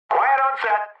set.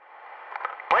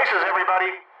 Places,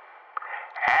 everybody.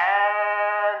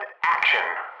 And action.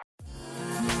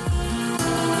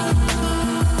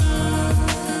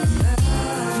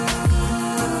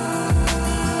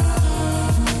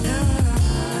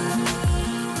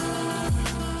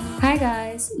 Hi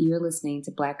guys, you're listening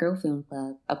to Black Girl Film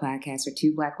Club, a podcast where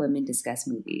two Black women discuss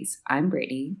movies. I'm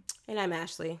Brittany. And I'm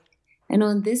Ashley. And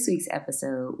on this week's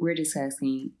episode, we're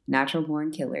discussing Natural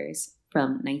Born Killers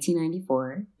from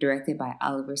 1994, directed by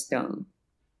Oliver Stone.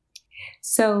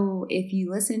 So if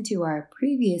you listened to our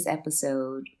previous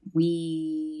episode,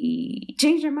 we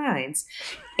changed our minds.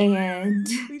 And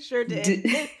we sure did.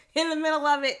 In the middle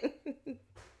of it.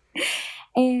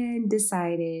 And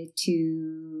decided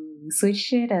to switch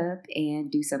shit up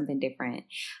and do something different.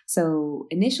 So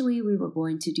initially we were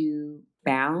going to do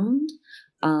Bound,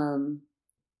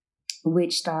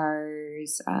 which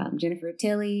stars Jennifer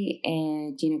Tilly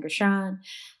and Gina Gershon.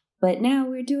 But now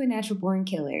we're doing Natural Born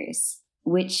Killers,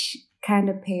 which kind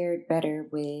of paired better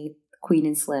with Queen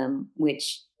and Slim,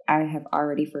 which I have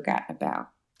already forgotten about.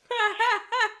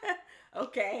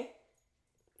 Okay.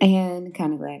 And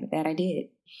kind of glad that I did.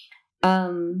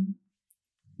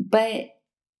 But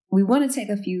we want to take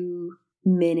a few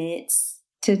minutes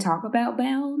to talk about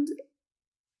Bound.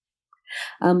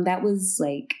 That was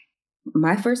like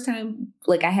my first time,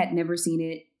 like I had never seen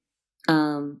it,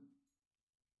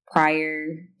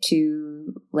 prior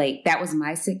to, like, that was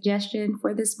my suggestion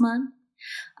for this month.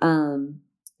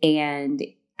 And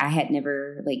I had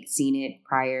never like seen it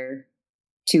prior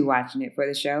to watching it for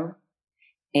the show.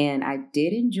 And I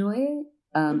did enjoy it.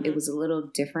 It was a little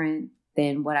different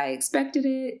than what I expected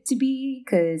it to be,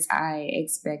 because I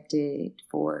expected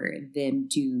for them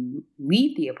to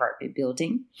leave the apartment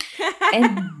building,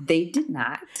 and they did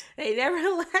not. They never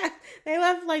left. They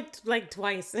left like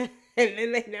twice, and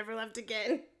then they never left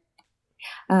again.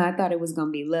 I thought it was going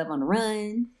to be Love on the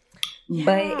Run,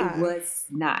 but it was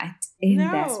not, and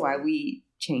that's why we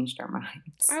changed our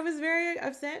minds. I was very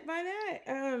upset by that.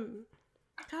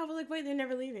 I was like, wait, they're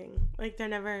never leaving. Like, they're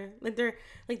never, like, they're,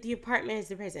 like, the apartment is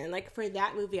the prison. Like, for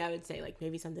that movie, I would say, like,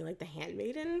 maybe something like The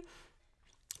Handmaiden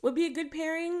would be a good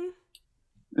pairing.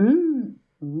 You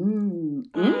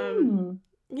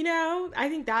know, I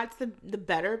think that's the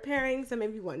better pairing. So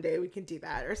maybe one day we can do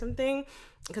that or something.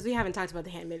 Because we haven't talked about The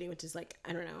Handmaiden, which is, like,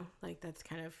 I don't know. Like, that's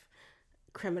kind of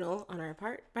criminal on our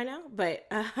part by now. But,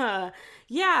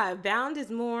 yeah, Bound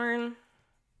is more...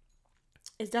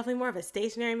 It's definitely more of a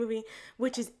stationary movie,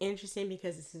 which is interesting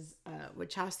because this is a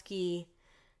Wachowski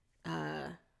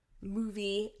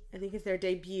movie. I think it's their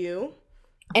debut.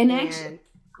 And actually,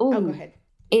 go ahead.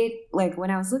 It, like,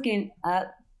 when I was looking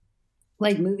up,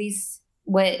 like, movies,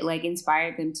 what, like,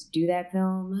 inspired them to do that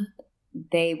film,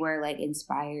 they were, like,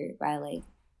 inspired by, like,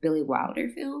 Billy Wilder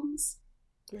films.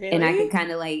 Really? And I could kind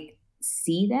of, like,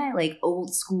 see that, like,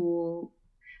 old school,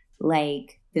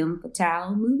 like, femme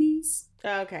fatale movies.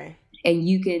 Oh, okay. And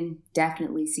you can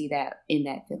definitely see that in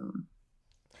that film.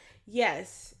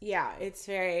 Yes. Yeah. It's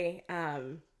very,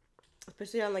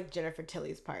 especially on, like, Jennifer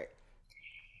Tilly's part.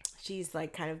 She's,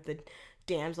 like, kind of the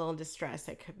damsel in distress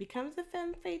that becomes a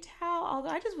femme fatale. Although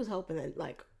I just was hoping that,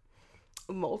 like,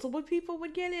 multiple people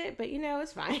would get it. But, you know,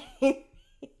 it's fine.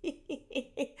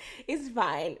 It's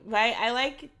fine. But I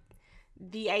like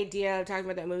the idea of talking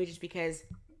about that movie just because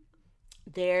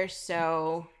the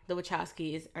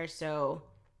Wachowskis are so...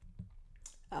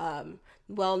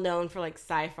 well known for, like,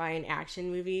 sci-fi and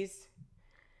action movies,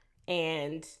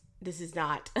 and this is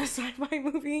not a sci-fi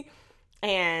movie,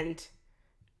 and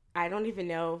I don't even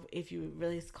know if you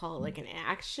really call it, like, an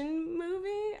action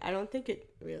movie. I don't think it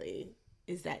really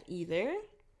is that either.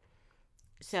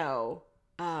 So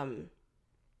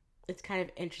it's kind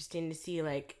of interesting to see,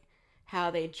 like, how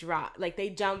they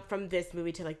jump from this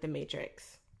movie to, like, The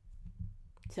Matrix.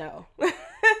 So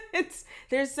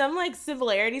there's some, like,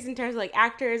 similarities in terms of, like,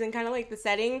 actors and kind of, like, the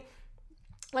setting.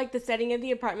 Like, the setting of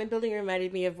the apartment building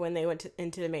reminded me of when they went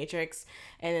into The Matrix,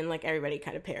 and then, like, everybody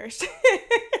kind of perished.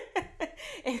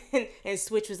 and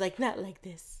Switch was like, not like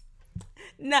this.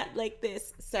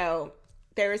 So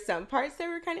there were some parts that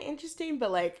were kind of interesting,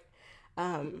 but, like,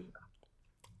 I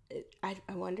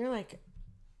wonder, like,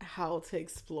 how to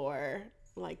explore,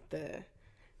 like,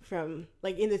 from,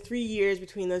 like, in the 3 years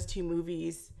between those two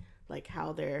movies, like,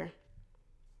 how their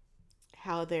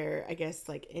I guess,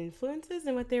 like, influences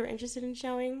and what they were interested in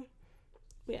showing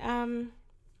on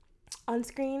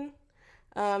screen,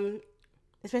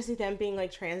 especially them being,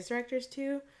 like, trans directors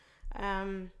too.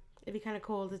 It'd be kind of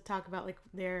cool to talk about, like,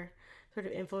 their sort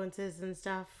of influences and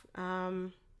stuff,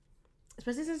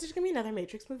 especially since there's gonna be another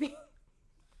Matrix movie.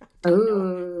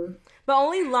 Ooh. But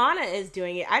only Lana is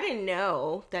doing it. I didn't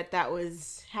know that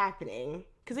was happening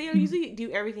because they usually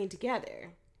do everything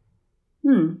together.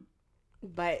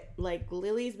 But like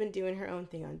Lily's been doing her own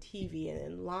thing on TV, and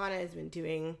then Lana has been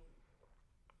doing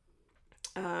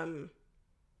her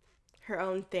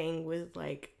own thing with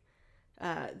like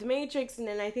The Matrix, and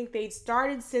then I think they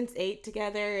started Sense8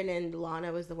 together, and then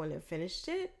Lana was the one that finished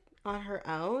it on her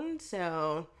own.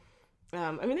 So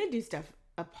I mean, they do stuff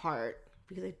apart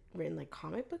because they've written like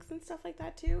comic books and stuff like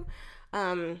that too.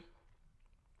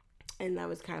 And that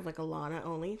was kind of like a Lana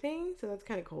only thing, so that's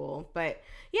kind of cool. But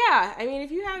yeah, I mean,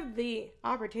 if you have the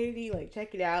opportunity, like,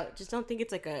 check it out. Just don't think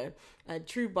it's like a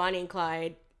true Bonnie and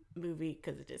Clyde movie,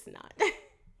 because it is not.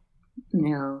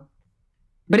 No,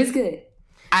 but it's good.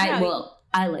 I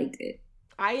liked it.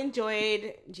 I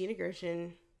enjoyed Gina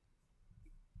Gershon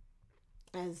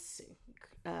as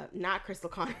not Crystal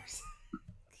Connors.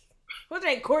 What's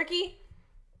that? Corky.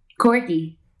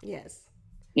 Yes.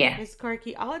 Yeah. It's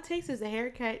Corky. All it takes is a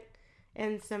haircut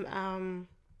and some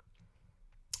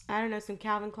I don't know, some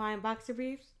Calvin Klein boxer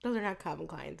briefs. Those are not Calvin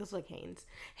Klein. Those are like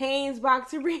Hanes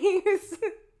boxer briefs.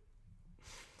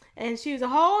 And she was a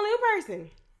whole new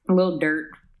person. A little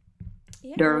dirt.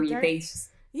 Yeah, dirt on your face.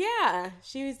 Yeah,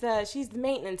 she's the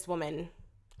maintenance woman.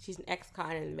 She's an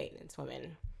ex-con and maintenance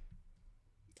woman.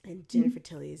 And Jennifer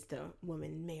Tilly is the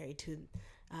woman married to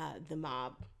the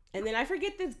mob. And then I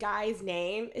forget this guy's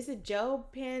name. Is it Joe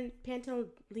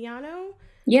Pantoliano?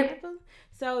 Yep.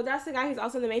 So that's the guy who's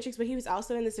also in The Matrix, but he was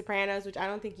also in The Sopranos, which I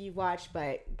don't think you've watched,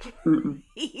 but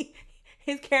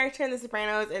his character in The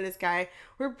Sopranos and this guy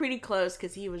were pretty close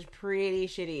because he was pretty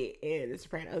shitty in The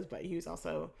Sopranos, but he was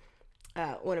also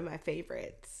one of my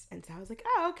favorites. And so I was like,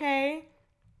 oh, okay.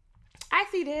 I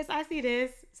see this.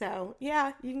 So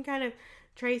yeah, you can kind of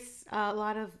trace a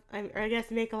lot of, or I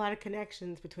guess make a lot of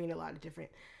connections between a lot of different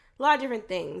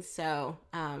things. So,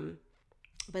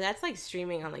 but that's like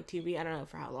streaming on like Tubi. I don't know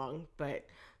for how long, but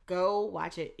go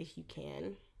watch it if you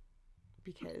can,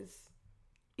 because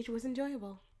it was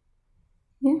enjoyable.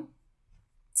 Yeah.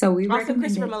 So we also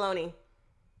Christopher Maloney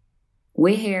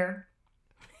with hair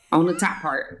on the top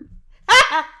part.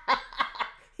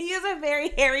 He is a very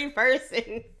hairy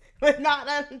person, but not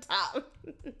on top.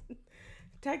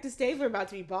 Detective Stabler about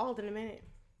to be bald in a minute.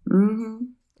 Mm-hmm.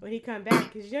 When he come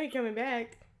back, because you know he coming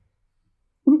back.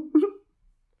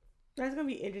 That's gonna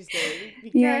be interesting.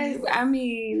 Because yeah, I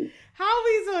mean, how are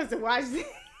we supposed to watch this?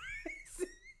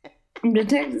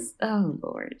 Detective. Oh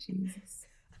Lord Jesus!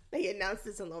 They announced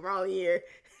this in the wrong year.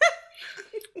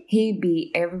 He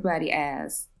beat everybody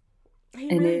ass.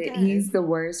 He's the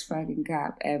worst fucking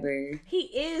cop ever. He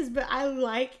is, but I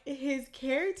like his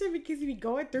character because he be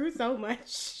going through so much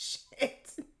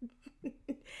shit.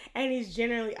 And he's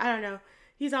generally, I don't know,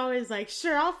 he's always like,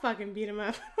 sure, I'll fucking beat him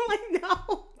up. I'm like,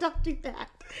 no, don't do that.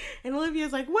 And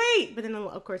Olivia's like, wait. But then,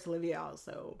 of course, Olivia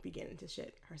also began into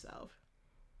shit herself.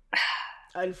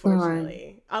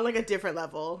 Unfortunately. On like a different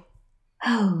level.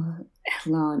 Oh,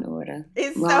 Law and Order.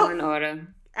 It's Law and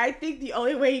Order. I think the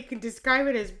only way you can describe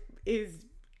it is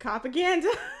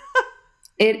propaganda.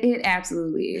 It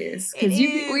absolutely is. Because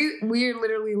we're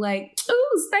literally like,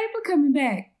 ooh, Staple coming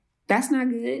back. That's not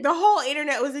good. The whole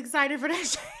internet was excited for that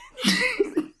shit.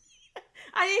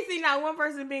 I didn't see not one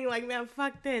person being like, man,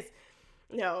 fuck this.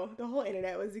 No, the whole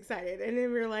internet was excited. And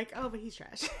then we were like, oh, but he's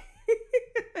trash.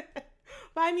 But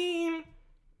I mean,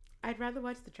 I'd rather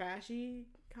watch the trashy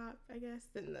cop, I guess,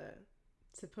 than the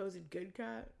supposed good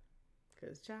cop.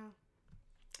 Because, child,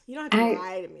 you don't have to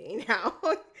lie to me now.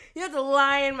 You have to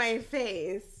lie in my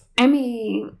face. I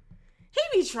mean, he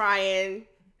be trying.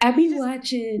 I be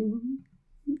watching.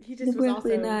 He just the was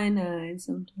Brooklyn also Nine-Nine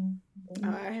sometimes. Oh,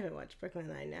 I haven't watched Brooklyn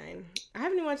Nine-Nine. I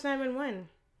haven't even watched 911.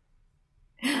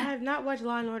 I have not watched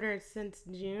Law and Order since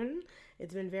June.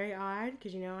 It's been very odd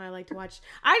because, you know, I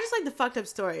just like the fucked up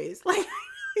stories. Like,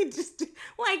 just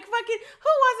like fucking, who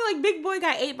was it? Like, Big Boy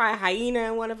got ate by a hyena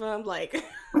in one of them. Like,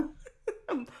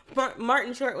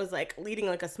 Martin Short was like leading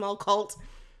like a small cult.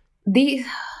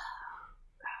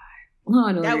 Law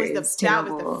and Order that was the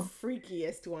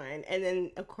freakiest one. And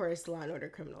then, of course, Law and Order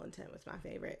Criminal Intent was my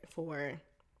favorite for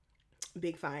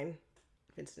Big Fine,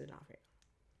 Vincent D'Onofrio.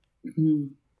 Mm-hmm.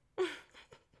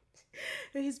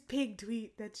 His pig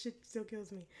tweet, that shit still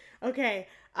kills me. Okay,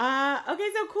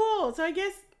 so cool. So I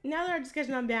guess now that our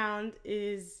discussion on Bound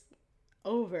is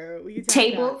over, we can talk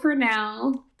table for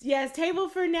now. Yes, table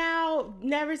for now.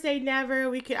 Never say never.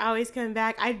 We could always come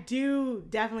back. I do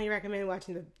definitely recommend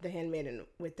watching the Handmaiden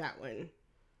with that one.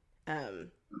 I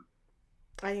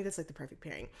think that's like the perfect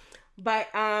pairing. But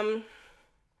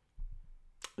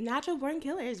Natural Born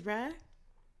Killers, bruh.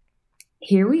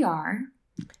 Here we are.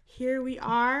 here we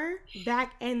are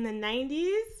back in the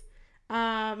 90s.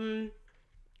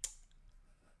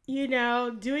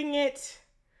 Doing it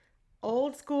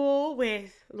old school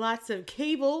with lots of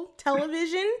cable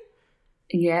television.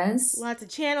 Yes. Lots of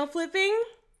channel flipping.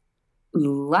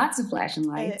 Lots of flashing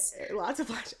lights. Lots of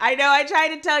flash. I know. I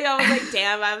tried to tell you. I was like,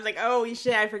 damn. I was like, oh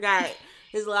shit, I forgot.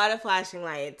 There's a lot of flashing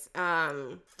lights.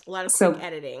 A lot of quick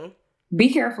editing.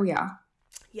 Be careful, y'all.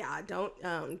 Yeah, don't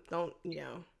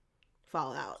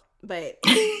fall out. But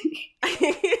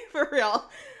for real.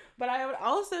 But I would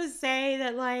also say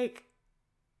that, like,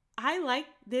 I like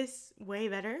this way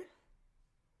better.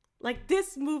 Like,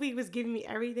 this movie was giving me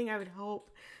everything I would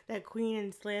hope that Queen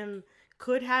and Slim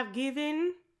could have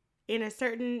given in a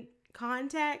certain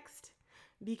context.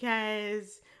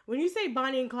 Because when you say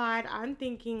Bonnie and Clyde, I'm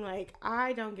thinking, like,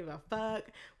 I don't give a fuck.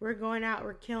 We're going out,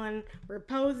 we're killing, we're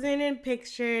posing in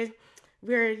pictures.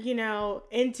 We're,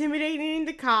 intimidating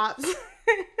the cops.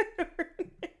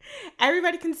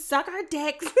 Everybody can suck our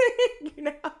dicks,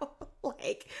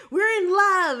 like, we're in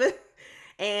love.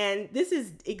 And this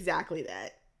is exactly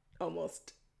that.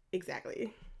 Almost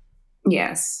exactly.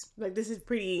 Yes. Like, this is a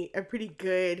pretty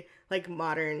good, like,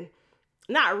 modern,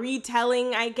 not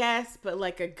retelling, I guess, but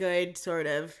like a good sort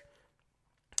of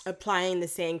applying the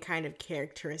same kind of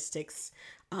characteristics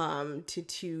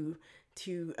to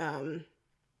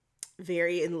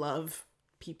very in love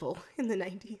people in the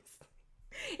 90s.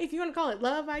 If you want to call it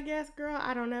love, I guess, girl,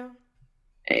 I don't know.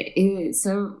 It's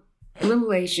a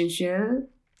relationship.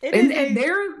 And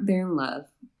they're in love.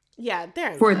 Yeah,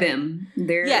 they're in for love. Them.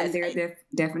 They're their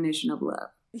definition of love.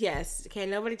 Yes. Okay,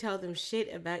 nobody tell them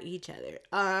shit about each other.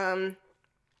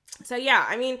 So yeah,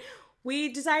 I mean,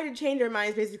 we decided to change our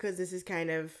minds basically because this is kind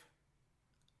of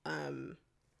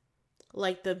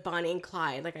like the Bonnie and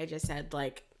Clyde, like I just said,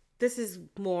 like this is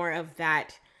more of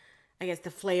that, I guess,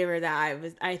 the flavor that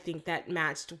I think that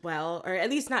matched well, or at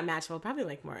least not matched well, probably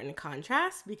like more in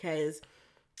contrast because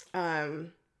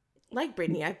like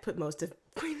Brittany, I put most of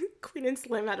Queen and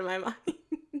Slim out of my mind.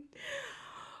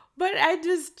 But I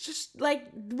just like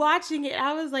watching it,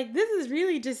 I was like, this is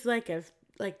really just like it's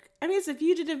a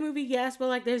fugitive movie, yes, but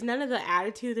like there's none of the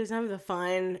attitude, there's none of the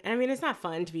fun. And I mean, it's not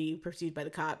fun to be pursued by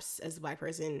the cops as a Black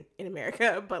person in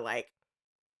America, but like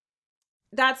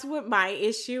that's what my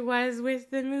issue was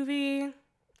with the movie,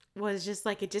 was just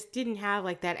like it just didn't have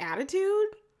like that attitude.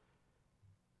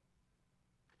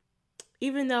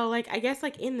 Even though, like, I guess,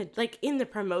 like, in the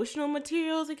promotional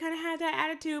materials, it kind of had that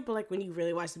attitude. But, like, when you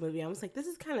really watch the movie, I was like, this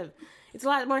is it's a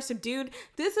lot more subdued.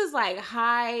 This is, like,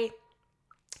 high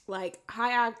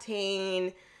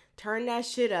octane, turn that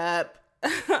shit up.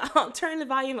 I'll turn the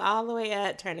volume all the way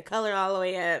up, turn the color all the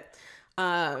way up.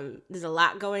 There's a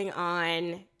lot going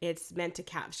on. It's meant to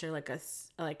capture, like,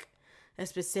 a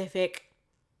specific,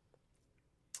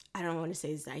 I don't want to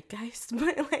say zeitgeist,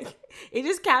 but like it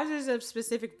just captures a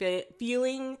specific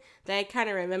feeling that I kind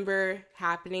of remember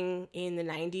happening in the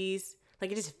 90s.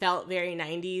 Like it just felt very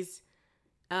 90s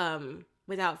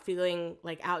without feeling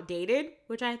like outdated,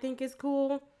 which I think is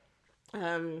cool.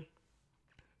 And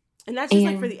that's just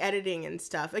like for the editing and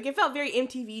stuff. Like it felt very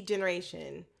MTV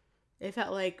generation. It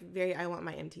felt like very I Want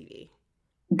My MTV.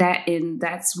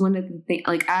 That's one of the things,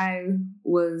 like I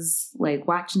was like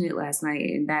watching it last night,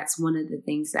 and that's one of the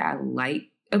things that I like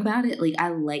about it. Like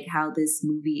I like how this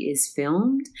movie is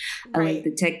filmed. Right. I like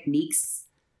the techniques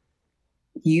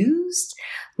used,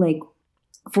 like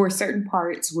for certain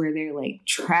parts where they're like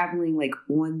traveling like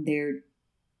on their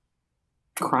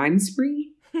crime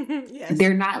spree. Yes.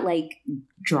 They're not like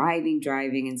driving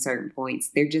in certain points.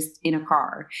 They're just in a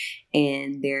car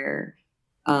and they're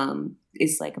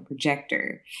it's like a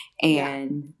projector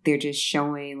and they're just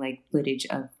showing like footage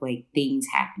of like things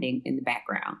happening in the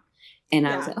background. And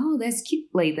I was like, oh, that's cute.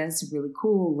 Like, that's really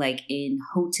cool. Like in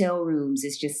hotel rooms,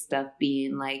 it's just stuff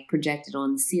being like projected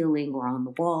on the ceiling or on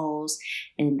the walls.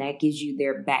 And that gives you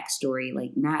their backstory.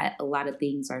 Like not a lot of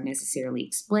things are necessarily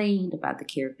explained about the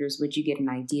characters, but you get an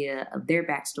idea of their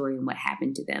backstory and what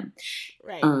happened to them.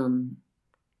 Right.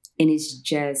 And it's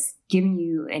just giving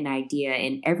you an idea,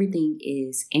 and everything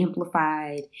is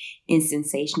amplified and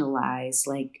sensationalized.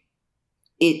 Like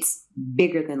it's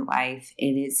bigger than life,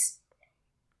 and it's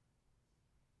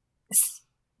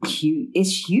huge.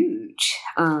 It's huge.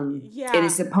 And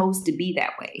it's supposed to be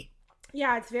that way.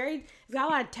 Yeah, it's got a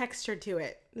lot of texture to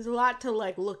it. There's a lot to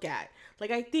like look at.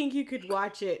 Like I think you could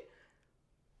watch it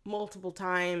multiple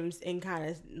times and kind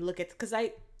of look at, because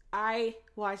I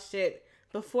watched it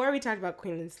before we talked about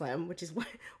Queen and Slim, which is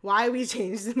why we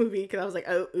changed the movie, because I was like,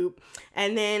 oh, oop.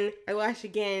 And then I watched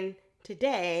again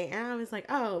today, and I was like,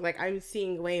 oh, like I'm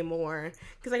seeing way more.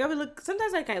 Because like I would look,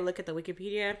 sometimes like I look at the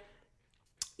Wikipedia,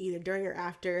 either during or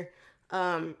after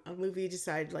a movie, just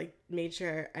so I'd like made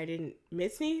sure I didn't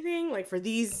miss anything, like for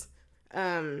these,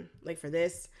 like for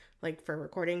this, like for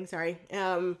recording. Sorry.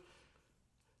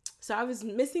 So I was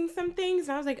missing some things,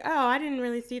 and I was like, oh, I didn't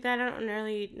really see that. I don't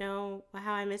really know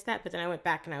how I missed that. But then I went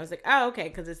back and I was like, oh, okay,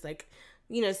 because it's like,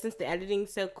 you know, since the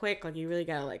editing's so quick, like you really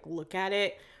gotta like look at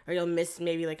it, or you'll miss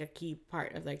maybe like a key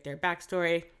part of like their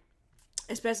backstory,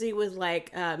 especially with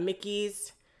like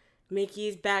Mickey's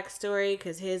backstory,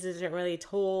 because his isn't really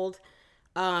told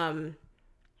in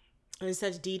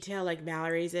such detail like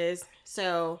Mallory's is.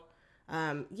 So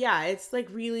yeah, it's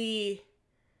really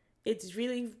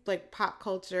like pop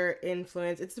culture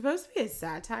influence. It's supposed to be a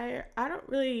satire. I don't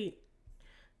really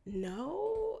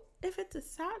know if it's a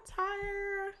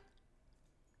satire,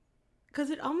 because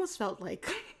it almost felt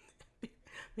like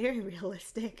very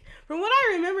realistic from what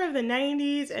I remember of the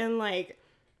 90s and like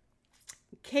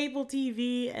cable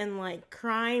TV and like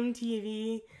crime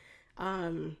TV.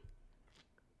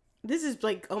 This is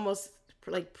like almost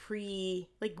like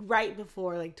right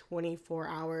before like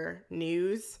 24-hour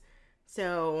news.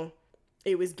 So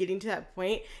it was getting to that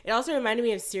point. It also reminded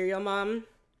me of Serial Mom.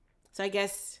 So I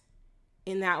guess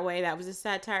in that way that was a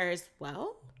satire as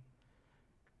well.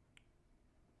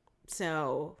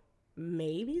 So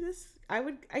maybe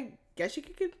I guess you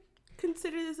could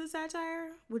consider this a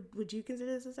satire. Would you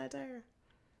consider this a satire?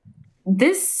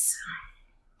 This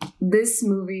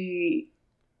movie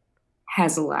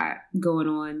has a lot going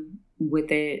on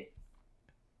with it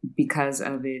because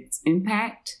of its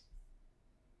impact.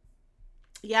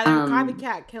 Yeah, they're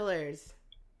copycat killers,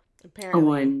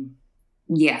 apparently.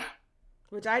 Yeah.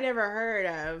 Which I never heard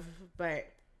of, but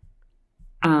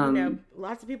you know,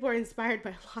 lots of people are inspired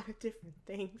by a lot of different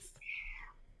things.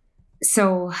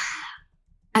 So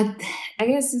I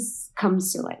guess this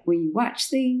comes to like when you watch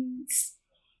things,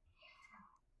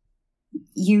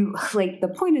 you like the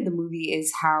point of the movie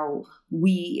is how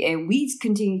we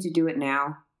continue to do it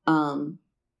now,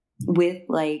 with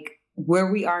like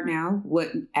where we are now,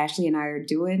 what Ashley and I are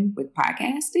doing with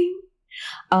podcasting.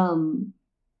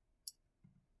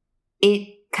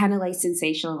 It kind of like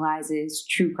sensationalizes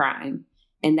true crime.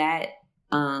 And that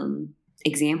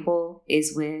example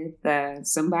is with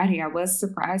somebody I was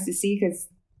surprised to see, because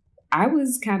I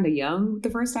was kind of young the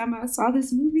first time I saw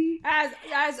this movie.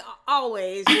 As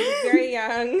always, very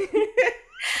young.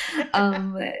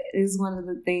 It's one of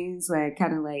the things that I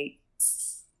kind of like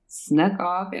snuck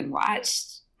off and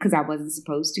watched because I wasn't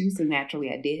supposed to, so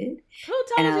naturally I did. Who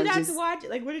told you not to watch it?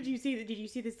 Like, what did you see? Did you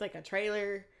see this like a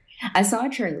trailer? I saw a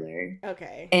trailer.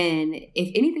 Okay. And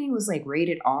if anything was like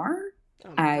rated R,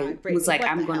 I was like,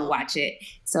 I'm going to watch it.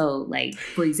 So like,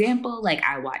 for example, like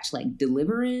I watched like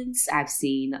Deliverance. I've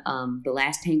seen The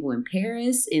Last Tango in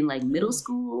Paris in like middle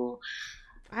school.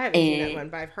 I haven't seen that one,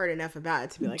 but I've heard enough about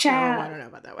it to be like, I don't know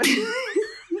about that one.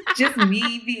 Just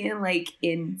me being like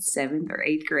in 7th or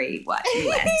 8th grade watching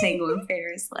Last Tango in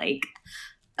Paris, like,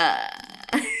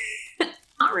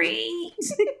 all right.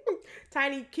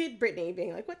 Tiny kid Brittany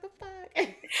being like, what the fuck?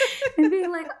 And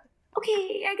being like,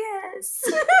 okay, I guess.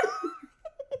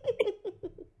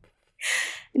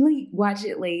 And like watch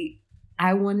it like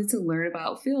I wanted to learn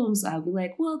about films, so I'll be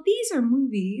like, well, these are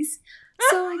movies.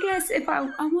 So I guess if I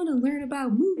want to learn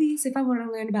about movies, if I want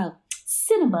to learn about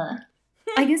cinema,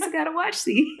 I guess I gotta watch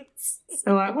these.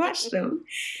 So I watched them.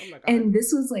 Oh my God. And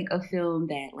this was like a film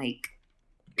that like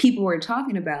people were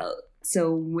talking about.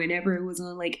 So whenever it was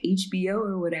on like HBO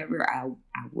or whatever, I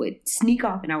would sneak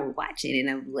off and I would watch it, and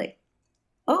I was like,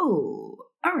 oh,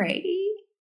 all right.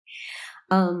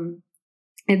 And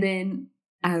then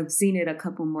I've seen it a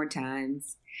couple more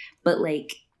times, but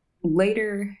like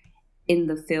later in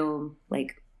the film,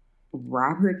 like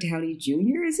Robert Downey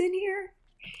Jr. is in here.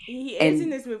 He is in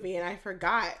this movie, and I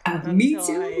forgot. Me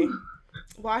too. I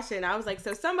watched it, and I was like,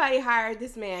 so somebody hired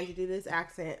this man to do this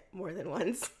accent more than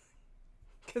once.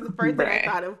 Because the first thing I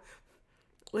thought of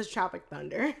was Tropic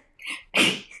Thunder.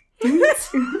 Me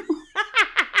too.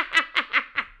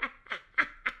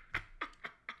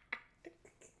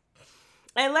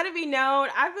 And let it be known,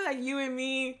 I feel like you and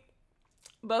me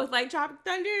both like Tropic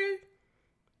Thunder.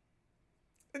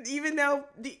 Even though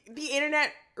the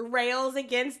internet rails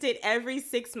against it every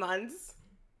 6 months.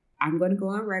 I'm going to go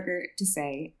on record to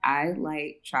say I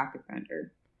like Tropic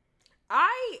Thunder.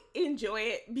 I enjoy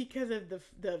it because of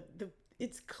the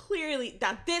it's clearly,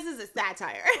 now this is a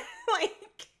satire.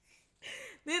 Like,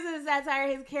 this is a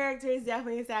satire. His character is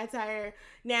definitely a satire.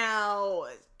 Now,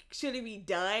 should it be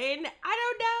done? I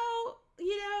don't know.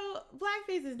 You know,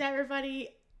 blackface is never funny.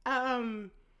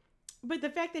 But the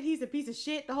fact that he's a piece of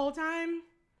shit the whole time.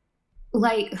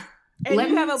 Like, And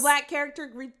you have a black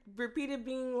character repeated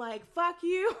being like, fuck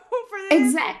you for this.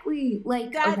 Exactly.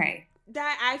 Like, okay.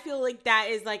 That, I feel like that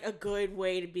is like a good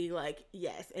way to be like,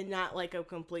 yes, and not like a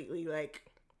completely like,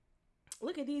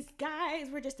 look at these guys,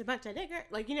 we're just a bunch of nigger.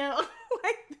 Like, you know,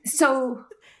 like, so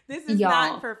this is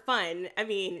not for fun. I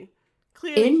mean,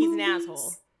 clearly he's an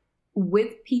asshole.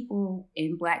 With people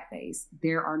in blackface,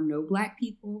 there are no black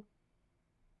people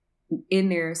in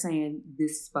there saying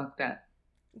this is fucked up.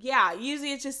 Yeah,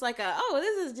 usually it's just like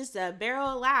this is just a barrel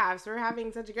of laughs. We're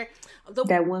having such a great...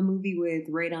 That one movie with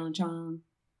Rae-Dawn Chong.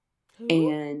 Who?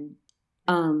 And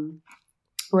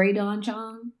Rae-Dawn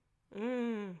Chong. I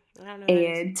don't know.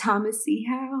 And Thomas C.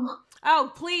 Howell.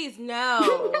 Oh, please,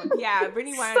 no. Yeah,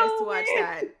 Brittany wanted us to watch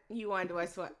that. You wanted to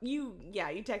watch what? You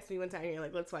texted me one time and you're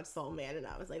like, let's watch Soul Man. And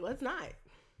I was like, let's not.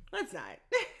 Let's not.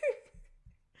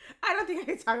 I don't think I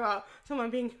can talk about someone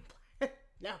being...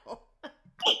 No.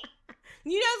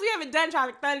 You know, we haven't done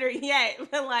Tropic Thunder yet,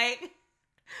 but like,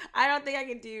 I don't think I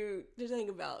can do something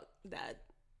about that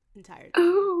entire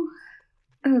thing.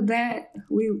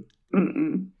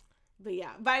 But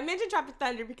yeah, but I mentioned Tropic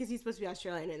Thunder because he's supposed to be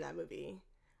Australian in that movie,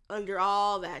 under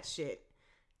all that shit,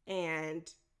 and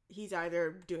he's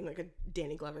either doing like a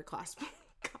Danny Glover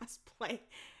cosplay,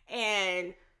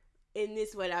 and in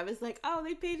this one, I was like, oh,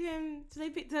 they paid him, so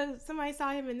somebody saw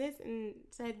him in this and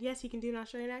said, yes, he can do an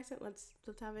Australian accent. Let's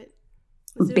have it.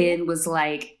 Ben was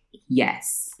like,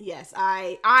 yes. Yes,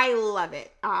 I love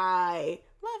it. I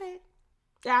love it.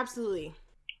 Absolutely.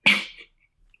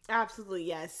 Absolutely,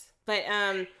 yes. But,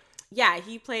 yeah,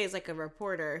 he plays like a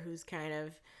reporter who's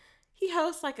he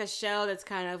hosts like a show that's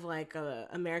kind of like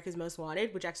America's Most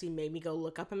Wanted, which actually made me go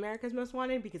look up America's Most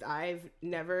Wanted because I've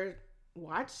never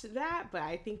watched that, but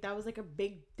I think that was like a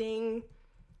big thing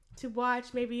to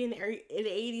watch maybe in the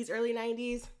 80s, early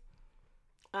 90s.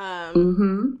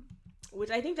 Which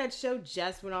I think that show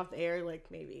just went off the air, like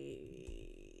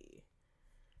maybe,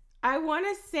 I want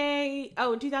to say,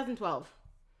 in 2012.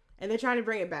 And they're trying to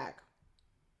bring it back.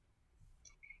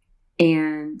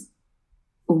 And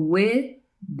with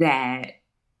that,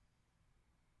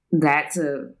 that's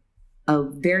a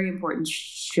very important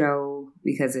show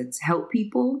because it's help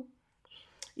people.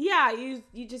 Yeah, you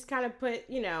just kind of put,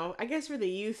 I guess for the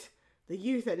youth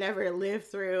that never lived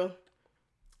through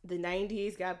the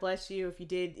 90s, God bless you. If you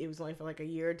did, it was only for like a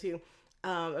year or two.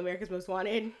 America's Most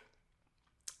Wanted.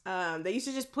 They used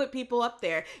to just put people up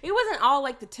there. It wasn't all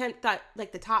like the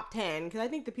top 10, because I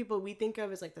think the people we think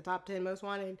of as like the top 10 most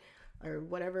wanted or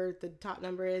whatever the top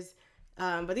number is.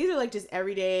 But these are like just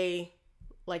everyday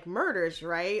like murders,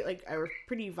 right? Like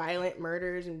pretty violent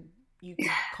murders, and you could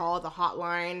call the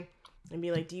hotline and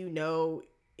be like, do you know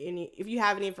if you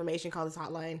have any information, call this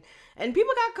hotline. And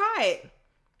people got caught.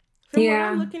 From what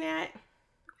I'm looking at.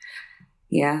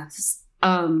 Yeah. It's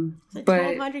like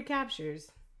 1,200 captures.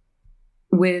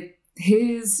 With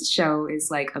his show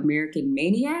is like American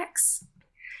Maniacs.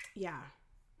 Yeah.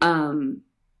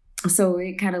 So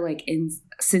it kind of like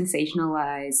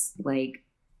sensationalize like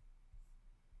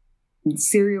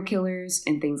serial killers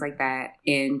and things like that,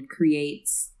 and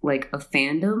creates like a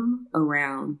fandom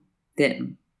around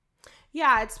them.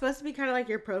 Yeah, it's supposed to be kind of like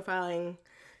you're profiling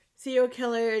serial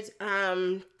killers.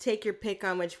 Take your pick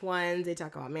on which ones. They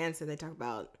talk about Manson. They talk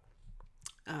about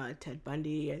Ted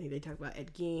Bundy. I think they talk about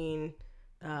Ed Gein.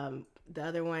 The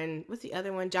other one, what's the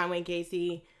other one? John Wayne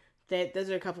Gacy. Those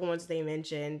are a couple ones they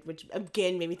mentioned, which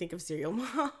again made me think of Serial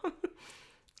Mom.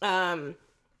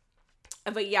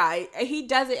 But yeah, he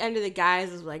does it under the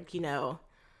guise of like,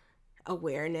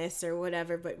 awareness or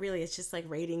whatever. But really, it's just like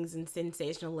ratings and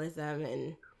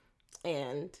sensationalism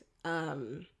and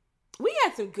we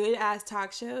had some good ass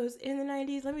talk shows in the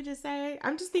 90s. Let me just say,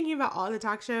 I'm just thinking about all the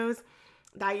talk shows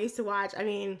that I used to watch. I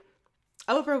mean,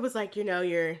 Oprah was like,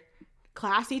 your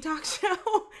classy talk show,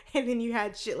 and then you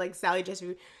had shit like Sally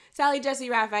Jesse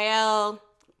Raphael,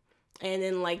 and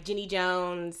then like Jenny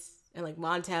Jones and like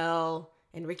Montel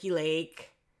and Ricky Lake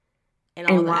and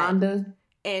all that. Rhonda.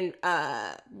 And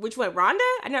which one? Rhonda?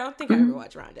 I don't think I ever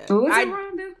watched Rhonda. Was it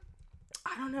Rhonda?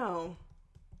 I don't know.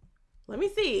 Let me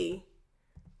see.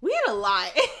 We had a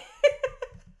lot.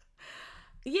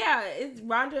 Yeah, it's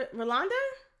Rolanda?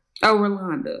 Oh,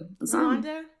 Rolanda.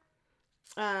 Rolanda.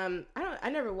 I've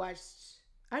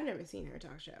never seen her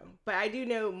talk show, but I do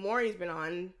know Maury's been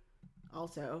on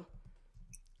also,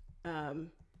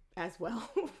 as well.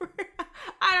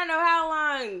 I don't know how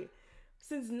long,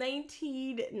 since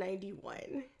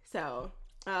 1991. So,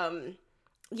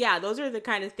 yeah, those are the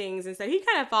kind of things. And so he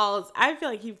kind of falls, I feel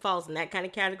like he falls in that kind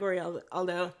of category,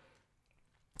 although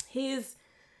his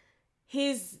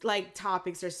like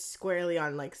topics are squarely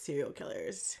on like serial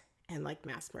killers and like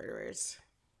mass murderers.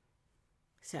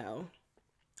 So,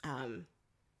 and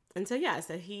so yeah,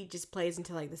 so he just plays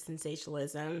into like the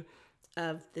sensationalism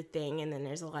of the thing, and then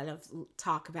there's a lot of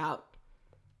talk about,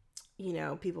 you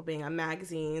know, people being on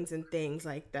magazines and things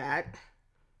like that.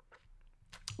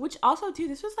 Which also too,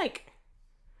 this was like,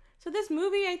 so this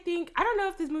movie, I think, I don't know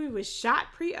if this movie was shot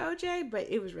pre-OJ, but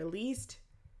it was released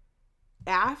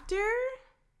after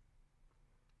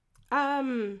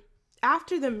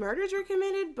the murders were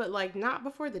committed, but like not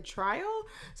before the trial.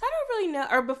 So I don't really know,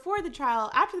 or before the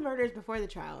trial, after the murders, before the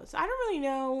trial. So I don't really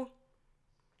know.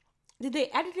 Did they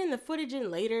edit in the footage in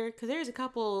later? Because there's a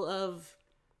couple of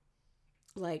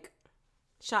like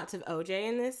shots of OJ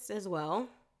in this as well.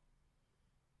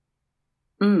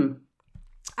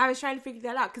 I was trying to figure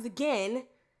that out because, again,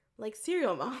 like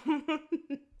Serial Mom,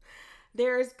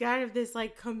 there's kind of this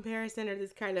like comparison, or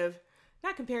this kind of,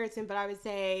 not comparison, but I would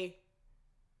say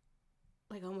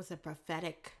like almost a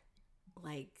prophetic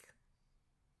like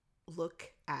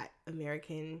look at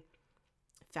American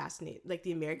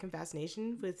the American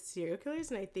fascination with serial killers.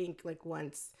 And I think like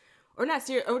once, or not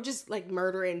serial, or just like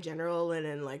murder in general, and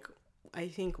then like I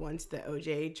think once the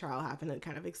OJ trial happened, it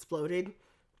kind of exploded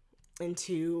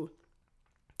into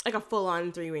like a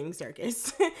full-on three-ring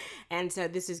circus. And so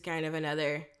this is kind of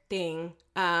another thing.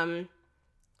 But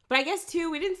I guess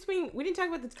too, we didn't talk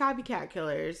about the copycat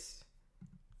killers.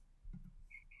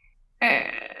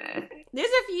 There's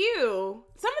a few.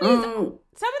 Some of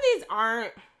these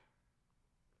aren't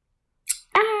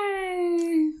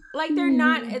like, they're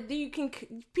not,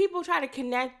 people try to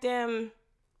connect them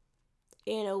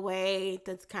in a way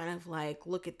that's kind of like,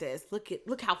 look at this,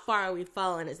 look how far we've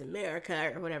fallen as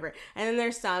America, or whatever. And then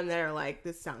there's some that are like,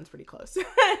 this sounds pretty close.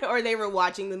 Or they were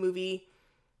watching the movie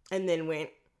and then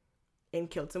went and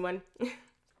killed someone.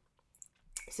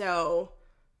 So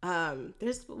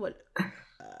there's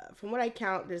from what I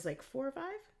count, there's like 4 or 5,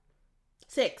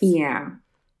 6. Yeah.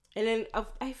 And then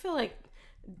I feel like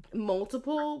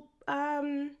multiple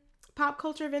pop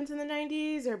culture events in the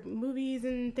 90s, or movies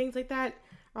and things like that,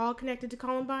 are all connected to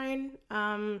Columbine.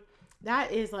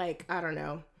 That is like, I don't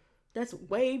know, that's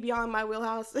way beyond my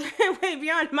wheelhouse, way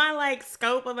beyond my like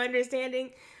scope of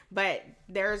understanding. But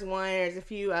there's a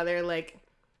few other like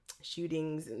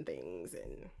shootings and things,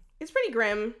 and it's pretty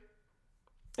grim.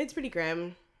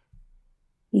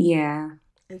 Yeah.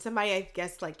 And somebody, I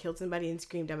guess, like killed somebody and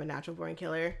screamed, "I'm a natural born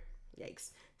killer."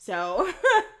 Yikes. So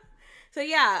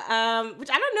yeah, which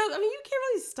I don't know. I mean, you can't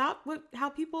really stop how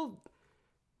people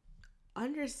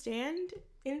understand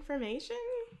information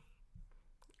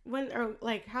or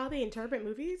like how they interpret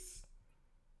movies,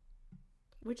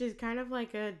 which is kind of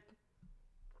like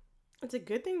it's a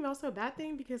good thing but also a bad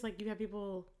thing, because like you have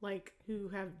people like who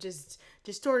have just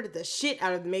distorted the shit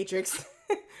out of the Matrix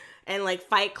and like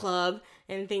Fight Club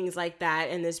and things like that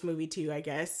in this movie too, I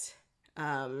guess.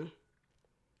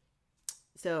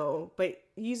 So, but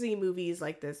usually movies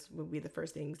like this would be the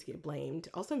first things to get blamed.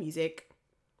 Also music.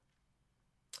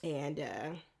 And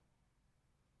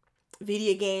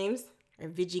video games, or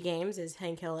video games, as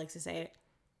Hank Hill likes to say it.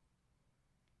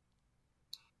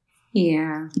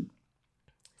 Yeah.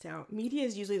 So media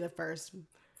is usually the first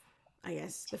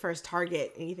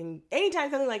target.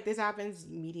 Anytime something like this happens,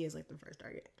 media is like the first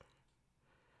target.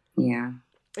 Yeah.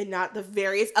 And not the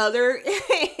various other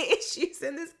issues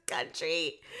in this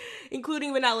country,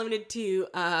 including but not limited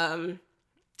to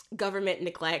government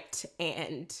neglect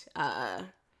and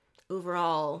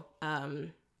overall, I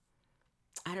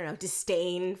don't know,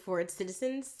 disdain for its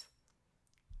citizens.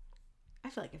 I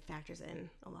feel like it factors in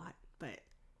a lot, but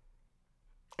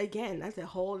again, that's a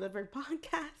whole different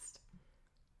podcast.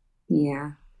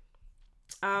 Yeah.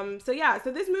 So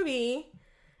this movie,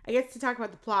 I guess to talk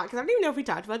about the plot, because I don't even know if we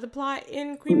talked about the plot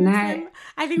in Queen of Slim.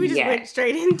 I think we just went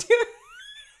straight into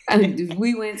it.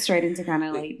 We went straight into kind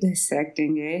of like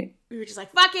dissecting it. We were just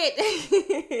like, fuck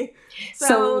it.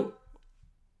 So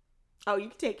oh, you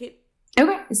can take it.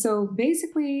 Okay, so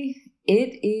basically,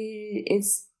 it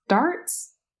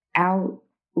starts out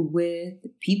with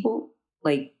people,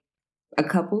 like a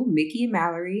couple, Mickey and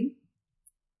Mallory,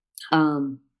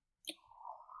 in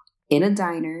a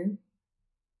diner,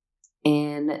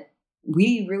 and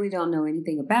we really don't know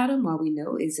anything about them. All we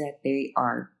know is that they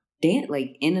are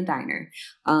in a diner,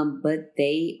 but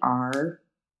they are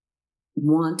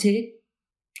wanted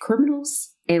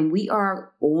criminals, and we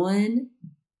are on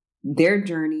their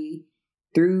journey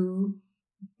through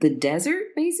the desert,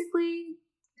 basically,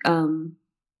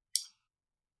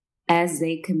 as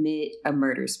they commit a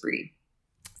murder spree.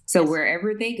 So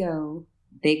wherever they go,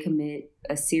 they commit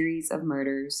a series of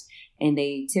murders, and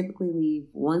they typically leave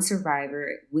one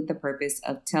survivor with the purpose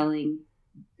of telling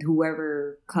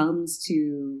whoever comes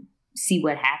to see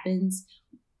what happens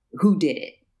who did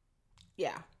it.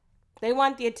 Yeah. They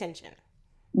want the attention.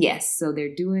 Yes, so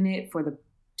they're doing it for the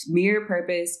mere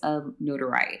purpose of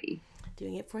notoriety.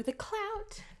 Doing it for the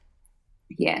clout.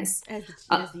 Yes. As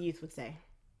the youth would say.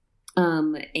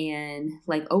 And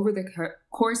like over the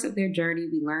course of their journey,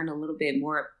 we learn a little bit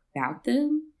more about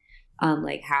them,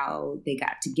 like how they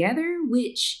got together,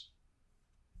 which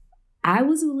I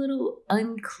was a little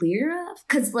unclear of,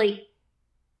 because like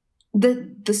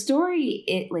the story,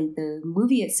 the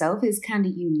movie itself is kind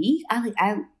of unique.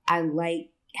 I like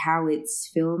how it's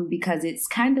filmed because it's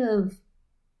kind of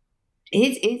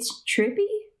it's trippy.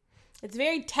 It's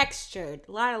very textured,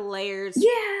 a lot of layers,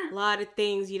 yeah, a lot of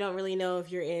things you don't really know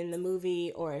if you're in the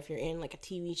movie or if you're in like a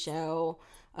TV show.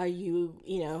 Are you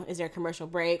know, is there a commercial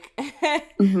break?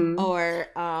 mm-hmm. or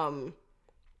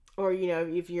you know,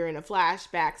 if you're in a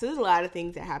flashback. So there's a lot of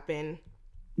things that happen.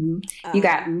 Mm-hmm. You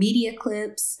got media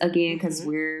clips again, because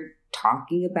we're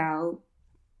talking about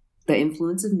the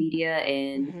influence of media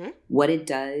and what it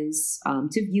does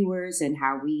to viewers and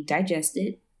how we digest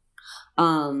it.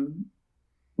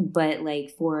 But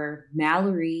like for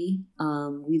Mallory,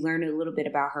 we learn a little bit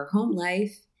about her home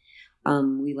life.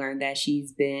 We learned that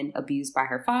she's been abused by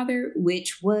her father,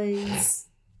 which was...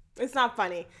 It's not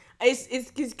funny.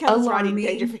 It's because Rodney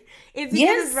Dangerfield. It's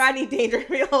because Rodney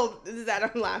Dangerfield is that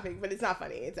I'm laughing, but it's not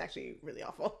funny. It's actually really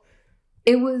awful.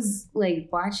 It was like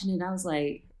watching it, I was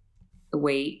like,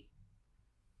 wait.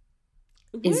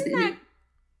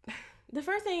 The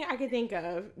first thing I could think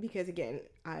of, because again,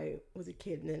 I was a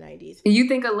kid in the 90s. You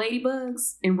think of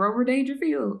Ladybugs and Rover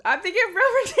Dangerfield? I'm thinking of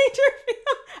Rover Dangerfield.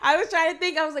 I was trying to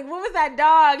think. I was like, what was that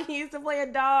dog? He used to play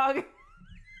a dog.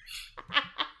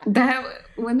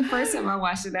 When the first time I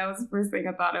watched it, that was the first thing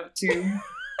I thought of too.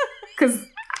 Because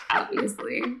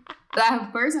obviously,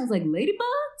 at first I was like,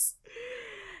 Ladybugs?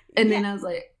 And then I was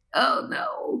like, oh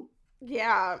no.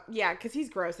 Yeah, because he's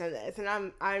gross in this. And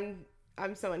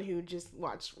I'm someone who just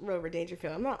watched Rover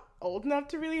Dangerfield. I'm not old enough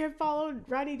to really have followed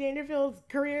Rodney Dangerfield's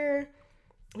career.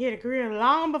 He had a career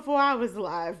long before I was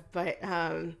alive, but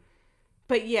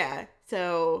yeah.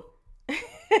 So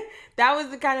that was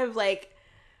the kind of like,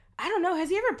 I don't know. Has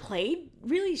he ever played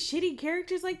really shitty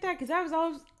characters like that? Because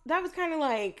that was kind of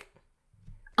like,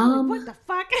 what the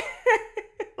fuck?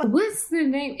 What's the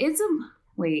name?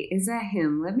 Wait, is that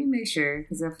him? Let me make sure,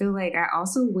 because I feel like I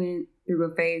also went through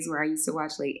a phase where I used to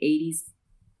watch like 80s.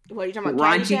 What are you talking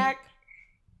about? Caddyshack?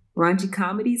 Raunchy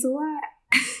comedies a lot.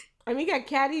 I mean, you got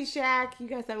Caddyshack. You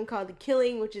got something called The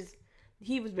Killing, which is,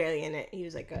 he was barely in it. He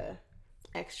was like a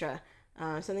extra.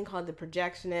 Something called The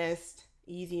Projectionist,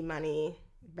 Easy Money,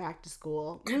 Back to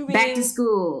School. Moving. Back to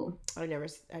School. I've never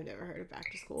heard of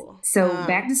Back to School. So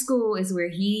Back to School is where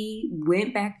he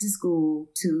went back to school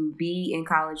to be in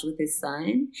college with his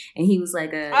son, and he was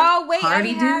like a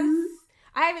party dude.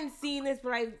 I haven't seen this,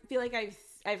 but I feel like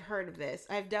I've heard of this.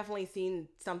 I've definitely seen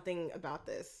something about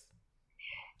this.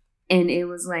 And it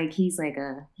was like he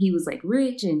was like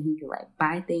rich and he could like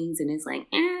buy things, and it's like,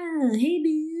 hey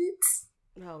dudes.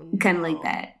 Oh no. Kind of like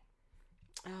that.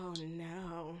 Oh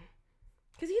no.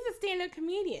 Because he's a stand-up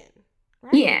comedian,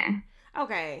 right? Yeah.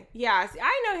 Okay. Yeah. See,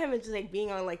 I know him as just like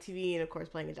being on like TV and of course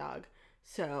playing a dog.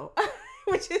 So,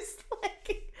 which is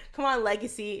like, come on,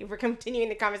 Legacy. If we're continuing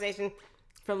the conversation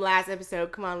from last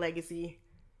episode, come on, Legacy.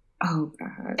 Oh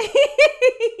God.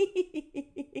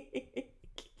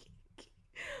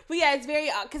 But yeah, it's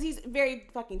very, because he's very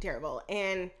fucking terrible.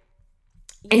 And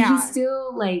he's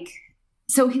still like,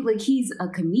 so he's a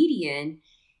comedian.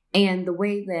 And the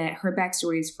way that her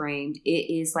backstory is framed, it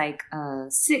is like a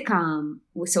sitcom.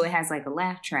 So it has like a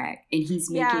laugh track, and he's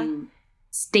making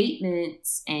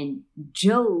statements and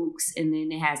jokes, and then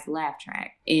it has the laugh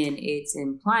track, and it's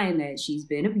implying that she's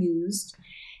been abused,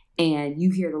 and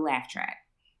you hear the laugh track.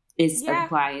 It's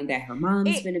implying that her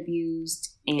mom's been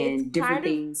abused and different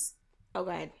things. Oh,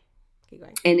 go ahead. Keep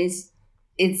going. And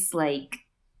it's like,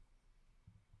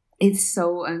 it's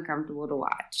so uncomfortable to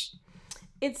watch.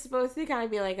 It's supposed to kind of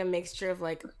be like a mixture of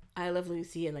like I Love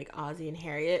Lucy and like Ozzie and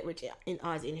Harriet, which in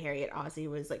Ozzie and Harriet, Ozzie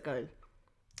was like a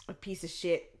piece of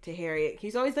shit to Harriet.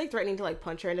 He's always like threatening to like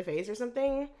punch her in the face or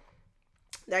something.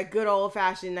 That good old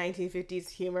fashioned 1950s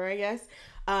humor, I guess.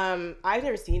 I've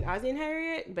never seen Ozzie and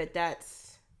Harriet, but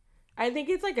I think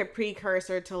it's like a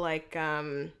precursor to like,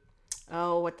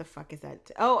 what the fuck is that?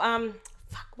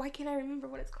 Fuck, why can't I remember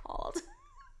what it's called?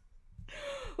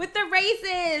 With the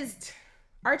racist!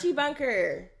 Archie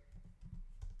Bunker.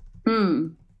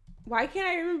 Why can't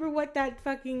I remember what that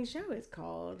fucking show is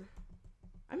called?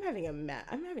 All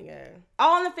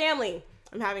in the Family.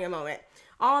 I'm having a moment.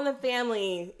 All in the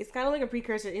Family. It's kind of like a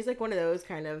precursor. It's like one of those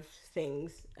kind of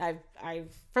things. I've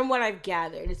from what I've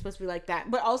gathered, it's supposed to be like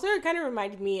that. But also, it kind of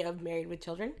reminded me of Married with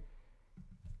Children.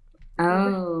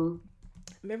 Oh.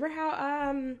 Remember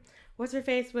how what's her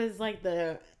face was like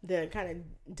the kind of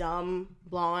dumb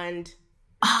blonde.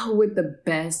 Oh, with the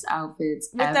best outfits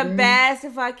With ever. the best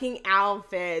fucking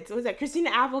outfits. What was that? Christina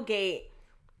Applegate.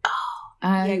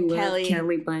 I love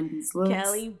Kelly Bundy's looks.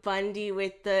 Kelly Bundy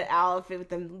with the outfit,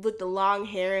 with the long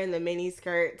hair and the mini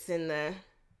skirts and the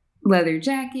leather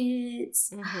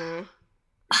jackets. Mm-hmm.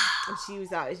 And she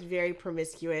was out. It's very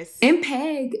promiscuous. And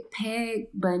Peg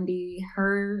Bundy,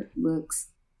 her looks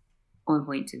on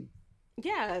point too.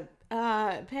 Yeah,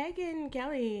 Peg and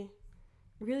Kelly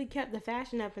really kept the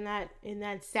fashion up in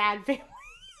that sad family.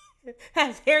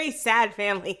 That very sad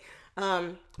family.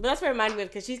 But that's what it reminded me of,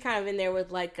 because she's kind of in there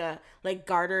with like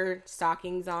garter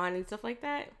stockings on and stuff like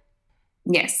that.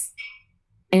 Yes,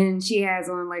 and she has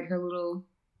on like her little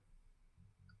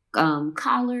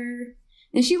collar,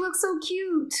 and she looks so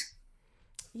cute.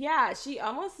 Yeah, she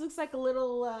almost looks like a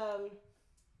little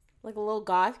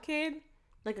goth kid,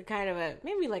 like a kind of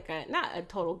not a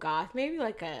total goth, maybe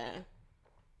like a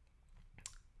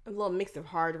little mix of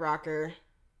hard rocker,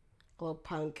 a little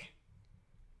punk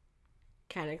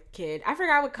kind of kid. I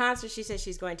forgot what concert she said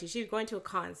she's going to. She was going to a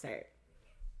concert.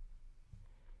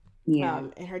 Yeah.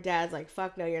 And her dad's like,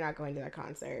 "Fuck no, you're not going to that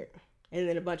concert." And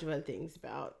then a bunch of other things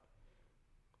about,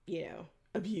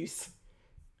 abuse.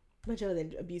 A bunch of other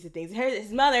abusive things.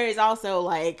 His mother is also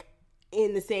like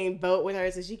in the same boat with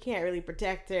her, so she can't really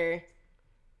protect her.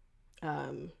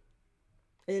 And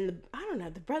then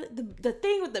the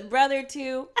thing with the brother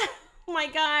too. Oh my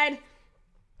god.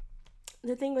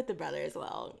 The thing with the brother as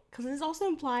well, because it's also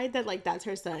implied that like that's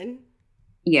her son.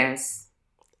 Yes.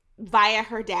 Via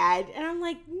her dad, and I'm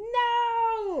like,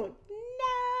 no,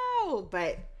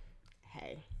 but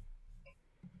hey.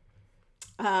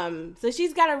 So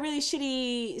she's got a really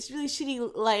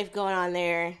shitty life going on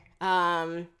there.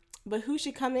 But who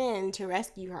should come in to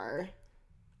rescue her?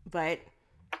 But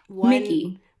one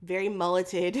Mickey. Very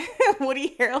mulleted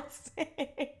Woody Harrelson.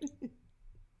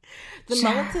 The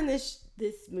mullets in this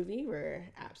movie were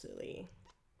absolutely.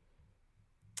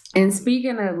 And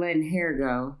speaking of letting hair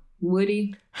go,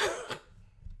 Woody.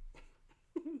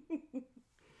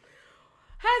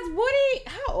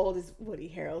 How old is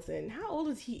Woody Harrelson? How old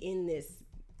is he in this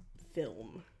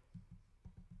film?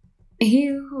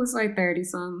 He was like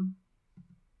 30-something.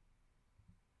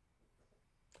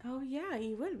 Oh yeah,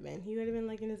 he would have been. He would have been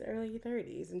like in his early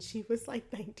 30s, and she was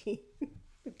like 19,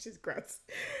 which is gross.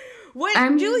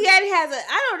 Juliet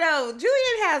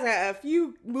has a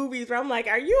few movies where I'm like,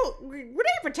 were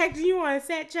they protecting you on a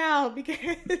set, child? Because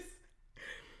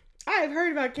I've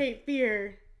heard about Cape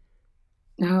Fear.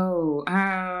 No.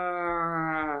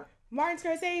 Martin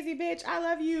Scorsese, bitch, I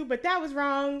love you, but that was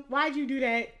wrong. Why'd you do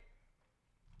that?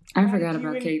 I forgot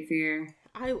about Cape Fear.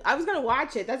 I was gonna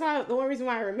watch it. That's the only reason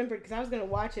why I remembered, because I was gonna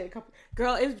watch it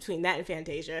Girl, it was between that and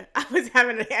Fantasia. I was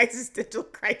having an existential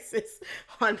crisis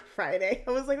on Friday.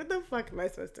 I was like, what the fuck am I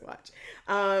supposed to watch?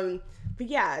 But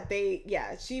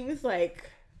yeah, she was like,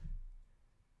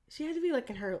 she had to be like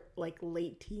in her like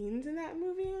late teens in that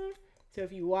movie. So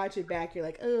if you watch it back, you're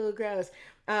like, oh, gross.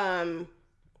 And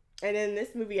in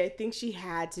this movie, I think she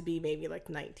had to be maybe like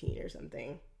 19 or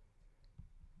something.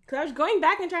 Cause I was going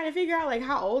back and trying to figure out like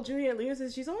how old Juliette Lewis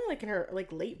is. She's only like in her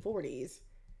like late 40s.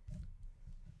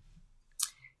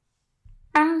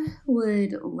 I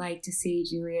would like to see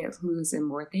Juliette Lewis in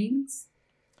more things.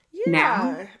 Yeah.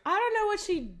 Now. I don't know what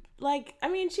she like. I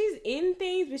mean, she's in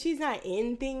things, but she's not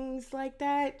in things like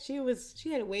that. She had a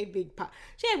she had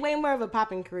way more of a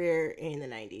popping career in the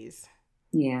 90s.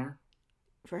 Yeah.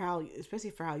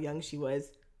 Especially for how young she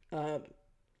was,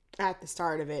 at the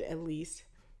start of it, at least.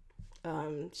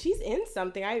 She's in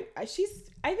something. I think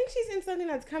she's in something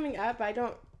that's coming up. I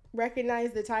don't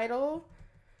recognize the title.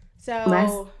 So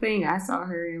last thing I saw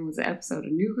her in was an episode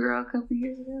of New Girl a couple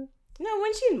years ago. No,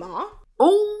 wasn't she in Ma?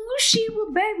 Oh, she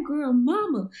was baby girl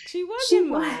mama. She was in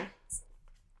Ma.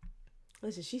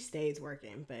 Listen, she stays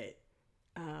working, but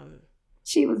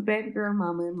she was baby girl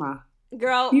mama and Ma.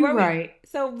 Girl, you're right.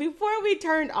 So before we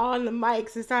turned on the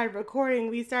mics and started recording,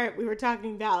 we were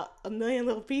talking about A Million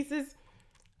Little Pieces.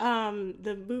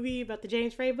 The movie about the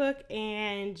James Frey book,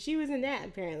 and she was in that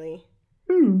apparently.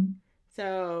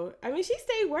 So, I mean, she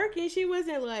stayed working. She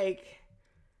wasn't like,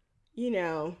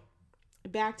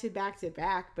 back to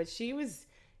back, but she was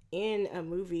in a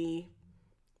movie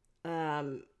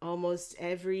almost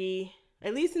at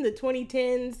least in the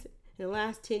 2010s, in the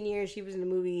last 10 years, she was in a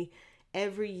movie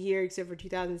every year except for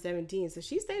 2017. So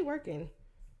she stayed working.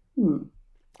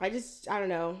 I don't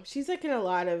know. She's like in a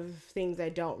lot of things I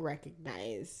don't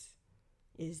recognize.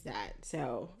 Is that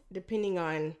so? Depending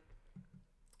on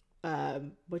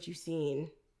what you've seen,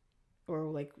 or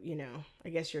like, you know, I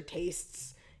guess your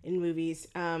tastes in movies.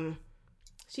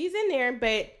 She's in there,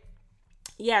 but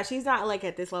yeah, she's not like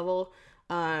at this level.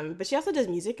 But she also does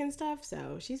music and stuff,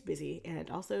 so she's busy, and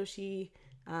also she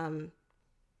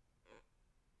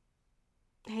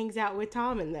hangs out with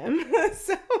Tom and them,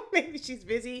 so maybe she's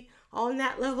busy on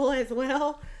that level as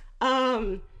well.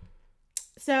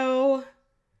 So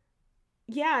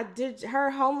yeah,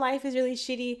 her home life is really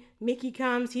shitty. Mickey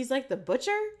comes, he's like the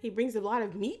butcher. He brings a lot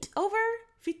of meat over,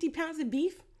 50 pounds of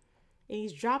beef, and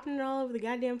he's dropping it all over the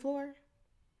goddamn floor.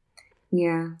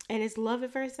 Yeah. And it's love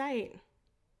at first sight.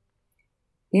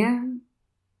 Yeah.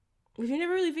 But you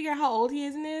never really figure out how old he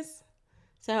is in this.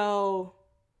 So,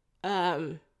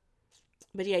 but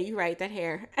yeah, you're right, that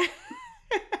hair.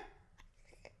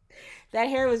 That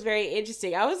hair was very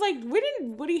interesting. I was like, when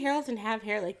did Woody Harrelson have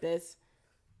hair like this?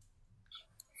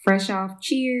 Fresh off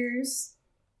Cheers.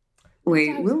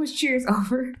 Wait, when was Cheers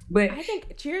over? But I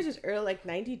think Cheers was early, like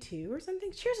 92 or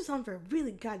something. Cheers was on for a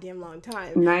really goddamn long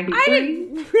time. 93? I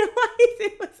didn't realize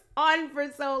it was on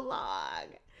for so long.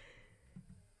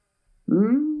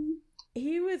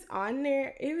 He was on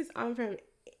there. It was on from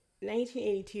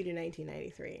 1982 to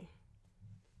 1993.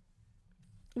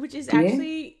 Which is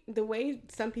actually the way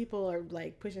some people are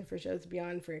like pushing for shows to be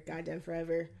on for goddamn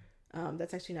forever.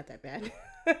 That's actually not that bad.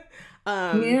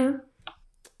 Yeah.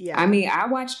 Yeah. I mean, I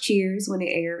watched Cheers when it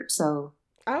aired, so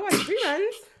I watched reruns.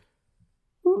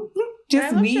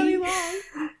 just me. Shelley Long.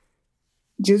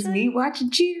 Just me watching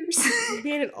Cheers.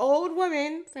 Being an old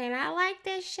woman saying, I like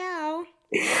this show.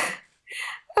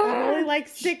 I'm only like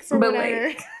 6 or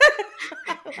whatever.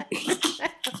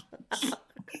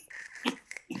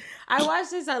 I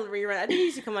watched this on rerun. I think it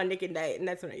used to come on Nick at Night, and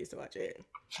that's when I used to watch it.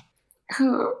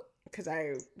 Because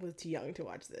I was too young to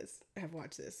watch this. Have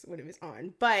watched this when it was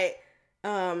on. But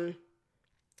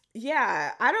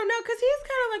yeah, I don't know, because he's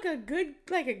kind of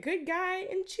like a good guy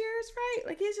in Cheers, right?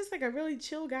 Like he's just like a really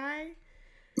chill guy.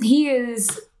 He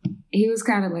was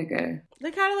kind of like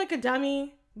a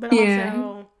dummy, but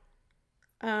also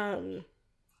I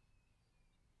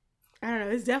don't know,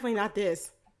 it's definitely not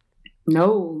this.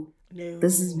 No.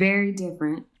 This is very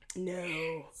different.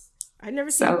 No. I've never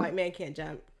seen White Man Can't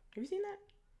Jump. Have you seen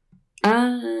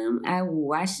that? I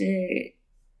watched it.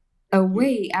 Oh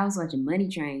wait, I was watching Money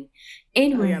Train.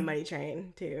 Anyway, oh yeah, Money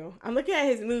Train too. I'm looking at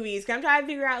his movies. Cause I'm trying to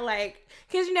figure out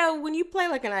cause you know when you play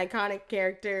like an iconic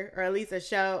character, or at least a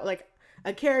show, like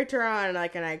a character on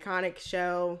like an iconic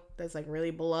show that's like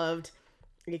really beloved,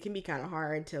 it can be kind of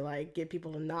hard to like get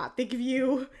people to not think of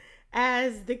you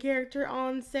as the character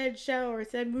on said show or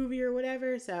said movie or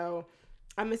whatever. So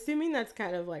I'm assuming that's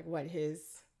kind of like what his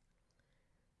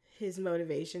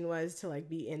motivation was to like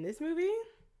be in this movie.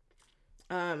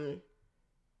 But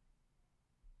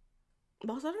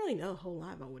also I don't really know a whole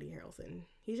lot about Woody Harrelson.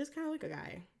 He's just kind of like a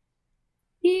guy.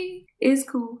 He is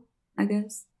cool, I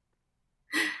guess.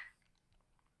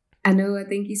 I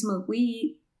think he smoked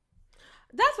weed.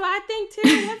 That's what I think too.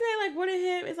 Wasn't it like one of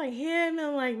him? It's like him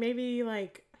and like maybe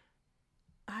like,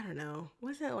 I don't know.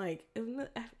 Wasn't it like, I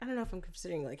don't know if I'm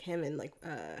considering like him and like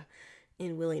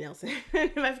in Willie Nelson.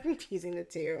 Am I confusing the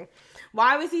two?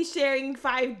 Why was he sharing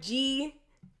 5G?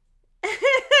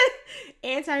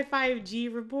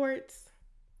 Anti-5G reports.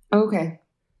 Okay.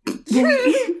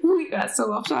 We got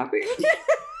so off topic.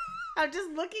 I'm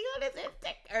just looking on his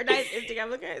Instagram. Or not his Instagram, I'm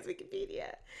looking at his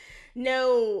Wikipedia.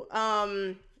 No,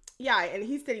 yeah, and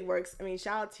he said he works. I mean,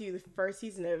 shout out to the first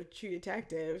season of True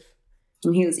Detective.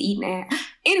 When he was eating that.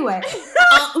 Anyway.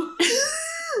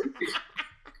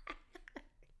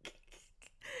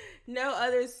 No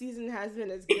other season has been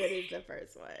as good as the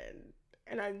first one.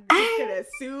 And I'm just going to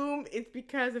assume it's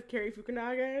because of Cary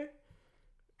Fukunaga.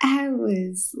 I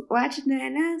was watching that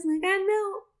and I was like, I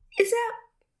know. It's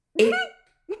out.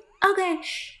 Okay.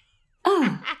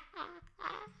 Oh.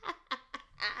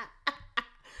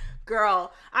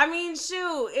 Girl, I mean,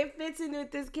 shoot, it fits in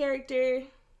with this character.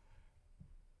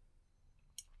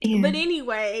 Yeah. But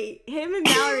anyway, him and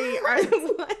Mallory are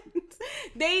the ones.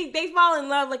 They fall in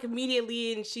love like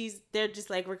immediately, and they're just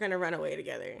like, we're gonna run away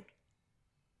together.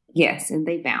 Yes, and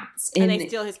they bounce. And they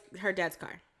steal her dad's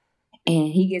car.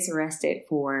 And he gets arrested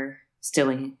for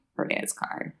stealing her dad's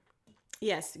car.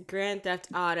 Yes, Grand Theft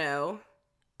Auto.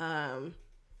 And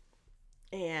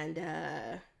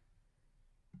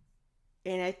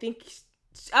I think,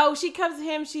 she comes to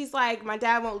him. She's like, my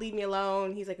dad won't leave me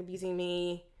alone. He's like abusing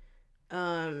me.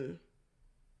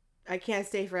 I can't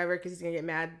stay forever because he's gonna get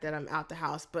mad that I'm out the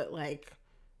house. But like,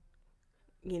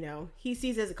 he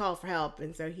sees it as a call for help,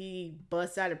 and so he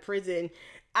busts out of prison.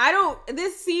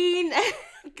 This scene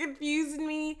confused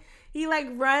me. He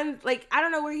runs, I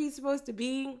don't know where he's supposed to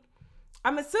be.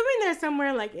 I'm assuming they're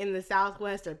somewhere in the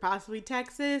Southwest or possibly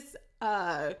Texas.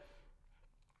 But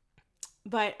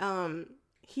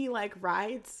he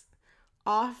rides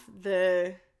off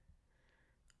the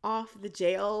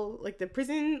jail, the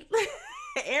prison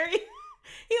area.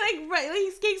 He he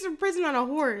escapes from prison on a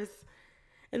horse.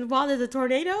 And while there's a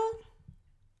tornado,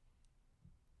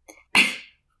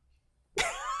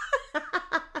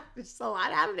 there's a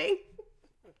lot happening.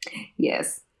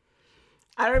 Yes.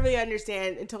 I don't really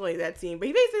understand totally that scene, but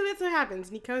basically that's what happens.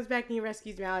 And he comes back and he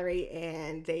rescues Mallory,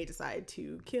 and they decide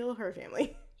to kill her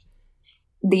family.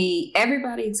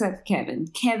 Everybody except Kevin.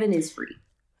 Kevin is free.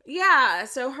 Yeah,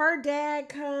 so her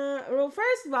dad well,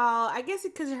 first of all, I guess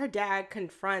it's because her dad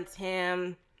confronts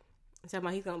him. Talking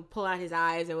about he's gonna pull out his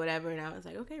eyes or whatever, and I was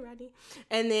like, okay, Rodney.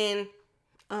 And then,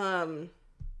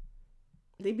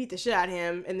 they beat the shit out of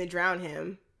him and then drown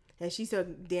him. And she's so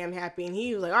damn happy, and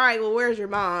he was like, all right, well, where's your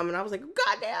mom? And I was like,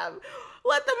 goddamn,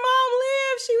 let the mom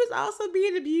live. She was also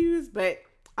being abused, but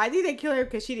I think they kill her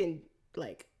because she didn't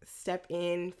step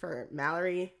in for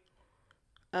Mallory,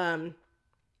 and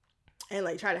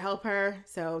try to help her.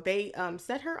 So they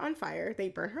set her on fire. They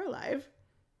burn her alive.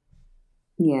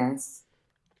 Yes.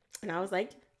 And I was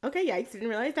like, okay, yikes, didn't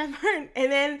realize that part.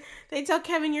 And then they tell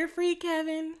Kevin, you're free,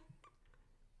 Kevin.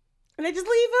 And they just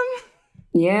leave him.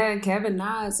 Yeah, Kevin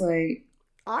nods like,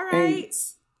 all right.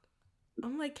 Thanks.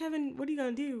 I'm like, Kevin, what are you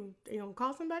going to do? Are you going to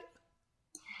call somebody?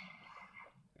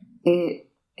 It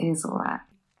is a lot.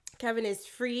 Kevin is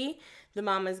free. The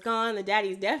mom is gone. The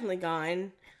daddy's definitely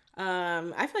gone.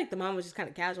 I feel like the mom was just kind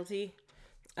of casualty.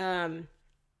 But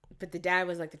the dad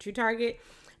was the true target.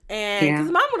 And because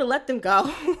the mom would have let them go.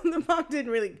 The mom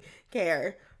didn't really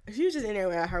care. She was just in there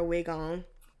with her wig on.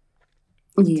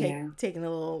 Yeah. Taking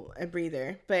a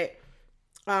breather. But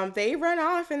they run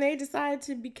off and they decide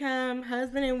to become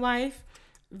husband and wife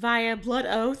via blood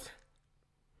oath.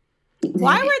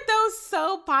 Why were those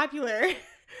so popular?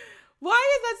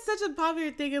 Why is that such a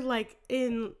popular thing of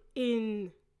in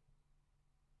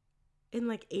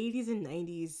 80s and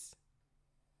 90s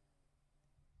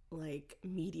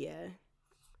media?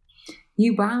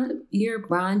 You're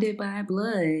bonded by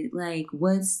blood.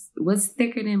 What's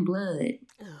thicker than blood?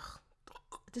 Ugh.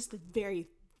 Just the very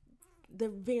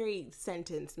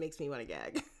sentence makes me want to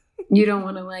gag. You don't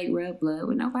want to rub blood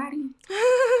with nobody?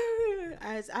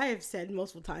 As I have said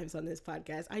multiple times on this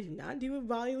podcast, I do not deal with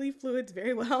bodily fluids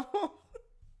very well.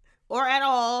 Or at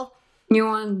all. You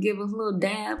want to give us a little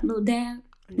dab? No.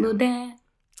 Little dab?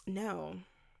 No.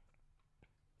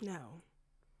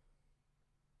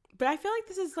 But I feel like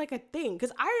this is a thing.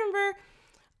 Because I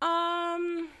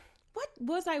remember, what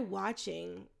was I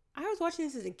watching? I was watching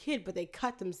this as a kid, but they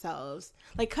cut themselves.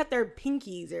 Cut their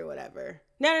pinkies or whatever.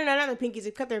 No, not their pinkies.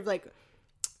 They cut their,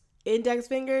 index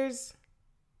fingers.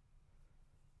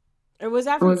 Or was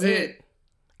that from It?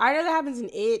 I know that happens in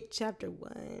It, Chapter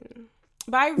 1.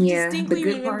 But I distinctly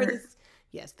remember this.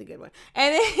 Yes, the good one.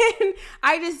 And then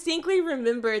I distinctly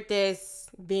remembered this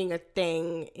being a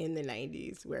thing in the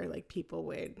 90s where, people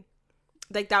would...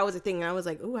 that was a thing. And I was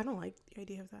like, ooh, I don't like the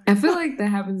idea of that. I feel like that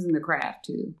happens in The Craft,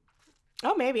 too.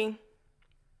 Oh, maybe.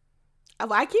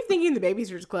 I keep thinking the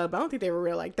Babysitters Club. I don't think they were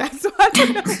real like that, so I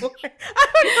don't know.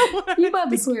 You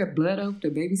about to swear blood oath to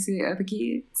babysit other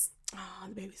kids? Oh,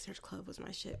 the Babysitters Club was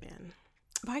my shit, man.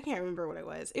 But I can't remember what it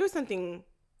was. It was something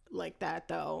like that,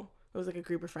 though. It was a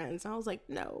group of friends. And I was like,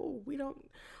 no, we don't.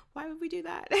 Why would we do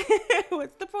that?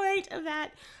 What's the point of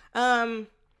that?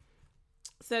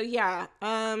 So yeah,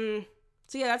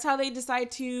 that's how they decide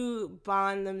to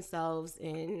bond themselves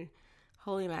in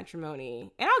holy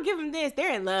matrimony. And I'll give them this.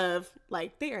 They're in love.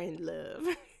 They're in love.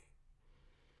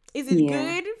 Is it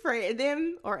good for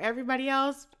them or everybody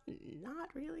else?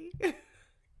 Not really.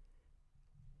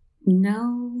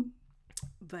 No.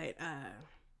 But,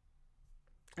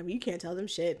 you can't tell them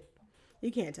shit.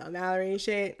 You can't tell Mallory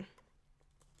shit.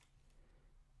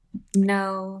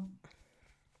 No.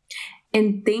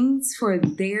 And things for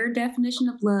their definition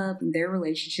of love and their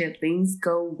relationship, things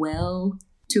go well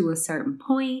to a certain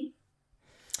point.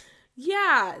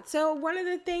 Yeah. So one of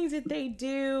the things that they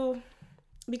do,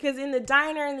 because in the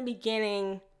diner in the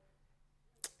beginning,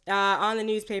 on the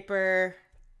newspaper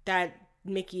that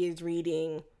Mickey is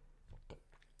reading,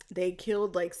 they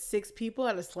killed 6 people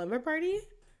at a slumber party.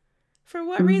 For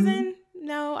what reason?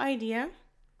 No idea.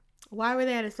 Why were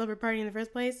they at a slumber party in the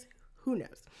first place? Who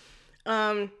knows?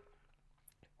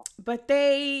 But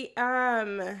they,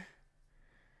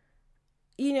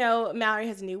 you know, Mallory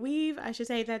has a new weave. I should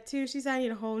say that too. She's I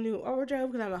need a whole new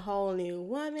wardrobe because I'm a whole new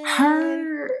woman.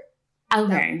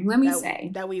 Let me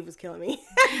say. That weave was killing me.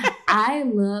 I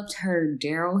loved her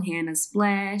Daryl Hannah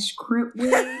Splash crimp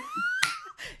wig.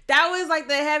 That was like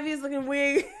the heaviest looking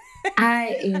wig.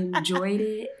 I enjoyed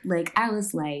it. Like, I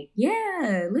was like,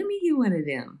 yeah, let me get one of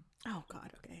them. Oh,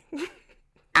 God, okay.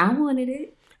 I wanted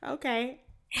it. Okay.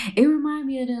 It reminded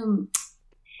me of them.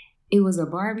 It was a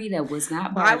Barbie that was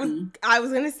not Barbie. I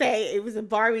was going to say, it was a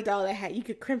Barbie doll that you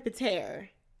could crimp its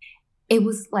hair. It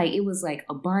was like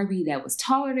a Barbie that was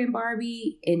taller than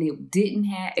Barbie, and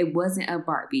it wasn't a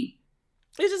Barbie.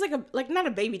 It was just like not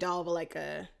a baby doll, but like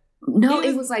a... No,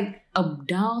 it was like a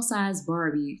doll-sized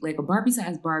Barbie, like a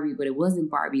Barbie-sized Barbie, but it wasn't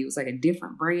Barbie. It was like a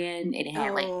different brand, and it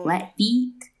had like flat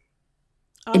feet.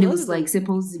 Oh, and it was like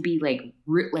supposed to be like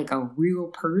a real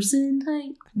person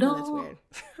type doll. Oh, that's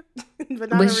weird. But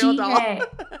not a real doll.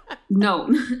 No,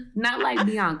 not like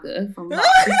Bianca from Mars.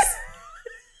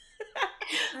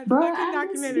 Bro, I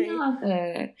miss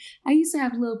Bianca. I used to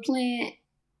have a little plant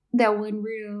that wasn't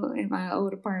real in my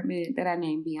old apartment that I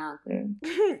named Bianca.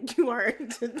 You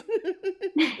aren't.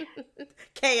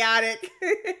 Chaotic.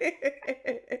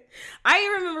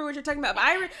 I remember what you're talking about.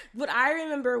 But what I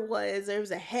remember was there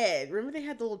was a head. Remember they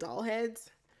had the little doll heads?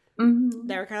 Mm-hmm.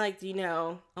 That were kind of like, you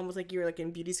know, almost like you were like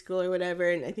in beauty school or whatever.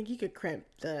 And I think you could crimp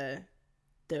the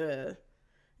it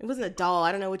wasn't a doll.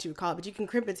 I don't know what you would call it, but you can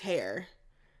crimp its hair.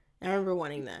 I remember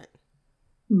wanting that.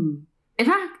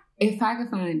 If I could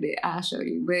find it, I'll show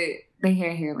you. But they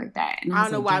had hair like that. And I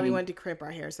don't know why we wanted to crimp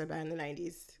our hair so bad in the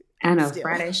 90s. I know,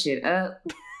 fry that shit up.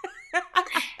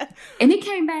 And it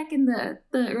came back in the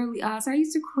early aughts. I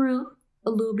used to crimp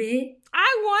a little bit.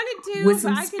 I wanted to, with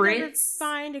some but I could never spritz.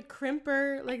 find a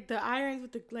crimper, like the irons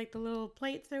with the little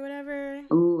plates or whatever.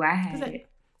 Ooh, I had it.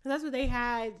 Because that's what they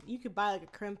had. You could buy like a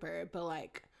crimper, but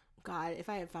like, God, if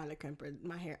I had found a crimper,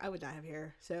 my hair, I would not have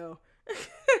hair. So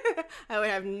I would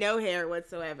have no hair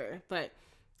whatsoever. But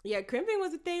yeah, crimping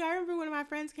was a thing. I remember one of my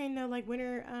friends came to like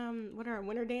winter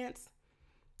dance.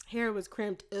 Hair was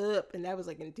crimped up, and that was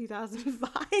like in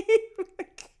 2005.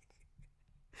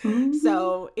 Mm-hmm.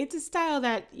 So it's a style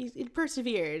that it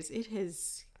perseveres. It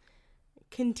has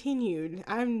continued.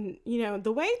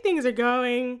 The way things are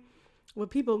going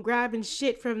with people grabbing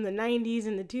shit from the 90s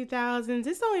and the 2000s,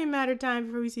 it's only a matter of time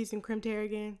before we see some crimped hair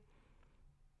again.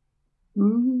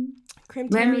 Mm-hmm.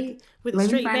 Crimped hair with a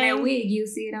straight bang. Let me find that wig. You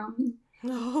see it on me.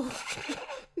 Oh.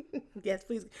 Yes,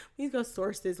 please go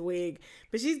source this wig.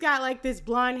 But she's got like this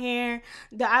blonde hair.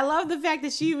 I love the fact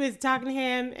that she was talking to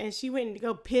him and she went and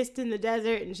go pissed in the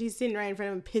desert and she's sitting right in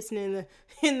front of him pissing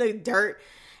in the dirt.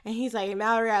 And he's like,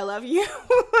 Mallory, I love you.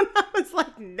 And I was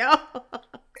like, no.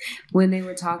 When they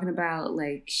were talking about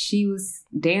like she was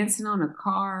dancing on a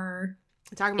car.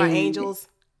 Talking about angels.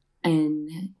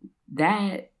 And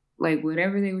that, like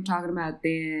whatever they were talking about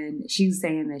then, she was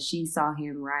saying that she saw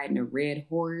him riding a red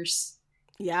horse.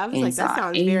 Yeah, I was like, that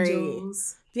sounds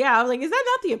angels. Yeah, I was like, is that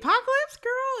not the apocalypse,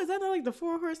 girl? Is that not like the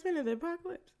 4 horsemen of the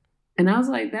apocalypse? And I was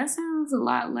like, that sounds a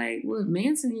lot like what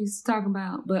Manson used to talk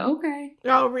about, but okay.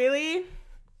 Oh, really?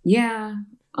 Yeah,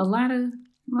 a lot of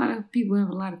people have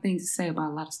a lot of things to say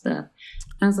about a lot of stuff.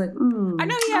 I was like, I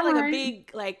know he had like a big,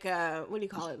 like, what do you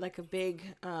call it? Like a big,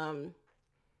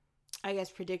 I guess,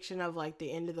 prediction of like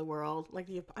the end of the world. Like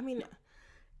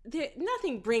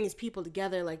nothing brings people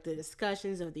together like the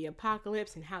discussions of the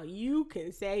apocalypse and how you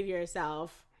can save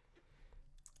yourself.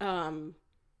 But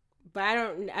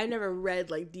I never read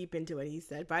like deep into what he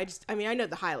said. But I know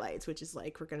the highlights, which is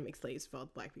like, we're going to make slaves of all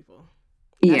black people.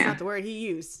 That's not the word he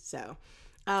used. So,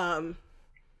 and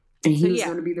he was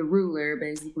going to be the ruler,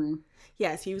 basically.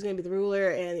 Yes, he was going to be the ruler,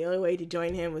 and the only way to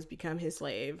join him was become his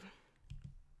slave.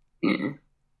 Yeah.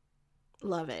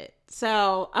 Love it.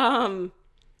 So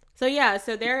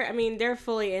they're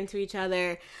fully into each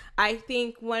other. I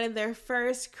think one of their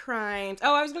first crimes.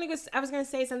 Oh, I was gonna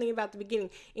say something about the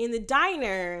beginning. In the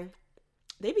diner,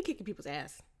 they be kicking people's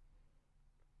ass.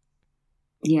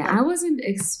 Yeah, I wasn't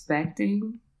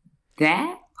expecting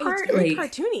that part. It's very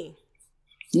cartoony.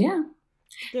 Yeah.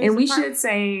 And we should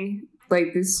say,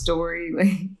 like, this story,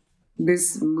 like,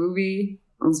 this movie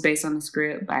was based on a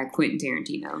script by Quentin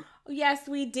Tarantino. Yes,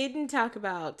 we didn't talk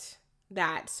about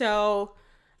that. So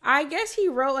I guess he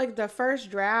wrote like the first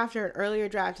draft or an earlier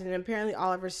draft, and apparently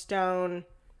Oliver Stone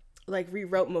like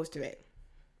rewrote most of it.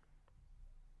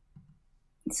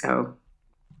 So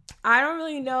I don't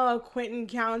really know if Quentin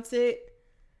counts it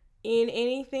in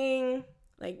anything,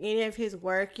 like any of his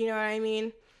work, you know what I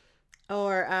mean?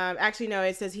 Or actually no,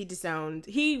 it says he disowned.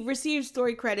 He received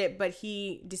story credit, but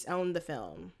he disowned the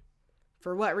film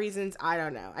For what reasons, I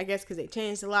don't know. I guess because they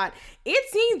changed a lot. It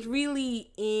seems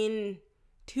really in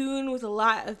tune with a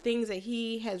lot of things that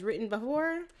he has written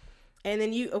before. And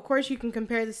then of course, you can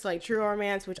compare this to like True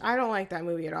Romance, which I don't like that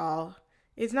movie at all.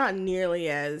 It's not nearly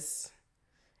as,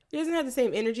 it doesn't have the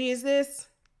same energy as this.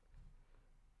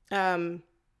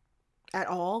 At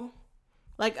all.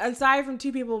 Like, aside from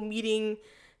two people meeting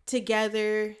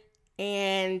together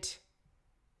and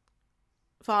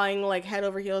falling like head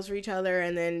over heels for each other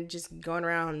and then just going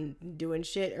around doing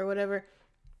shit or whatever,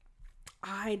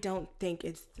 I don't think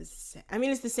it's the same. I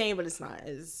mean, it's the same, but it's not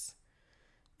as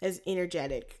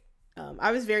energetic.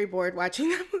 I was very bored watching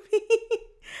that movie.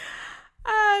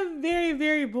 I'm very,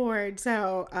 very bored.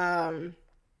 So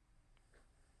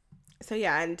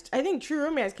yeah, and I think True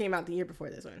Romance came out the year before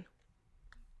this one.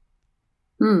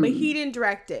 But he didn't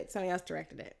direct it. Somebody else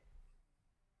directed it.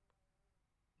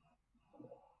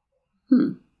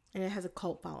 And it has a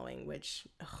cult following, which,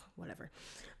 whatever.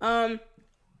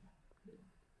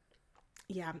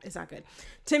 Yeah, it's not good.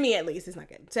 To me, at least, it's not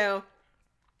good. So,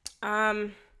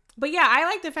 but yeah, I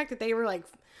like the fact that they were like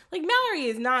Mallory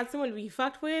is not someone to be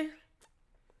fucked with.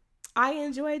 I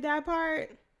enjoyed that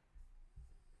part.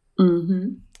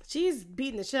 She's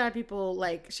beating the shit out of people.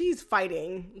 Like, she's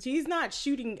fighting. She's not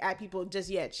shooting at people just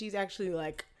yet. She's actually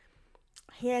like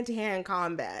hand-to-hand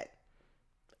combat,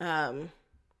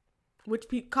 which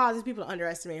causes people to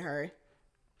underestimate her.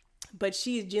 But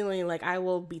she's genuinely like, I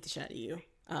will beat the shit out of you,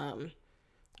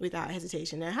 without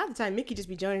hesitation. And half the time, Mickey just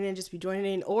be joining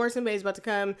in, or somebody's about to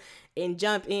come and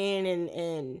jump in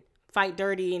and fight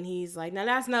dirty, and he's like, now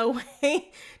that's no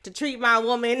way to treat my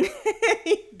woman.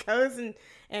 He goes and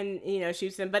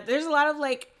shoots him. But there's a lot of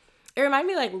like, it reminded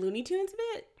me of like Looney Tunes a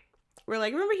bit, where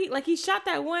like, remember he shot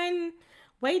that one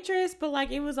waitress, but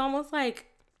like it was almost like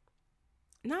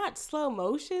not slow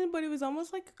motion, but it was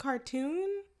almost like a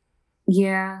cartoon.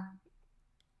 Yeah.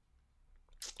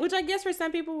 Which I guess for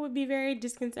some people would be very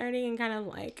disconcerting and kind of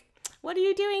like, what are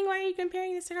you doing? Why are you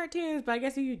comparing this to cartoons? But I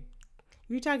guess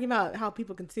you're talking about how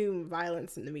people consume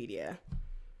violence in the media.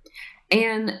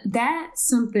 And that's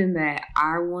something that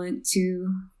I want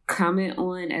to comment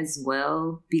on as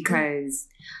well, because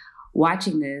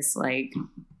watching this, like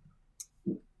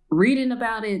reading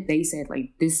about it, they said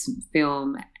like this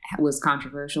film was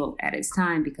controversial at its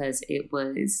time because it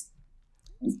was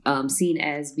seen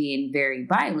as being very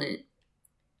violent,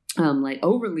 like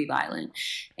overly violent.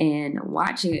 And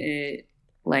watching it,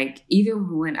 like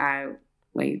even when I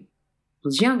like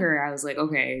was younger, I was like,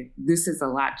 okay, this is a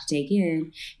lot to take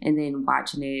in. And then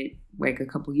watching it like a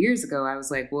couple years ago, I was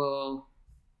like, well,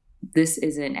 this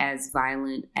isn't as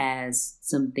violent as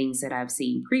some things that I've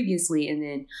seen previously. And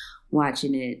then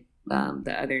watching it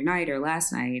the other night or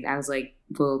last night, I was like,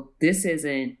 well, this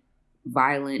isn't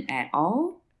violent at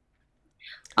all.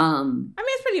 I mean,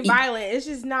 it's pretty violent. It's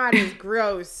just not as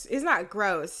gross. It's not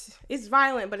gross. It's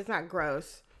violent, but it's not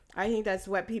gross. I think that's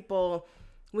what people,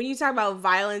 when you talk about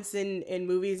violence in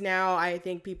movies now, I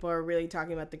think people are really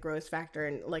talking about the gross factor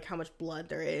and like how much blood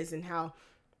there is and how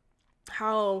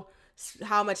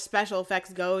much special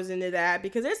effects goes into that,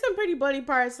 because there's some pretty bloody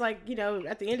parts. Like, you know,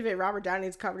 at the end of it, Robert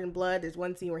Downey's covered in blood. There's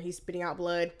one scene where he's spitting out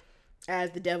blood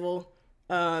as the devil.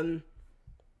 And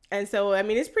so, I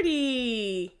mean, it's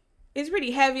pretty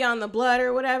heavy on the blood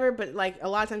or whatever, but like a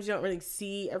lot of times you don't really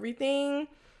see everything.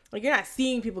 Like, you're not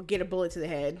seeing people get a bullet to the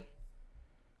head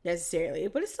necessarily,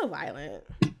 but it's still violent.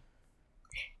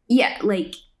 Yeah,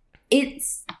 like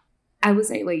I would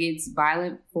say like it's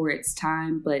violent for its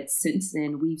time, but since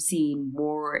then we've seen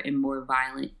more and more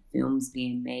violent films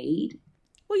being made.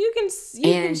 Well, you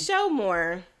can show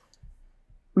more.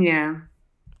 Yeah.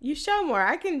 You show more.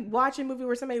 I can watch a movie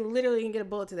where somebody literally can get a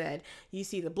bullet to the head. You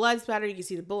see the blood splatter, you can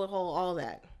see the bullet hole, all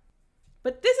that.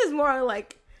 But this is more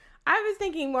like, I was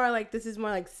thinking more like this is more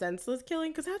like senseless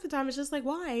killing, because half the time it's just like,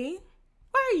 why?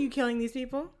 Why are you killing these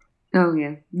people? Oh,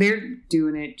 yeah. They're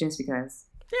doing it just because.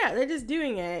 Yeah, they're just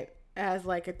doing it as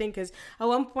like a thing, because at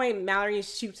one point Mallory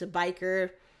shoots a biker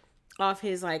off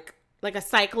his like a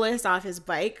cyclist off his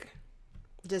bike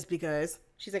just because.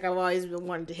 She's like, I've always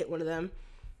wanted to hit one of them.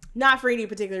 Not for any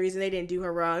particular reason. They didn't do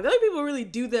her wrong. The only people who really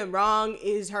do them wrong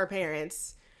is her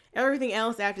parents. Everything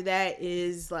else after that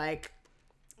is like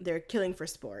they're killing for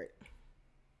sport.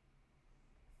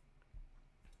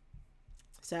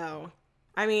 So,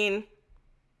 I mean,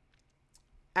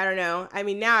 I don't know. I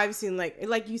mean, now I've seen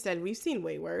like you said, we've seen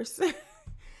way worse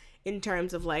in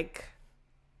terms of like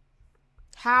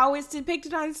how it's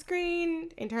depicted on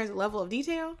screen, in terms of level of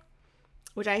detail,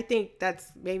 which I think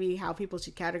that's maybe how people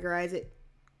should categorize it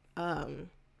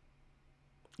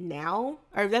now,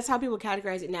 or that's how people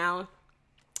categorize it now.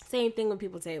 Same thing when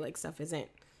people say like stuff isn't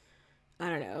I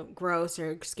don't know, gross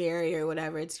or scary or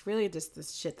whatever. It's really just the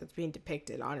shit that's being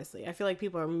depicted, honestly. I feel like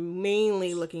people are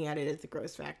mainly looking at it as the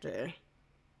gross factor.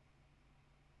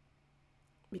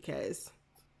 Because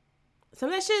some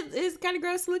of that shit is kind of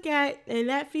gross to look at, and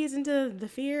that feeds into the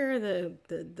fear,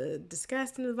 the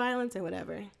disgust, and the violence, and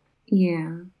whatever.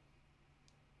 Yeah.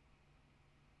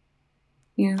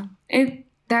 Yeah.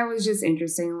 That was just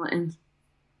interesting.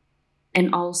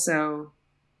 And also,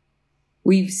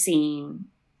 we've seen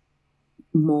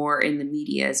more in the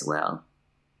media as well.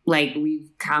 Like, we've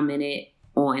commented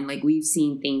on, like, we've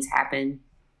seen things happen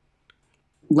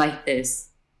like this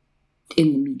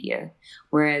in the media.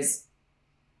 Whereas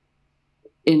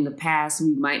in the past,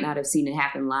 we might not have seen it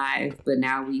happen live, but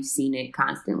now we've seen it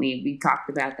constantly. We talked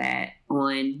about that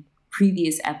on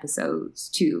previous episodes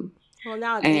too. Well,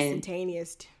 now it's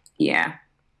instantaneous. Yeah.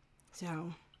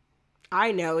 So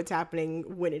I know it's happening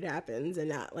when it happens and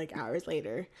not like hours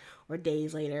later or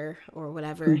days later or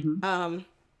whatever. Mm-hmm.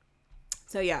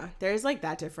 So yeah, there's like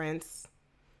that difference.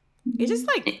 It's just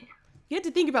like, you have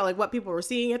to think about like what people were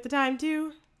seeing at the time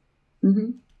too.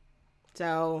 Mm-hmm.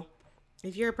 So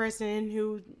if you're a person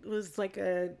who was like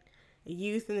a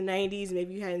youth in the 90s,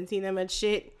 maybe you hadn't seen that much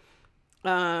shit.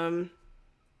 And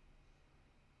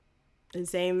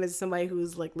same as somebody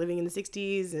who's like living in the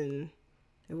 60s and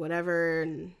whatever,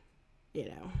 and you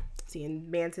know, seeing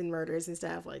Manson murders and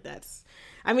stuff like that's.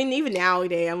 I mean, even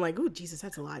nowadays, I'm like, ooh, Jesus,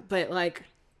 that's a lot. But like,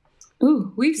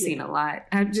 ooh, we've seen a lot.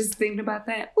 I'm just thinking about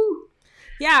that. Ooh.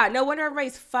 Yeah, no wonder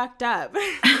everybody's fucked up.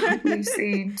 We've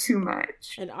seen too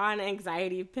much. And on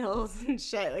anxiety pills and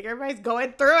shit. Like, everybody's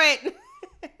going through it.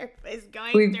 Everybody's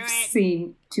going We've through it.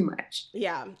 seen too much.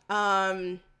 Yeah.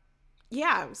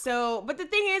 Yeah. So, but the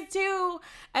thing is, too,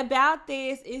 about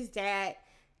this is that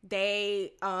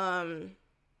they are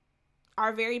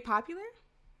very popular.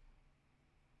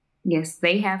 Yes,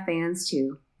 they have fans,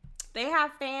 too. They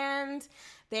have fans.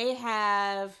 They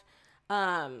have,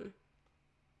 I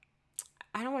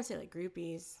don't want to say like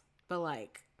groupies, but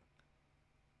like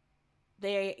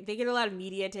they get a lot of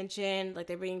media attention. Like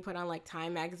they're being put on like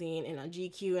Time magazine and on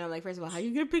GQ. And I'm like, first of all, how do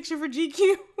you get a picture for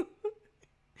GQ?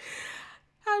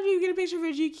 How do you get a picture for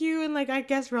GQ and like I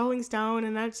guess Rolling Stone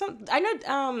and I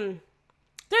know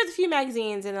there's a few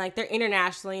magazines and like they're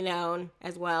internationally known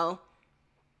as well.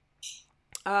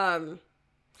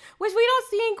 Which we don't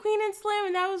see in Queen and Slim,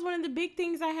 and that was one of the big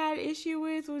things I had issue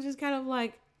with, which is kind of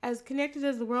like, as connected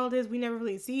as the world is, we never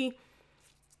really see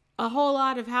a whole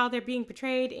lot of how they're being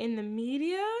portrayed in the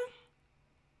media,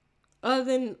 other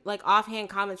than like offhand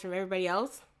comments from everybody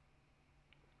else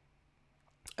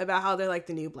about how they're like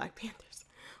the new Black Panthers,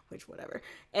 which whatever.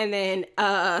 And then,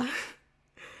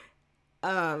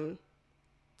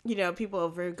 you know, people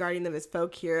regarding them as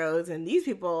folk heroes, and these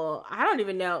people, I don't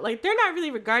even know, like they're not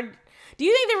really regarded. Do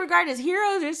you think they're regarded as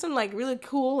heroes? There's some like really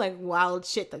cool, like wild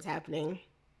shit that's happening.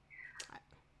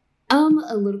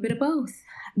 A little bit of both.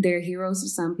 They're heroes to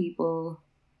some people,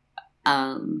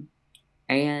 and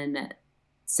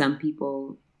some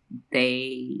people,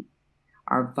 they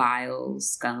are vile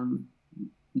scum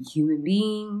human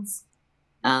beings.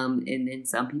 And then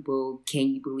some people,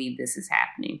 can you believe this is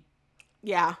happening?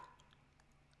 Yeah.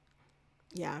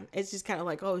 Yeah, it's just kind of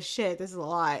like, oh shit, this is a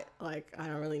lot. Like, I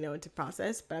don't really know what to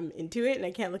process, but I'm into it and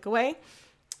I can't look away.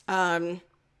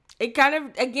 It kind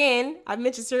of, again, I've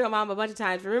mentioned Serial Mom a bunch of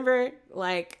times. Remember,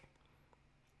 like,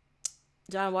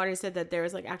 John Waters said that there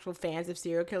was, like, actual fans of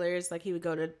serial killers. Like, he would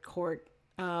go to court,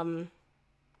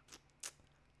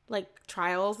 like,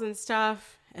 trials and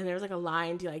stuff. And there was, like, a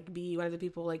line to, like, be one of the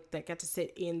people, like, that got to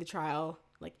sit in the trial,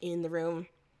 like, in the room.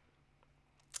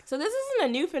 So this isn't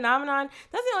a new phenomenon.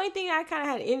 That's the only thing I kind of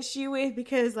had an issue with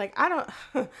because, like, I don't...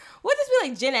 would this be,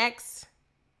 like, Gen X?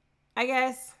 I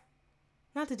guess.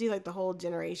 Not to do, like, the whole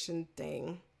generation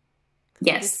thing.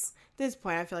 Yes. At this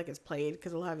point, I feel like it's played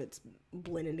because a lot of it's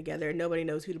blending together. Nobody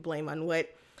knows who to blame on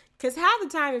what. Because half the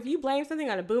time, if you blame something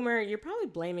on a boomer, you're probably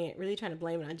blaming it, really trying to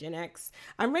blame it on Gen X.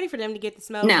 I'm ready for them to get the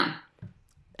smoke. No.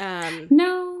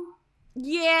 No.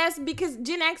 Yes, because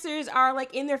Gen Xers are,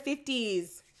 like, in their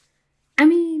 50s. I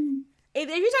mean, if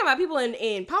you're talking about people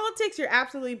in politics, you're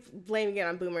absolutely blaming it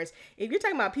on boomers. If you're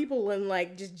talking about people in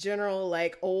like just general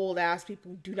like old ass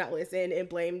people who do not listen and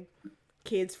blame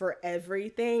kids for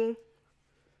everything,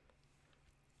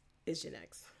 it's Gen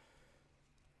X.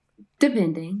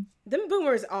 Depending. Them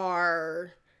boomers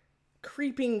are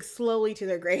creeping slowly to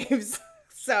their graves.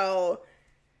 So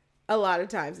a lot of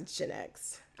times it's Gen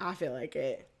X. I feel like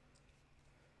it.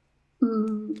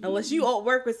 Unless you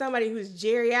work with somebody who's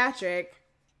geriatric.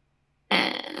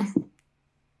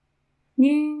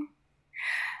 Yeah.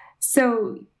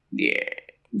 So, yeah.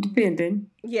 Depending.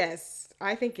 Yes,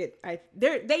 I think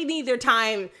they need their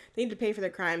time. They need to pay for their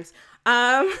crimes.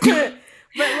 But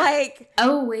like,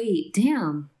 oh wait,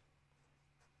 damn.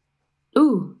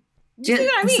 Ooh, you see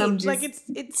what I mean? Like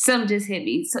it's some just hit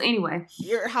me. So anyway,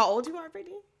 you're how old you are,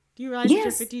 Brittany? Do you realize you're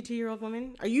a 52-year-old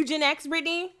woman? Are you Gen X,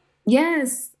 Brittany?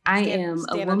 Yes, I am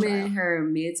a woman in her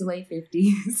mid to late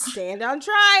 50s. Stand on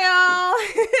trial.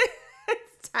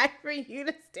 It's time for you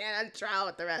to stand on trial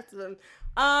with the rest of them.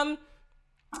 No,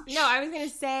 I was gonna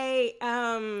say,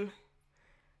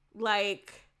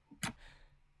 like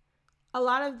a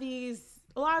lot of this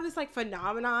like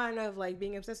phenomenon of like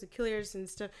being obsessed with killers and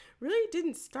stuff really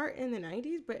didn't start in the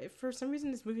 90s, but for some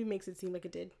reason this movie makes it seem like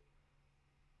it did.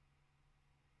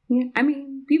 Yeah, I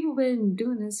mean, people have been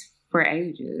doing this for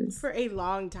ages. For a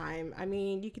long time. I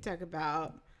mean, you could talk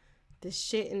about the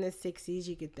shit in the 60s.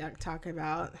 You could talk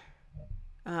about,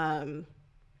 I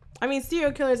mean,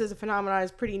 serial killers as a phenomenon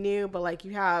is pretty new, but like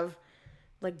you have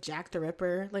like Jack the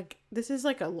Ripper. Like this is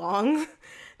like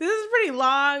this is pretty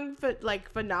long, but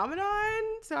like phenomenon.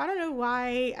 So I don't know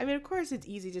why. I mean, of course it's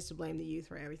easy just to blame the youth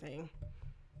for everything.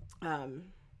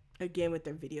 Again, with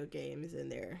their video games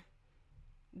and their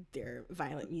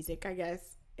violent music, I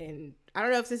guess. And I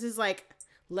don't know if this is like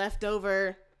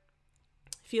leftover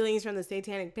feelings from the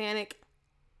Satanic Panic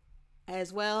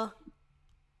as well.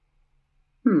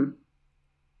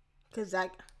 Because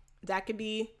that could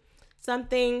be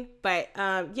something. But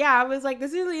yeah, I was like,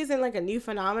 this really isn't like a new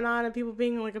phenomenon of people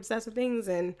being like obsessed with things.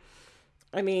 And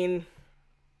I mean,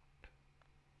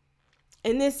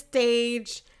 in this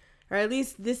stage, or at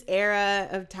least this era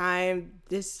of time,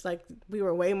 this like we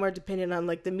were way more dependent on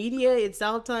like the media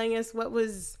itself telling us what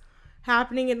was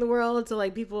happening in the world, to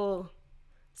like people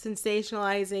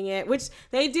sensationalizing it, which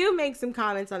they do make some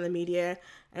comments on the media,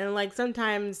 and like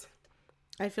sometimes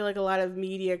I feel like a lot of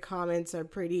media comments are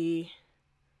pretty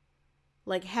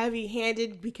like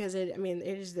heavy-handed because it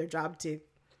is their job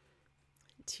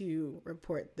to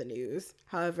report the news.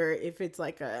 However, if it's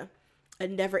like a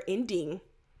never-ending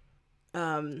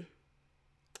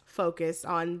focus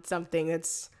on something that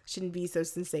shouldn't be so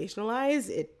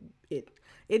sensationalized, it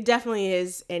definitely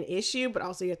is an issue, but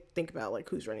also you have to think about like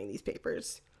who's running these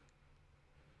papers.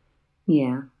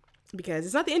 Yeah. Because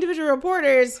it's not the individual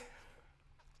reporters.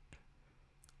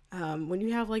 When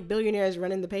you have like billionaires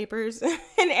running the papers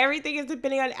and everything is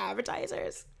depending on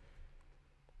advertisers.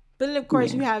 But then of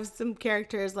course you have some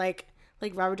characters like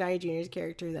Robert Downey Jr.'s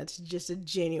character that's just a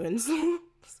genuine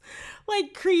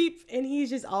like creep, and he's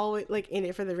just always like in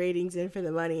it for the ratings and for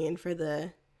the money and for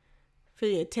the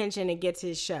attention it gets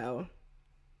his show.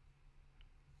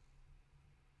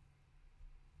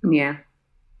 Yeah.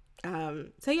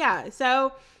 So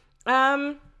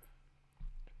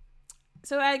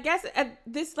I guess at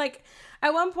this, like,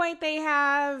 at one point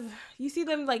you see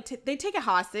them like they take a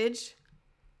hostage.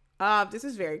 This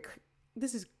is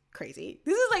crazy.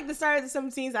 This is like the start of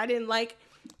some scenes I didn't like.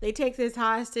 They take this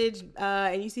hostage,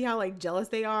 and you see how like jealous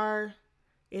they are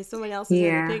if someone else is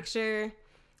in the picture,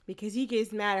 because he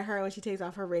gets mad at her when she takes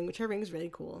off her ring, which her ring is really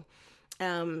cool.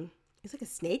 It's like a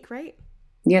snake, right?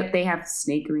 Yep, they have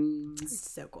snake rings.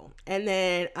 It's so cool. And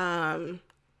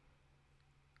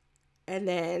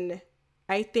then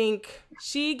I think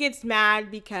she gets mad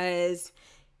because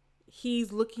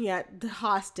he's looking at the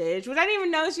hostage, which I didn't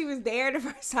even know she was there the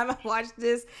first time I watched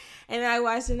this. And then I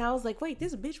watched it and I was like, wait,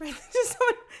 there's a bitch right there.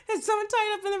 There's someone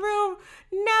tied up in the room.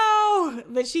 No.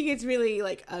 But she gets really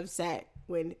like upset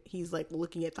when he's like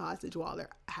looking at the hostage while they're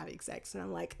having sex. And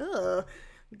I'm like, ugh,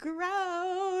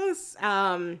 gross.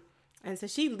 And so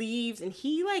she leaves and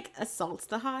he like assaults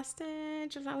the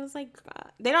hostage. And I was like,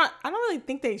 I don't really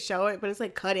think they show it, but it's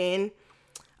like cut in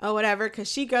or whatever. Cause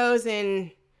she goes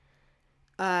and,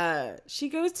 she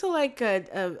goes to like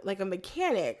a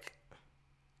mechanic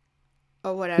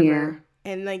or whatever. Yeah.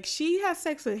 And like she has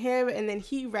sex with him and then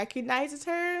he recognizes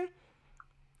her.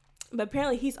 But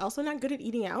apparently he's also not good at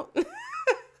eating out.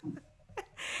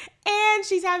 And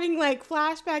she's having like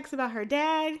flashbacks about her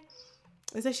dad.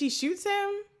 And so she shoots him.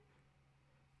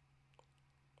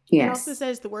 Yes. And also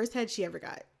says the worst head she ever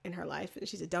got in her life. And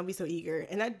she said, don't be so eager.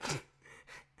 And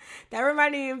that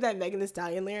reminded me of that Megan Thee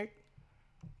Stallion lyric.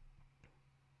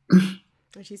 And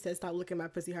she says, stop looking at my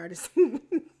pussy hard.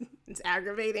 It's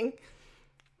aggravating.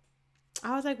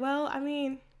 I was like, well, I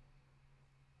mean,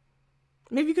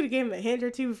 maybe you could have given him a hint or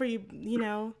two before you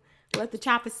let the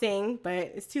chopper sing, but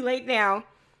it's too late now.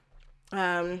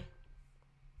 And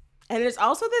there's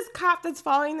also this cop that's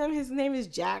following them. His name is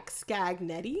Jack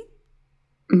Scagnetti,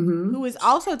 who is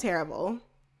also terrible.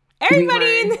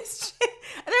 Everybody in this shit,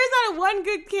 there's not one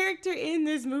good character in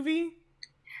this movie.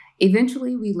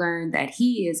 Eventually, we learn that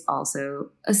he is also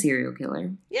a serial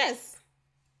killer. Yes.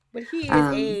 But he is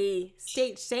a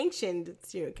state-sanctioned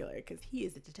serial killer because he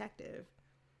is a detective.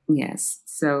 Yes.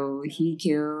 So he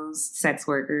kills sex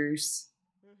workers.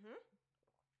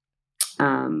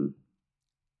 And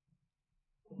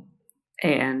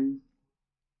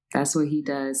that's what he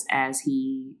does as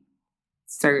he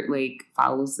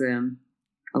follows them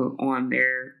on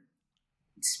their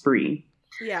spree.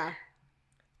 Yeah.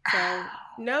 So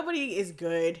nobody is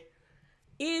good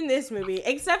in this movie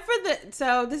except for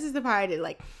so this is the part I did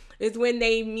like, is when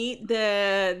they meet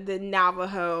the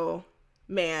Navajo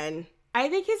man. I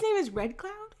think his name is Red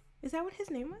Cloud. Is that what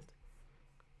his name was?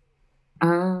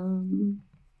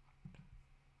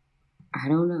 I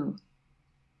don't know.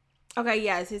 Okay,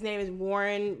 yes, his name is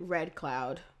Warren Red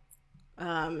Cloud.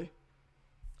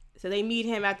 So they meet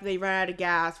him after they run out of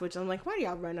gas, which I'm like, why do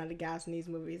y'all run out of gas in these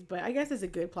movies? But I guess it's a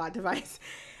good plot device.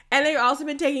 And they've also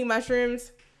been taking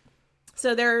mushrooms,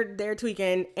 so they're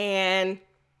tweaking, and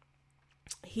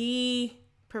he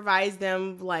provides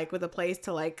them like with a place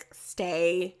to like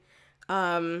stay,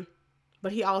 but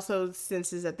he also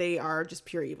senses that they are just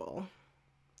pure evil,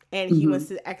 and he wants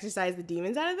to exorcise the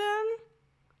demons out of them.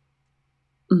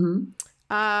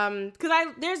 Because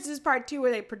there's this part too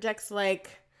where they projects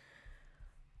like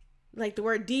the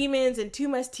word demons and too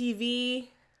much TV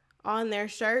on their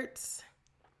shirts,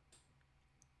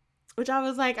 which I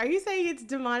was like, are you saying it's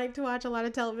demonic to watch a lot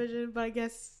of television? But I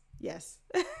guess yes.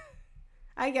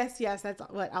 I guess yes, that's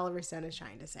what Oliver Stone is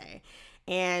trying to say.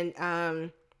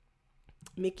 And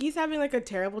Mickey's having like a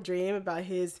terrible dream about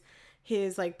his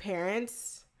like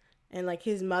parents and like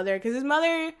his mother, because his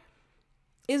mother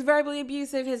is verbally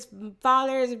abusive, his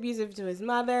father is abusive to his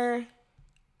mother.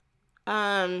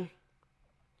 And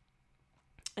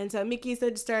so Mickey's so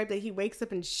disturbed that he wakes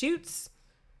up and shoots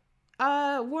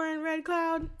Warren Red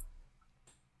Cloud.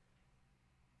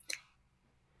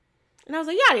 And I was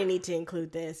like, yeah, I didn't need to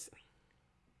include this.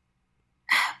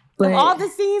 But of all the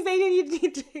scenes they didn't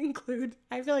need to include,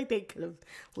 I feel like they could have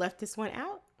left this one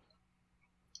out.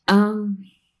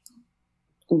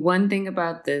 One thing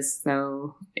about this,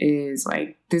 though, is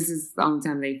like, this is the only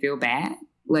time they feel bad.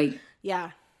 Like,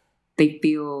 yeah, they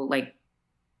feel like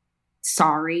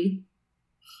sorry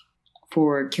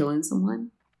for killing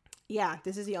someone. Yeah,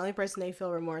 this is the only person they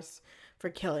feel remorse for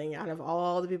killing out of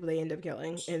all the people they end up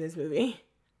killing in this movie.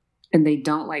 And they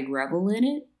don't like revel in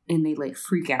it, and they like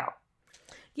freak out.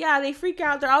 Yeah, they freak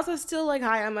out. They're also still like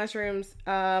high on mushrooms.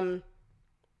 But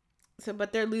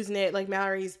they're losing it. Like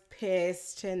Mallory's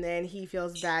pissed, and then he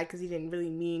feels bad because he didn't really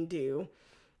mean to.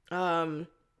 And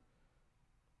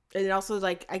also,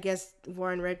 like, I guess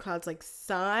Warren Red Cloud's like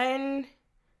son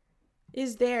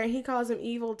is there, and he calls him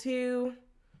evil too.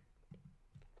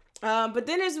 But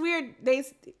then it's weird. They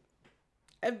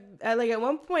like at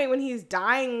one point when he's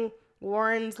dying,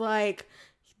 Warren's like,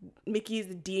 Mickey's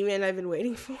the demon I've been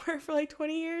waiting for like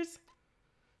 20 years.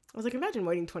 I was like, imagine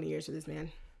waiting 20 years for this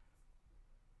man.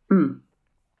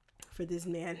 For this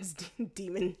man's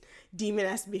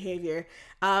demon-esque behavior.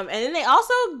 And then they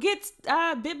also get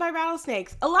bit by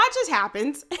rattlesnakes. A lot just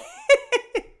happens.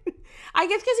 I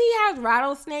guess because he has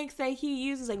rattlesnakes that he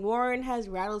uses. Like Warren has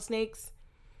rattlesnakes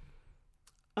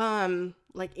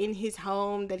like in his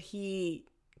home that he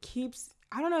keeps.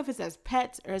 I don't know if it's as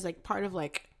pets or as like part of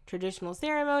like traditional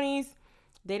ceremonies.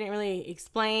 They didn't really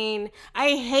explain. I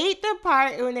hate the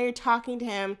part when they're talking to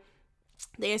him.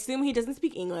 They assume he doesn't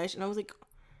speak English. And I was like,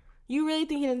 you really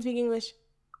think he doesn't speak English?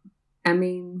 I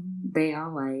mean, they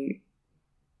all like...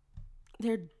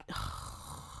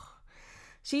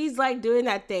 She's like doing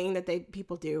that thing that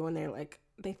people do when they're like,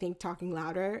 they think talking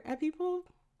louder at people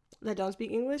that don't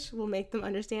speak English will make them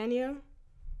understand you.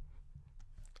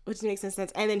 Which makes no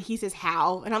sense. And then he says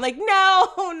how. And I'm like,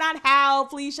 no, not how.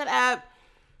 Please shut up.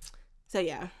 So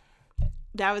yeah.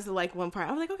 That was like one part.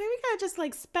 I was like, okay, we gotta just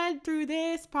like sped through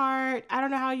this part. I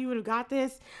don't know how you would have got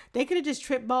this. They could have just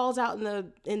tripped balls out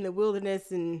in the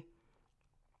wilderness, and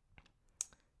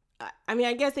I mean,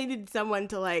 I guess they needed someone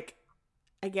to like,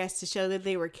 I guess to show that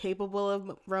they were capable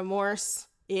of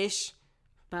remorse-ish.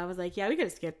 But I was like, yeah, we could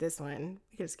have skipped this one.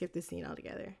 We could have skipped this scene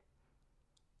altogether.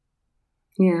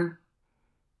 Yeah.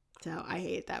 So I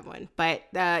hate that one. But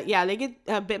yeah, they get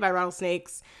bit by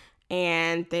rattlesnakes,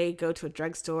 and they go to a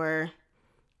drugstore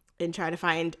and try to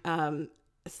find a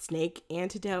snake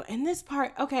antidote. And this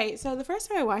part, okay, so the first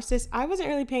time I watched this, I wasn't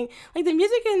really paying, like, the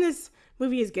music in this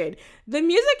movie is good. The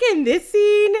music in this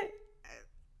scene,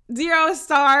 0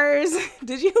 stars.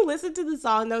 Did you listen to the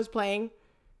song that was playing?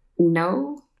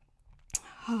 No.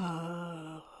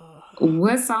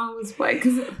 What song was playing?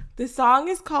 'Cause the song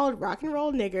is called Rock and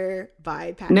Roll Nigger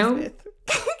by Patti Smith.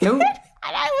 Nope.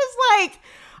 And I was like,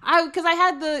 because I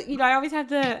had I always have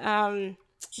the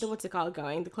what's it called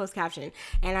going, the closed caption,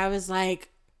 and I was like,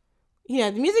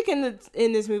 the music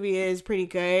in this movie is pretty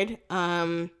good.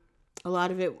 A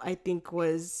lot of it, I think it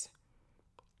was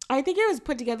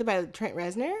put together by Trent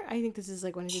Reznor. I think this is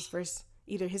like one of his first,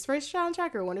 either his first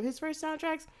soundtrack or one of his first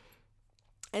soundtracks.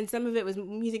 And some of it was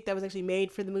music that was actually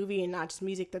made for the movie and not just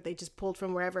music that they just pulled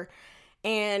from wherever.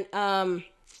 And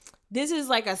this is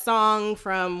like a song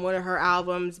from one of her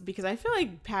albums, because I feel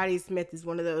like Patti Smith is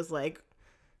one of those, like,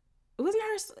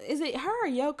 is it her or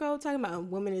Yoko talking about a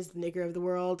woman is the nigger of the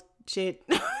world shit?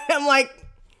 I'm like,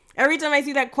 every time I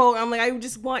see that quote, I'm like, I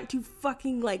just want to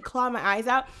fucking like claw my eyes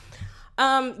out.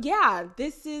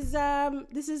 This is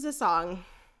a song.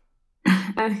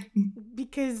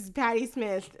 Because Patti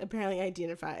Smith apparently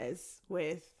identifies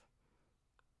with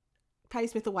Patti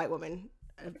Smith, a white woman,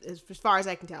 as far as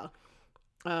I can tell,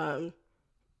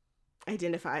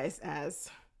 identifies as,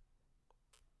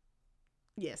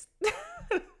 yes.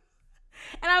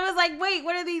 And I was like, wait,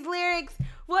 what are these lyrics?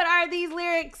 What are these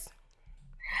lyrics?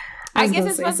 I guess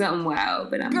it's say something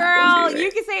wild, but I'm not gonna do it.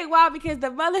 You can say it wild because the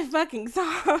motherfucking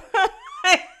song.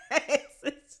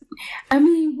 Why do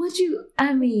you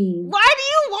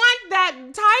want that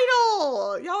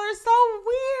title? Y'all are so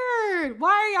weird.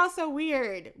 Why are y'all so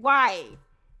weird? Why?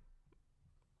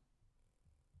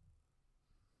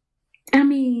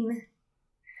 And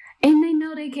they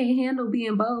know they can't handle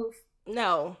being both.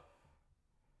 No.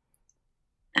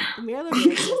 Marilyn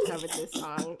Manson has covered this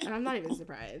song, and I'm not even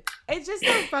surprised. It's just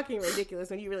so fucking ridiculous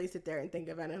when you really sit there and think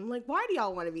about it. I'm like, why do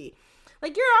y'all want to be...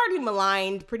 Like, you're already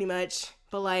maligned, pretty much,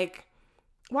 but like...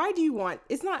 Why do you want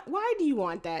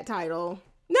that title?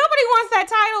 Nobody wants that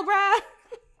title, bruh.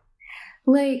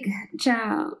 Like,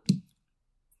 child.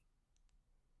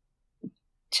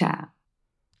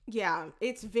 Yeah,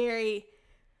 it's very...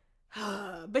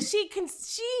 but she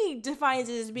defines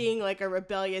it as being like a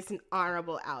rebellious and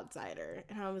honorable outsider.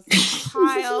 And I was like,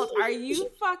 child, are you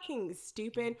fucking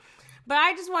stupid? But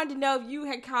I just wanted to know if you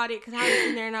had caught it, because I was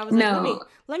in there and I was like,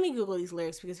 let me Google these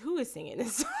lyrics, because who is singing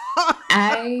this song?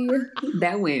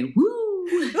 That went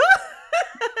woo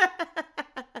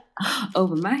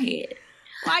over my head.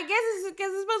 Well, I guess it's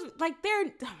because it's supposed to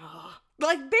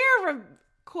be, they're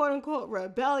quote unquote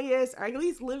rebellious, or at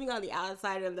least living on the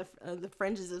outside of the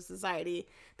fringes of society.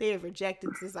 They have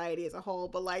rejected society as a whole,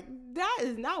 but like, that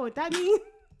is not what that means.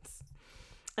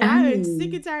 And I'm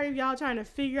sick and tired of y'all trying to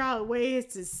figure out ways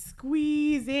to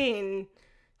squeeze in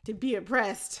to be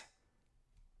oppressed.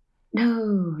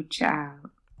 No, child.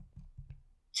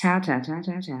 Child.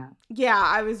 Yeah,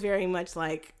 I was very much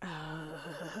like,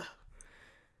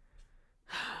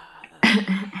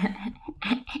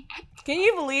 Can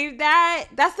you believe that?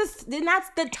 That's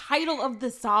the title of the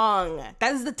song.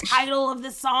 That is the title of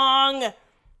the song.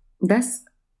 That's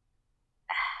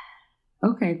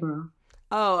okay, bro.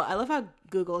 Oh, I love how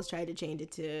Google's tried to change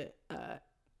it to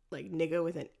like nigga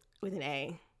with an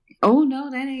A. Oh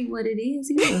no, that ain't what it is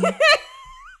either.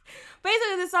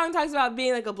 Basically, this song talks about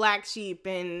being like a black sheep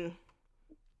and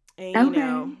you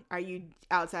know, are you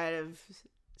outside of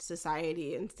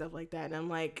society and stuff like that? And I'm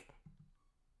like,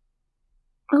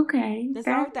 okay, that's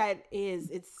not what that is.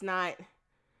 It's not,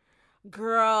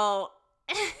 girl.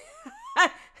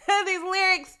 These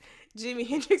lyrics, Jimi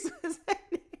Hendrix was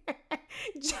in there.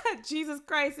 Jesus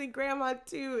Christ and Grandma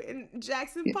too, and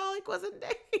Jackson Pollock wasn't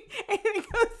there. And it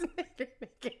goes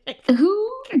nigger.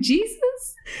 Who?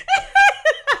 Jesus?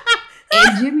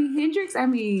 And Jimi Hendrix? I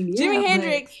mean, yeah, Jimi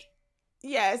Hendrix.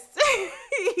 Yes,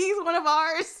 he's one of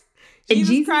ours.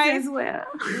 Jesus Christ as well.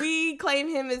 We claim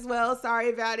him as well. Sorry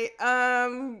about it.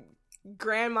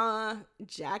 Grandma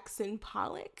Jackson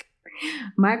Pollock.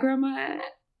 My grandma.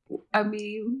 I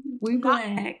mean, we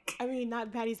black.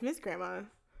 Not Patti Smith's grandma.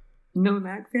 No,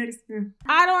 not Patti Smith.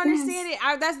 I don't understand it.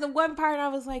 That's the one part I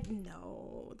was like,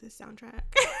 no, this soundtrack.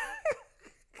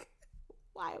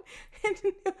 Why?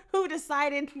 Who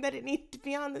decided that it needed to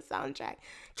be on the soundtrack?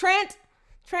 Trent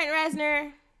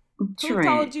Reznor. Who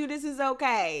told you this is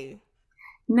okay?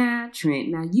 Nah, Trent.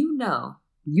 Now you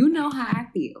know how I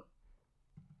feel.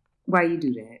 Why you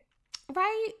do that?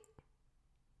 Right?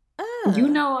 You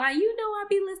know I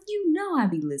be listening. You know I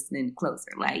be listening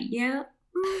closer. Like, yeah.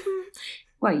 Mm-hmm.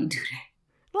 Why you do that?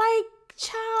 Like,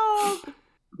 child.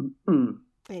 Mm-hmm.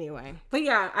 Anyway, but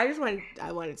yeah, I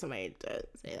wanted somebody to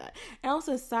say that. And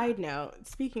also, side note,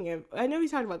 speaking of, I know we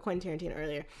talked about Quentin Tarantino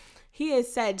earlier. He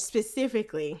has said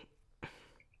specifically.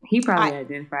 He probably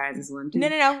identifies as one too.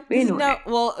 No. Anyway. No,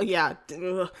 well, yeah.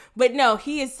 But no,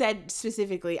 he has said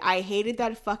specifically, I hated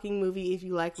that fucking movie. If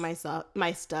you like my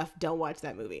stuff, don't watch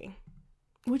that movie.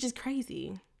 Which is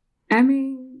crazy. I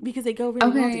mean, because they go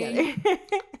really well together.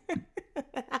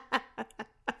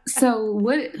 So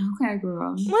what? Okay,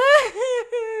 girl.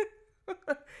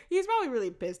 He's probably really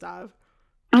pissed off.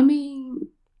 I mean,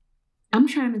 I'm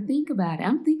trying to think about it.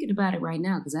 I'm thinking about it right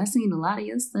now because I've seen a lot of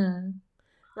your stuff.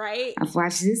 Right? I've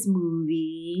watched this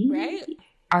movie. Right?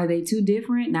 Are they too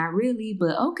different? Not really,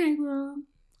 but okay, girl.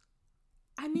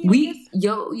 I mean,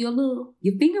 your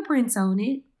fingerprints on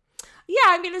it. Yeah,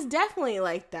 I mean, it's definitely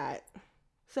like that.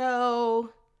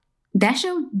 So that's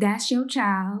your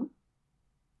child.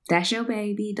 That's your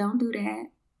baby. Don't do that.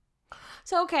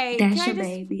 So okay, that's your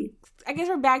baby. I guess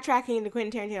we're backtracking into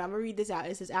Quentin Tarantino. I'm gonna read this out.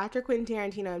 It says after Quentin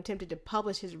Tarantino attempted to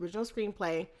publish his original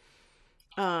screenplay,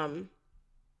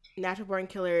 Natural Born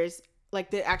Killers,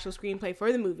 like the actual screenplay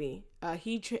for the movie,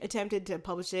 he attempted to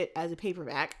publish it as a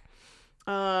paperback,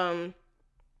 as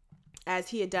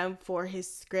he had done for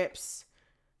his scripts.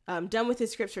 Done with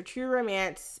his scripts for True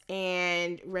Romance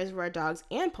and Reservoir Dogs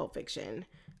and Pulp Fiction.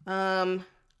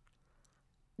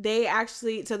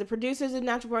 The producers of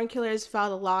Natural Born Killers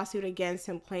filed a lawsuit against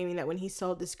him, claiming that when he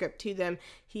sold the script to them,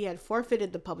 he had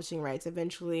forfeited the publishing rights.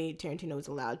 Eventually, Tarantino was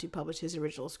allowed to publish his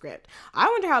original script. I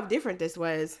wonder how different this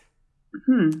was.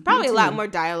 Probably a lot more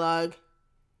dialogue.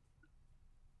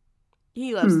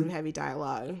 He loves some heavy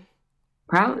dialogue.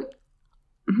 Probably.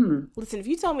 Listen, if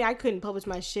you told me I couldn't publish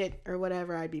my shit or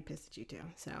whatever, I'd be pissed at you too.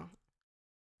 So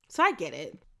I get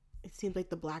it. It seems like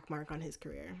the black mark on his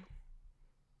career.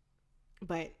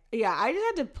 But yeah, I just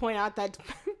had to point out that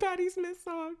Patti Smith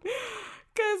song.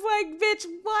 Cause like, bitch,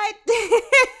 what?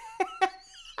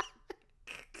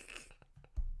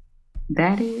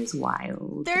 That is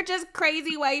wild. They're just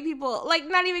crazy white people. Like,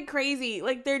 not even crazy.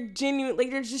 Like, they're genuine.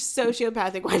 Like, they're just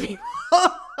sociopathic white people.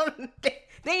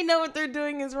 They know what they're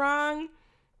doing is wrong.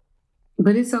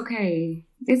 But it's okay.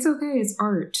 It's okay. It's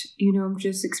art. You know, I'm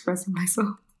just expressing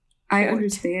myself. I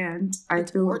understand. I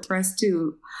feel oppressed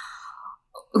too.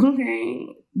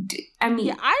 Okay. I mean,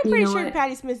 yeah, I'm pretty sure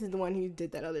Patti Smith is the one who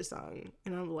did that other song.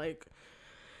 And I'm like,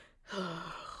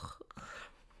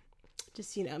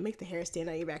 just, make the hair stand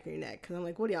on your back of your neck. Because I'm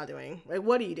like, what are y'all doing? Like,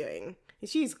 what are you doing? And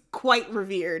she's quite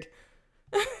revered.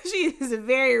 She is a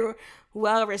very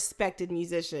well-respected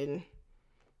musician.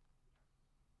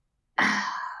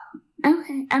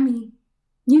 Okay, I mean,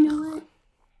 you know what?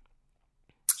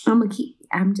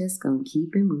 I'm just gonna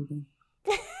keep it moving.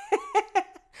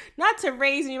 Not to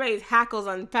raise anybody's hackles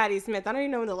on Patti Smith. I don't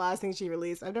even know when the last thing she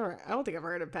released. I don't think I've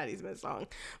heard a Patti Smith song.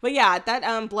 But yeah,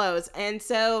 that blows. And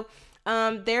so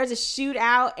there's a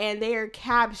shootout and they are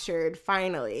captured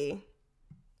finally.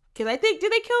 Because I think, do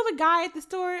they kill the guy at the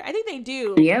store? I think they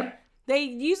do. Yep. They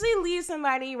usually leave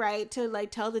somebody, right, to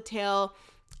like tell the tale.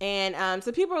 And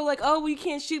so people are like, oh, well, you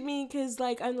can't shoot me because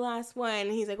like I'm the last one.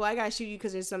 And he's like, well, I gotta shoot you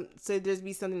because there's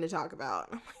be something to talk about.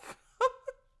 I'm like,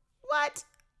 what?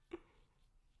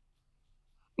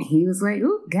 He was like,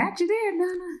 ooh, got you there,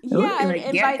 Nana. Yeah, like,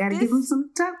 and yeah, gotta give him something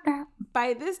to talk about.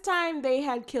 By this time, they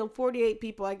had killed 48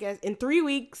 people, I guess, in 3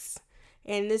 weeks.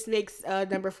 And this makes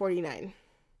number 49.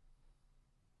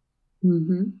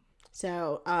 Mm-hmm.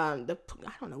 So, I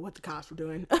don't know what the cops were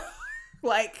doing.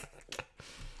 Like,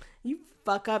 you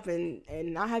fuck up and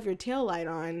not have your tail light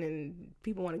on and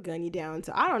people want to gun you down.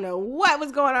 So I don't know what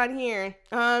was going on here.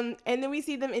 And then we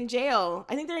see them in jail.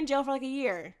 I think they're in jail for like a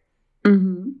year.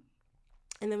 Mm-hmm.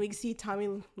 And then we see Tommy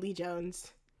Lee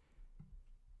Jones.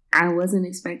 I wasn't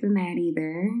expecting that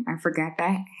either. I forgot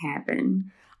that happened.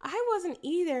 I wasn't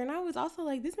either. And I was also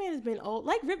like, this man has been old.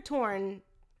 Like Rip Torn,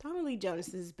 Tommy Lee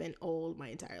Jones has been old my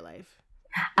entire life.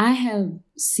 I have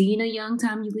seen a young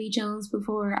Tommy Lee Jones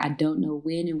before. I don't know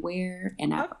when and where.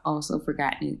 And I've also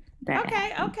forgotten that.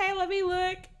 Okay, let me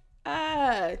look.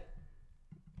 I've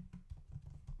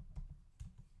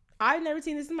never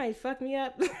seen this. Somebody fuck me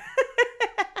up.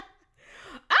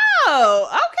 Oh,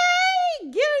 okay.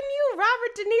 Giving you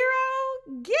Robert De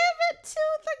Niro. Give it to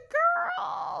the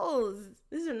girls.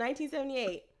 This is from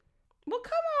 1978. Well,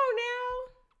 come on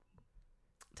now.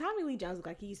 Tommy Lee Jones looked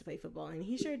like he used to play football, and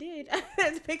he sure did.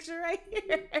 There's a picture right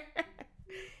here.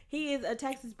 He is a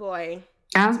Texas boy.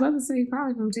 I was about to say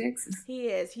probably from Texas. He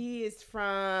is. He is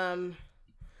from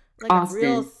like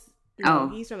Austin.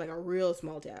 He's from like a real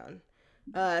small town.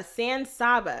 San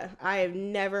Saba. I have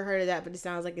never heard of that, but it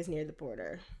sounds like it's near the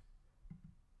border.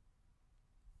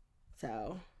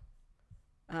 So,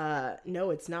 no,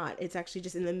 it's not. It's actually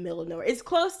just in the middle of nowhere. It's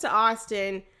close to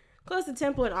Austin, close to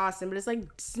Temple in Austin, but it's like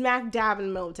smack dab in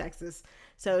the middle of Texas.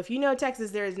 So if you know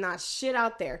Texas, there is not shit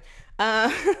out there.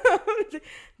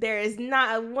 There is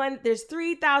not there's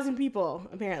 3,000 people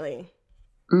apparently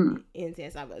in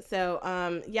San Saba. So,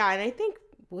 yeah, and I think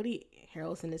Woody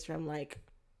Harrelson is from like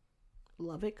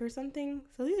Lubbock or something.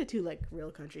 So these are two like real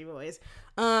country boys.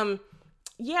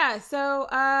 Yeah, so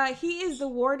he is the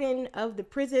warden of the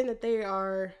prison that they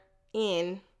are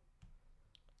in.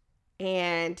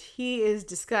 And he is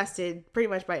disgusted pretty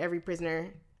much by every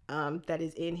prisoner that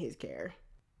is in his care.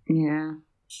 Yeah.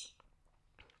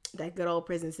 That good old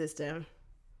prison system.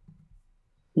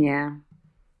 Yeah.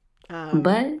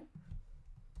 But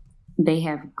they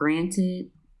have granted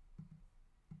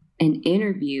an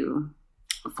interview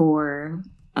for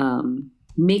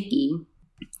Mickey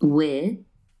with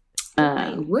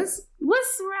what's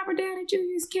Robert Downey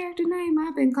Jr.'s character name?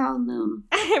 I've been calling him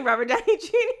Robert Downey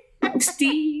Jr.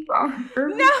 Steve. No,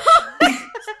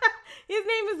 his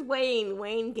name is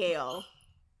Wayne Gale.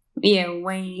 Yeah,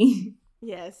 Wayne.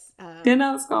 Yes. Then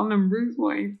I was calling him Bruce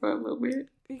Wayne for a little bit.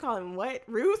 You call him what?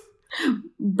 Ruth?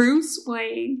 Bruce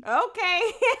Wayne. Okay.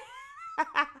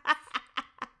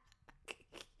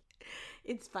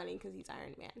 It's funny because he's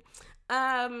Iron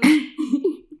Man.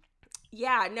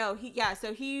 Yeah, no,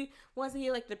 so he wants to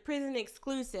get like the prison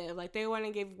exclusive. Like they want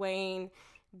to give Wayne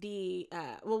the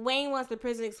Wayne wants the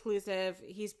prison exclusive.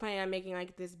 He's planning on making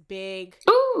like this big.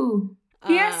 Ooh.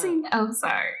 Yeah, I seen. Oh,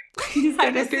 sorry. You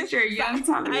sent a picture of young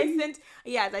Tommy. I sent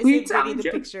Brittany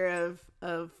the picture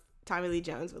of Tommy Lee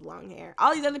Jones with long hair.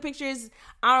 All these other pictures,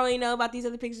 I don't really know about these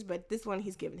other pictures, but this one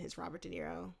he's giving his Robert De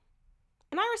Niro,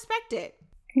 and I respect it.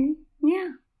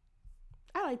 Yeah,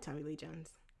 I like Tommy Lee Jones.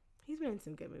 He's been in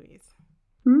some good movies.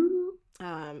 Mm-hmm.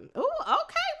 Oh,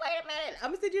 okay. Wait a minute. I'm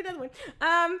gonna send you another one.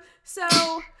 So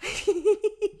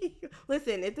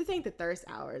listen, if this ain't the thirst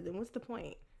hour, then what's the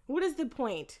point? What is the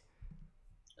point?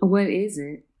 What is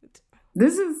it?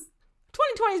 This is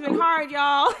 2020's been hard,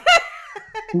 y'all.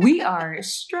 We are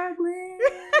struggling.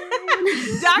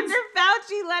 Dr.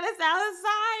 Fauci let us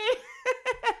outside.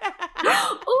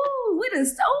 Ooh, with a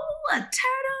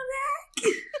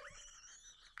turtleneck.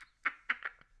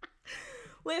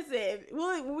 Listen,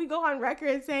 will we go on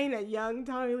record saying that young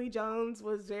Tommy Lee Jones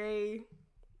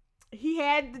he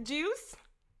had the juice?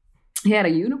 He had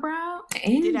a unibrow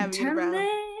and he did have a turtleneck.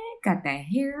 Got that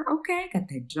hair, okay. Got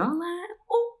that jawline.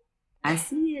 Oh, I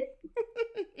see it.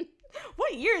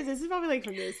 What year is this? It's probably like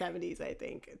from the 70s, I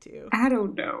think, too. I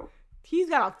don't know. He's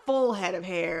got a full head of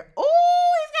hair.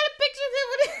 Oh, he's got a picture of him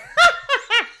with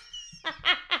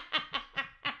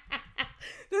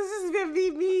This is gonna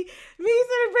be me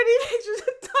sending pretty pictures of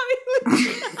Tommy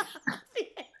Lee.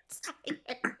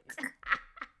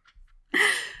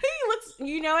 He looks,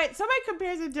 you know it. Somebody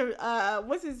compares him to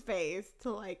what's his face?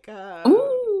 To like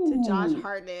to Josh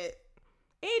Hartnett.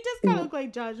 It does kind of look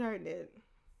like Josh Hartnett.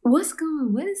 What is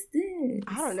this?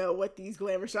 I don't know what these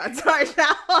glamour shots are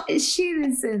now. She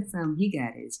done said something. He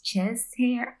got his chest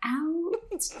hair out,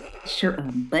 shirt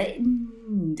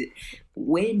unbuttoned,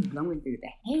 wind blowing through the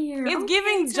hair. It's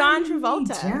giving John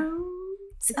Travolta.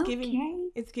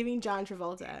 It's giving John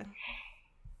Travolta.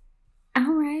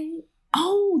 All right.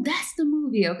 Oh, that's the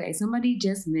movie. Okay, somebody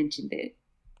just mentioned it.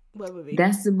 What movie?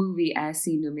 That's the movie I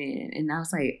seen him in, and I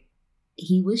was like,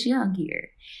 he was young here.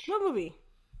 What movie?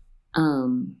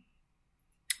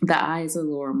 The Eyes of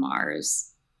Laura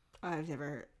Mars. Oh, I've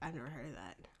never heard of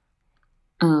that.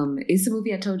 It's a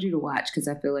movie I told you to watch because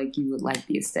I feel like you would like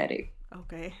the aesthetic.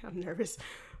 Okay, I'm nervous.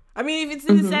 I mean, if it's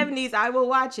in the 70s, I will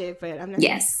watch it, but I'm not.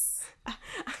 Yes. I'm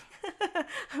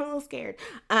a little scared.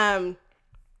 Yeah.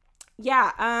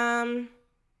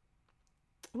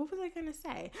 What was I gonna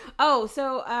say? Oh,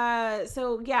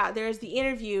 so yeah, there's the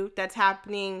interview that's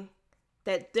happening.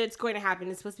 That's going to happen.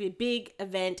 It's supposed to be a big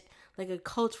event, like a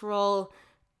cultural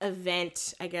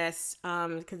event, I guess,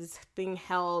 because it's being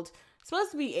held. It's supposed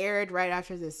to be aired right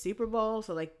after the Super Bowl,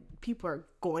 so like people are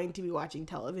going to be watching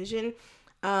television,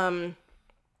 and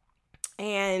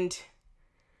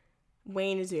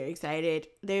Wayne is very excited.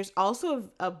 There's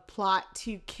also a plot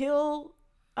to kill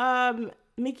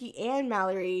Mickey and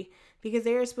Mallory because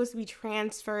they are supposed to be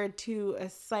transferred to a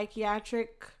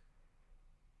psychiatric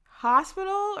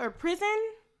hospital or prison.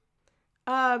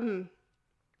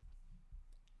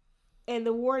 And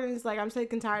the warden's like, I'm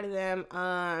sick and tired of them.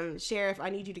 Sheriff, I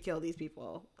need you to kill these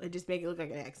people and just make it look like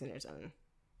an accident or something.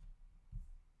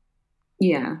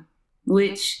 Yeah.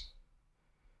 Which,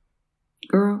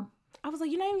 girl, I was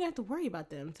like, you're not even gonna have to worry about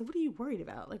them. So what are you worried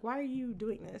about? Like, why are you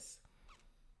doing this?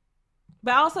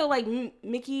 But also, like,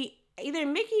 either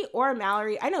Mickey or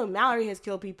Mallory. I know Mallory has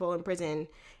killed people in prison,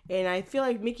 and I feel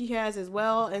like Mickey has as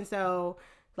well. And so,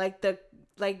 the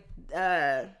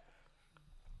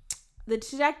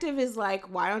detective is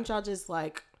like, why don't y'all just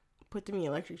like put them in the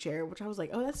electric chair? Which I was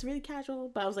like, oh, that's really casual.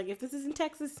 But I was like, if this is in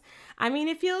Texas, I mean,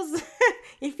 it feels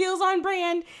it feels on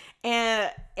brand.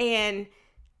 And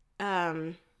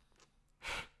the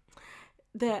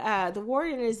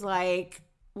warden is like,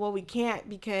 well, we can't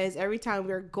because every time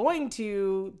we're going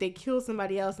to, they kill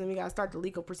somebody else and we got to start the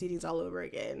legal proceedings all over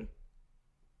again.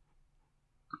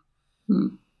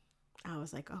 I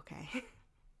was like, okay.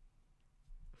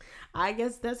 I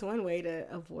guess that's one way to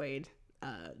avoid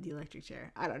the electric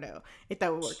chair. I don't know if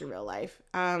that would work in real life.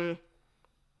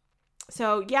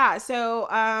 So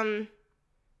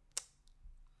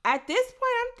at this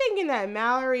point, I'm thinking that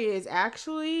Mallory is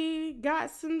actually got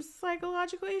some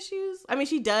psychological issues. I mean,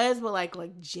 she does, but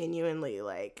like genuinely,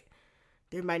 like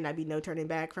there might not be no turning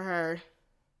back for her.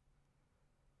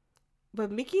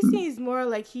 But Mickey seems more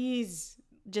like he's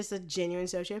just a genuine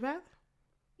sociopath.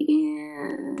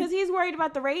 Yeah. Because he's worried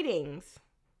about the ratings.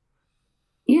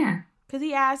 Yeah. Because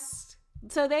he asked,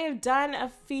 so they have done a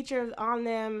feature on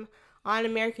them on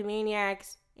American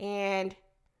Maniacs, and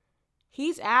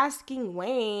he's asking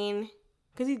Wayne,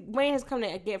 because Wayne has come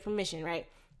to get permission, right?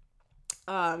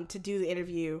 To do the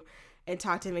interview and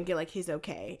talk to him and get like his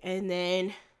okay. And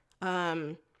then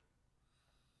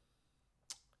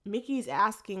Mickey's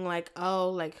asking like, oh,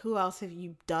 like who else have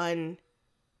you done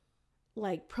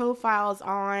like profiles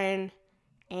on,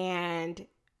 and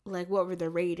like what were the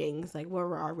ratings? Like what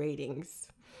were our ratings?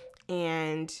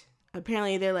 And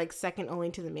apparently they're like second only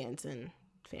to the Manson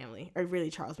family, or really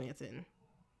Charles Manson.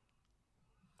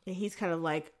 And he's kind of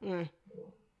like, I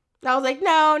was like,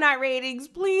 no, not ratings,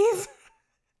 please.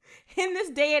 In this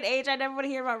day and age, I never want to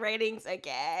hear about ratings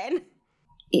again.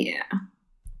 Yeah.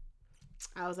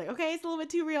 I was like, okay, it's a little bit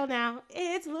too real now.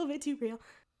 It's a little bit too real.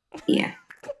 Yeah.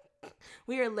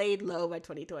 We are laid low by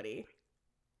 2020.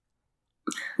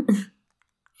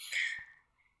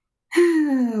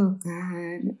 Oh,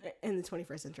 God. In the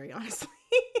 21st century, honestly.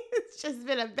 It's just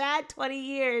been a bad 20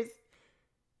 years.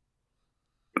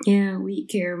 Yeah, we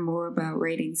care more about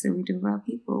ratings than we do about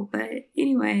people. But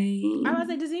anyway. I was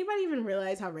like, does anybody even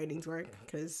realize how ratings work?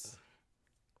 Because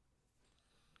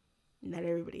not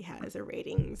everybody has a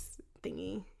ratings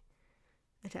thingy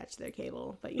attached to their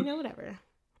cable. But, you know, whatever.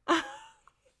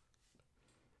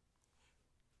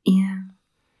 Yeah.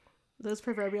 Those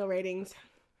proverbial ratings.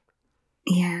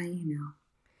 Yeah, you know.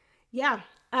 Yeah.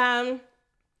 And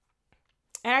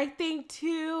I think,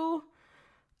 too,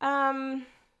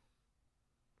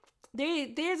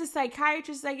 there's a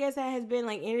psychiatrist, I guess, that has been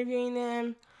like interviewing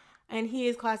them, and he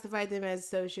has classified them as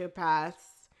sociopaths.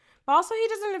 But also he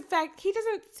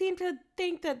doesn't seem to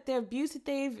think that the abuse that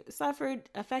they've suffered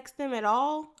affects them at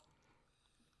all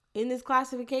in this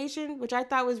classification, which I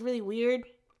thought was really weird.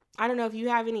 I don't know if you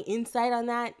have any insight on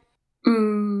that.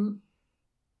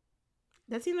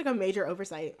 That seemed like a major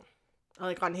oversight,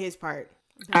 like on his part.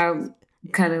 I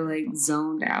kind of like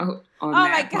zoned out on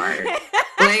that part.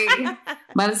 Like,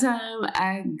 by the time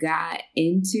I got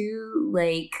into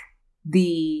like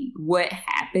what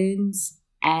happens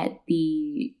at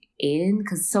the end,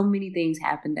 because so many things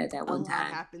happened at that one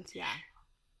time. Happens, yeah.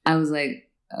 I was like,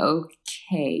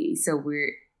 okay, so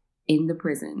we're in the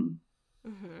prison,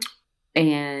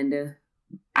 and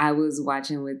I was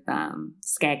watching with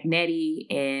Skagnetti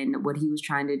and what he was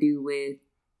trying to do with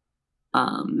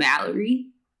Mallory.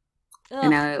 Ugh.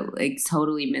 And I like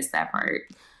totally missed that part.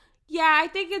 Yeah, I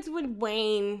think it's when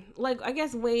Wayne, like, I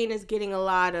guess Wayne is getting a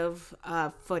lot of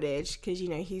footage because, you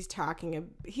know,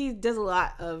 he does a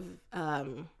lot of,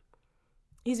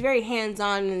 he's very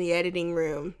hands-on in the editing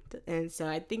room. And so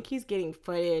I think he's getting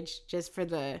footage just for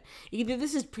either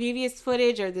this is previous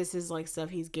footage or this is like stuff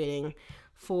he's getting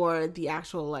for the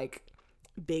actual like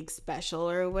big special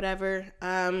or whatever.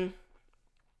 So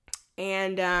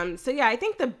yeah, I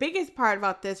think the biggest part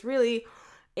about this really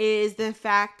is the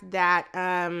fact that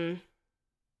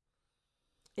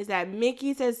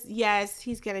Mickey says yes,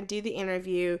 he's gonna do the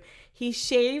interview. He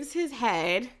shaves his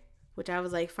head, which I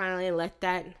was like, finally let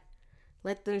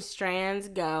them strands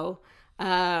go.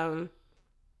 And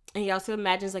he also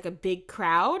imagines like a big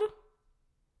crowd.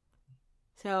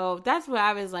 So that's what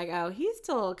I was like, oh, he's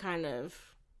still kind of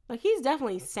like, he's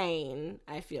definitely sane,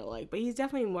 I feel like, but he's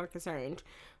definitely more concerned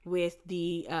with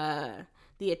the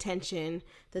attention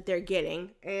that they're getting.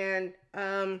 And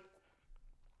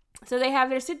so they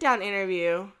have their sit-down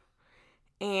interview,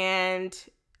 and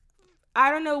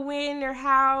I don't know when or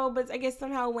how, but I guess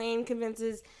somehow Wayne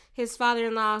convinces his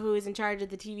father-in-law, who is in charge of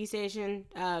the TV station,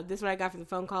 this is what I got from the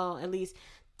phone call, at least,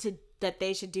 that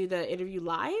they should do the interview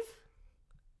live,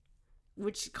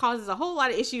 which causes a whole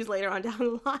lot of issues later on down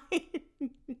the line.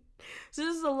 So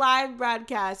this is a live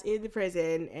broadcast in the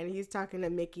prison, and he's talking to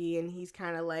Mickey, and he's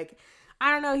kind of like,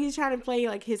 I don't know, he's trying to play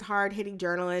like his hard-hitting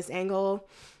journalist angle,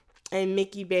 and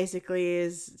Mickey basically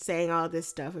is saying all this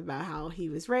stuff about how he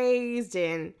was raised,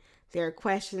 and there are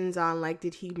questions on like,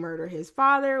 did he murder his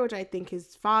father, which I think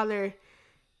his father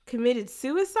committed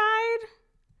suicide.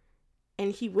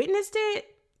 and he witnessed it,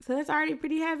 so that's already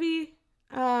pretty heavy.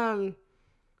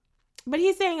 But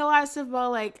he's saying a lot of stuff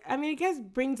about, like, I mean, I guess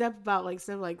brings up about, like,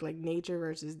 stuff like nature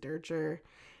versus nurture.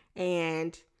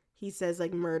 And he says,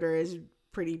 like, murder is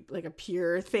pretty, like, a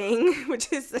pure thing,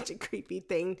 which is such a creepy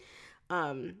thing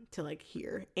to, like,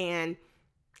 hear. And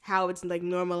how it's, like,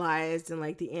 normalized in,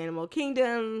 like, the animal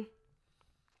kingdom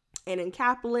and in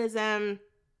capitalism.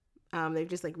 They've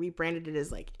just, like, rebranded it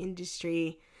as, like,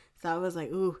 industry. So I was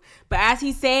like, ooh. But as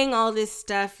he's saying all this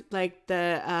stuff, like,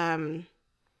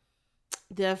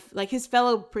 like his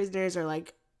fellow prisoners are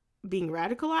like being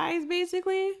radicalized,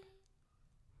 basically.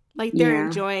 Like they're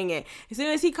enjoying it. As soon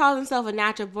as he calls himself a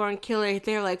natural born killer,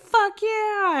 they're like, fuck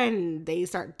yeah, and they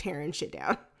start tearing shit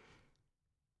down.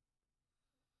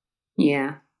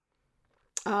 Yeah.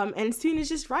 And soon it's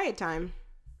just riot time.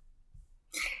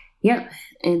 Yep.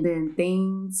 And then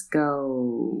things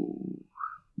go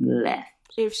left.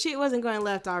 If shit wasn't going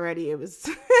left already, it was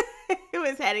it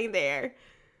was heading there.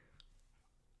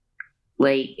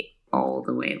 Like all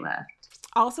the way left.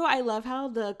 Also, I love how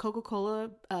the Coca-Cola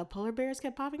polar bears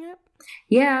kept popping up.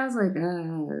 Yeah, I was like,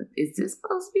 is this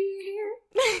supposed to be here?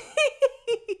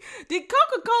 Did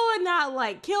Coca-Cola not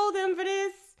like kill them for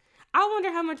this? I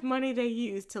wonder how much money they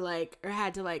used to like, or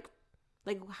had to like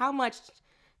how much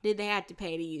did they have to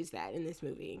pay to use that in this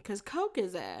movie? Because Coke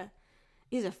is a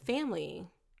family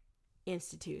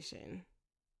institution.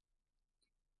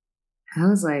 I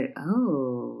was like,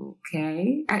 oh,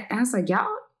 okay. I was like,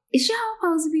 is y'all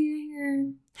supposed to be in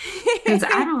here? Because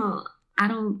I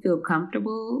don't feel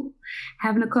comfortable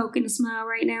having a Coke and a smile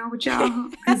right now with y'all.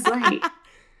 Because like,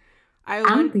 I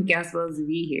don't think y'all supposed to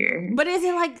be here. But is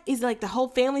it like the whole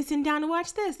family sitting down to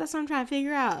watch this? That's what I'm trying to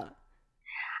figure out.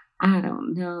 I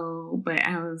don't know, but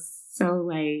I was so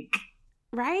like,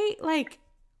 right, like.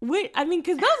 What I mean,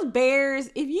 because those bears,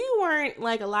 if you weren't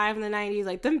like alive in the 90s,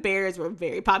 like them bears were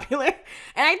very popular. And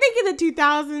I think in the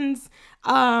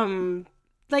 2000s,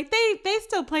 like they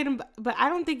still played them, but I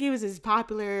don't think it was as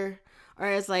popular or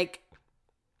as like,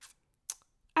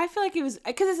 I feel like it was,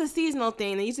 because it's a seasonal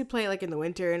thing. They used to play it like in the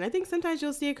winter. And I think sometimes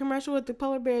you'll see a commercial with the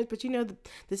polar bears, but you know,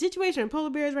 the situation with polar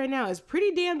bears right now is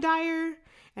pretty damn dire.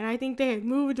 And I think they have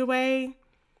moved away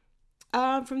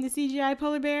from the CGI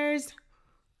polar bears.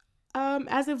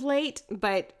 As of late,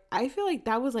 but I feel like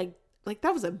that was like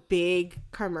that was a big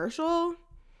commercial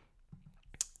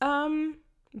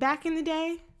back in the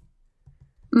day,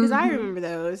 because I remember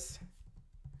those.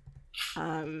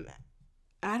 I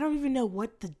don't even know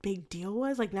what the big deal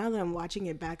was. Like now that I'm watching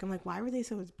it back, I'm like, why were they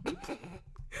so?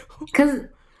 Because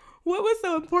what was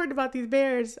so important about these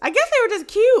bears? I guess they were just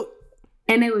cute,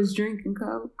 and they was drinking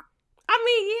Coke. I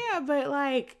mean, yeah, but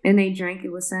like, and they drank it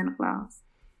with Santa Claus.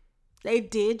 They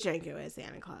did drink it with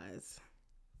Santa Claus.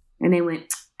 And they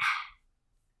went.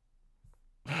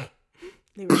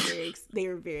 They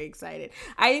were very excited.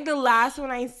 I think the last one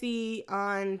I see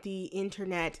on the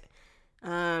internet,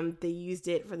 they used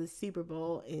it for the Super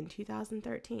Bowl in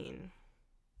 2013.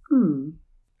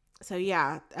 So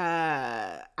yeah,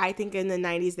 I think in the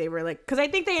 90s they were like, because I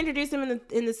think they introduced them in the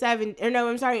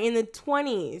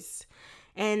 20s,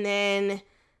 and then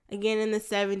again in the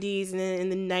 70s, and then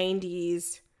in the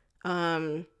 90s.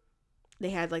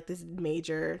 They had like this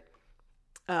major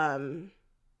ad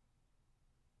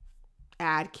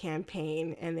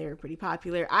campaign, and they were pretty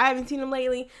popular. I haven't seen them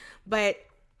lately, but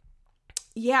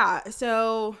yeah,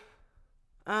 so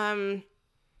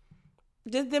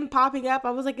just them popping up, I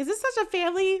was like, is this such a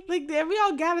family? Like, we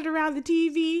all gathered around the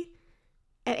TV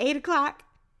at 8:00.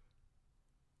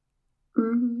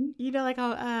 You know, like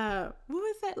what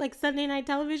was that, like Sunday night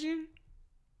television?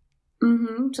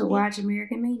 To watch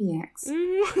American Maniacs.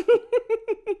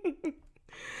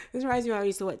 This reminds me when I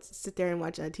used to sit there and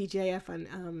watch TGIF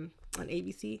on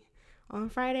ABC on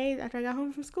Fridays after I got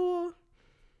home from school.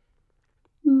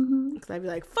 Because I'd be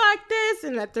like, fuck this,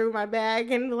 and I threw my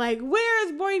bag and like, where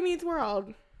is Boy Meets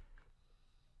World?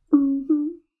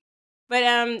 But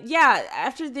yeah,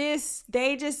 after this,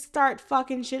 they just start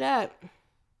fucking shit up.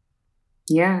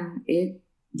 Yeah.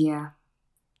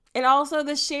 And also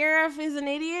the sheriff is an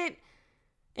idiot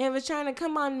and was trying to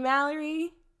come on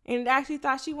Mallory and actually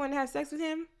thought she wanted to have sex with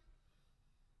him.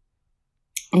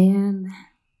 And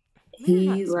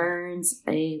he learns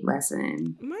a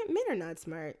lesson. Men are not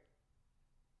smart.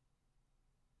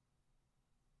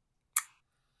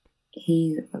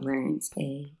 He learns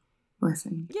a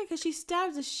lesson. Yeah, because she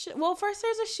stabs well, first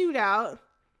there's a shootout.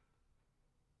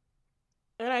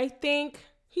 And I think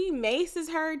he maces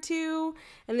her too.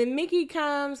 And then Mickey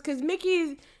comes, because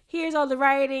Mickey hears all the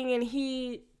rioting and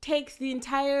he takes the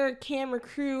entire camera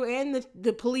crew and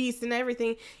the police and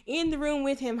everything in the room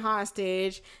with him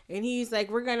hostage. And he's like,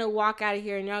 we're going to walk out of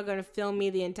here and y'all going to film me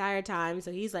the entire time.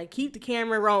 So he's like, keep the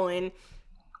camera rolling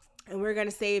and we're going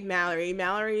to save Mallory.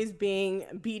 Mallory is being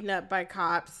beaten up by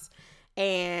cops.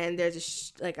 And there's a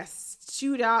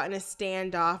shootout and a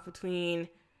standoff between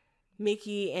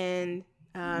Mickey and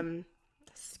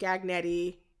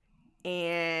Scagnetti.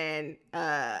 And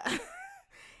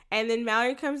and then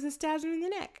Mallory comes and stabs him in the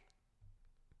neck.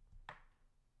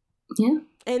 Yeah.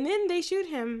 And then they shoot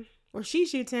him, or she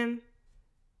shoots him.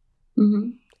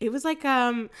 Mm-hmm. It was like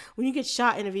when you get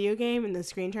shot in a video game and the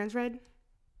screen turns red.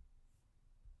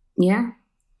 Yeah.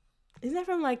 Isn't that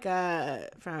from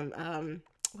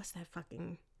what's that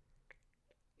fucking?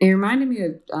 It reminded me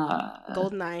of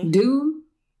GoldenEye. Doom.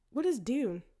 What is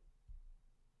Doom?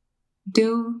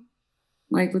 Doom.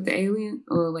 Like with the alien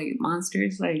or like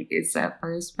monsters, like it's that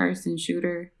first person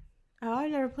shooter. Oh, I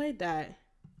never played that.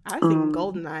 I was thinking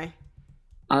GoldenEye.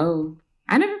 Oh,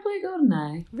 I never played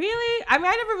GoldenEye. Really? I mean,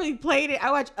 I never really played it.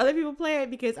 I watch other people play it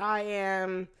because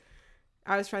I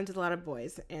was friends with a lot of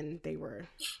boys, and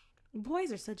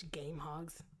boys are such game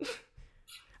hogs.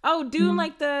 Oh, Doom,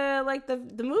 like the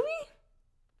movie?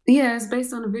 Yeah, it's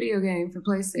based on a video game for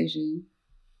PlayStation.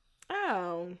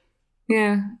 Oh.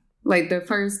 Yeah. Like the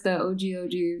OG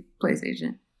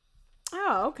PlayStation.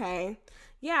 Oh, okay.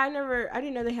 Yeah, I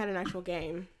didn't know they had an actual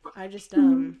game. I just,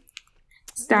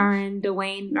 starring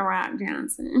Dwayne The Rock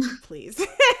Johnson. Please.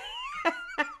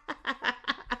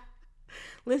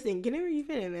 Listen, get in where you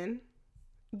fit in, man.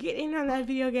 Get in on that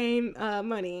video game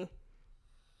money.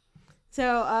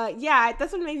 So, yeah,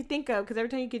 that's what it made me think of, because every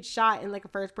time you get shot in, like, a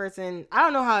first person, I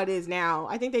don't know how it is now.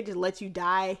 I think they just let you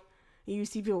die, and you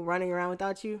see people running around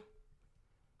without you.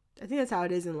 I think that's how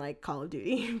it is in, like, Call of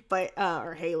Duty, but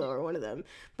or Halo or one of them.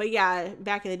 But yeah,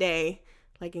 back in the day,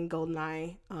 like in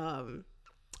GoldenEye,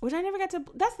 which I never got to.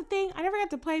 That's the thing, I never got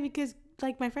to play because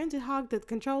like my friends had hogged the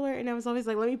controller, and I was always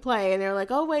like, "Let me play," and they're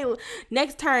like, "Oh wait,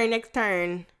 next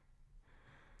turn."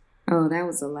 Oh, that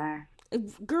was a lie,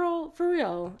 girl, for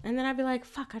real. And then I'd be like,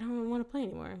 "Fuck, I don't want to play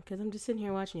anymore because I'm just sitting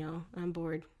here watching y'all. I'm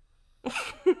bored."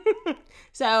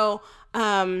 So,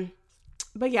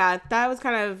 but yeah, that was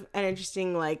kind of an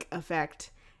interesting like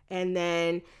effect. And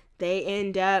then they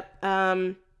end up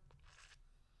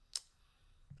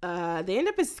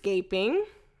escaping.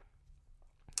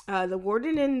 The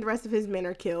warden and the rest of his men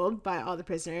are killed by all the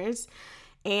prisoners,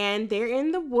 and they're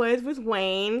in the woods with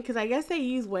Wayne because I guess they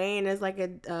use Wayne as like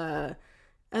a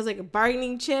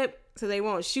bargaining chip, so they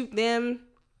won't shoot them.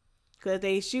 Because if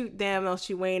they shoot them, they'll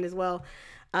shoot Wayne as well.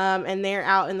 And they're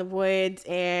out in the woods,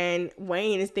 and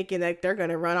Wayne is thinking that they're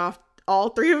gonna run off all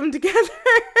three of them together,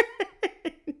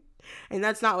 and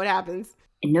that's not what happens.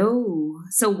 No.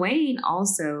 So Wayne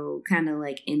also kind of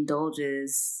like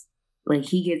indulges, like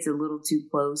he gets a little too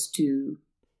close to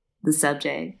the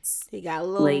subjects. He got a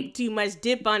little too much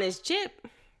dip on his chip.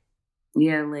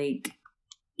 Yeah, like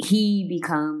he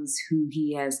becomes who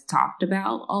he has talked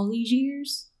about all these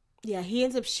years. Yeah, he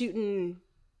ends up shooting.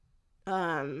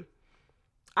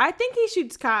 I think he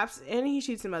shoots cops and he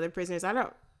shoots some other prisoners. I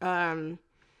don't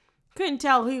couldn't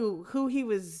tell who he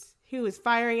was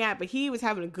firing at, but he was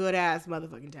having a good ass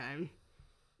motherfucking time.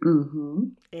 Mm-hmm.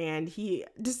 And he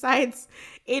decides,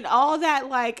 in all that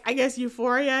like I guess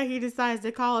euphoria, he decides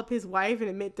to call up his wife and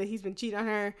admit that he's been cheating on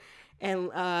her,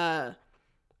 and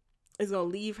is gonna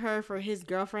leave her for his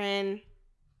girlfriend.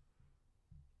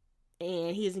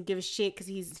 And he doesn't give a shit because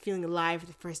he's feeling alive for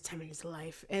the first time in his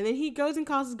life. And then he goes and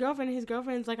calls his girlfriend, and his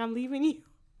girlfriend's like, "I'm leaving you."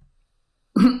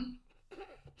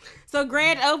 So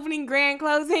grand opening, grand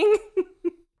closing.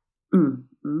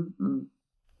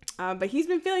 But he's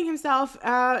been feeling himself,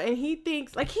 and he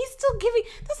thinks, like, he's still giving,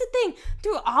 that's the thing,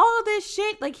 through all of this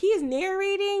shit, like, he is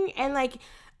narrating, and, like,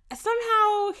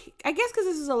 somehow, I guess because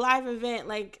this is a live event,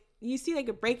 like, you see, like,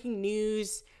 a breaking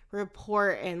news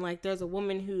report, and like there's a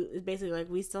woman who is basically like,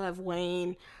 we still have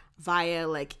Wayne via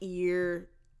like ear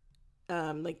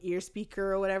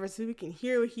speaker or whatever, so we can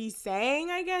hear what he's saying,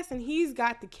 I guess. And he's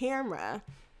got the camera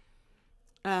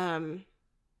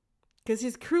because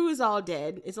his crew is all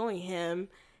dead, it's only him,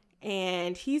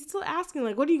 and he's still asking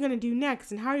like, what are you gonna do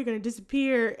next and how are you gonna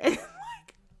disappear? And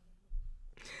like,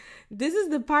 this is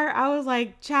the part I was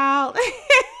like, child.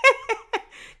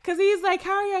 Because he's like,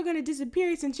 how are y'all gonna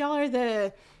disappear since y'all are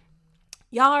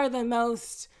the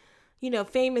most,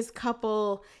 famous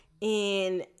couple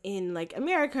in like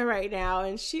America right now?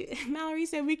 And Mallory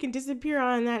said we can disappear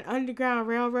on that Underground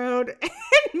Railroad. And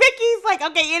Mickey's like,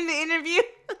 okay, in the interview.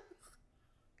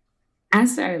 I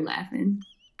started laughing.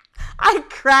 I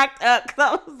cracked up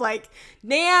because I was like,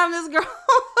 damn, this girl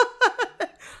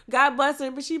God bless her,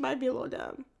 but she might be a little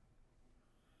dumb.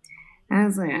 I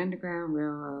was like, Underground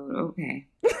Railroad, okay.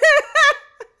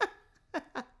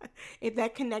 If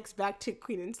that connects back to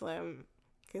Queen and Slim,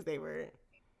 because they were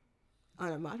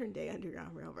on a modern day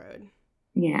Underground Railroad.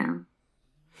 Yeah.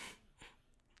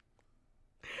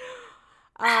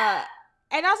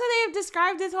 And also they have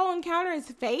described this whole encounter as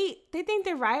fate. They think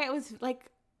the riot was like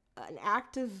an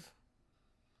act of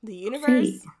the universe.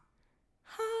 Fate.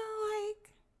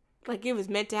 Like it was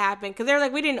meant to happen. Because they're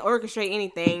like, we didn't orchestrate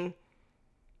anything.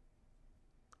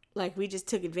 Like, we just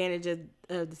took advantage of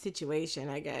the situation,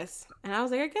 I guess. And I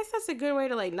was like, I guess that's a good way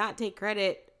to, like, not take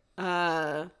credit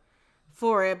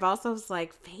for it. But also, it's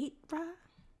like, fate, bruh?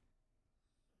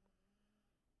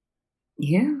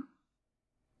 Yeah.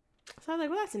 So I was like,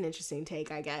 well, that's an interesting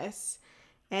take, I guess.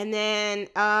 And then,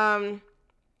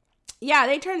 yeah,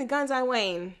 they turned the guns on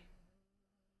Wayne.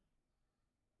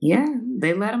 Yeah,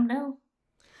 they let him know.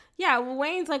 Yeah, well,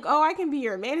 Wayne's like, oh, I can be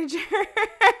your manager.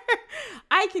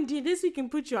 I can do this. We can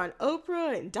put you on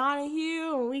Oprah and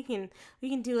Donahue, and we can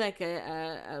do like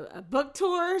a book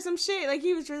tour or some shit. Like,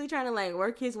 he was really trying to like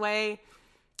work his way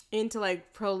into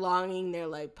like prolonging their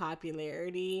like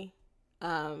popularity,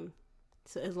 so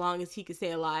as long as he could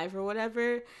stay alive or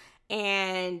whatever.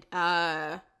 And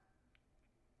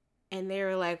they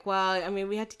were like, well, I mean,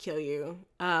 we had to kill you.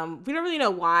 We don't really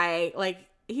know why. Like,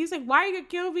 he was like, why are you gonna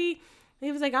kill me? And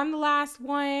he was like, I'm the last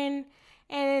one.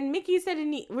 And Mickey said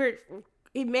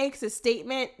it makes a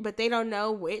statement, but they don't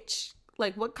know which,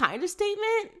 like, what kind of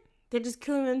statement. They're just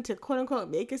killing them to quote unquote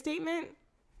make a statement.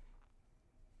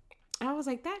 I was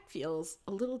like, that feels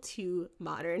a little too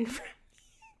modern for me.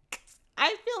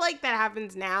 I feel like that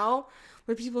happens now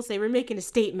where people say we're making a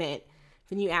statement.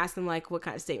 When you ask them like what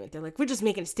kind of statement, they're like, we're just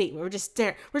making a statement. We're just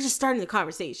starting the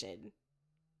conversation.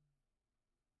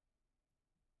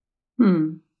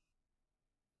 And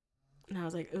I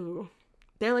was like, ooh.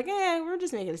 They're like, we're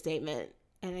just making a statement.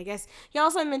 And I guess he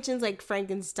also mentions like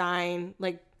Frankenstein,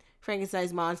 like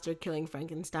Frankenstein's monster killing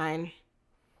Frankenstein.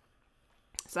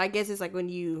 So I guess it's like when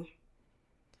you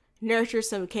nurture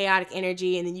some chaotic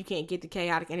energy and then you can't get the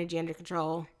chaotic energy under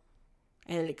control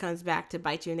and it comes back to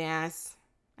bite you in the ass.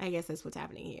 I guess that's what's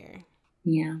happening here.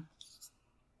 Yeah.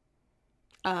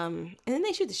 And then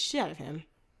they shoot the shit out of him.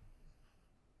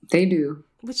 They do.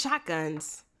 With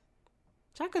shotguns.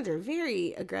 Shotguns are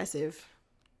very aggressive.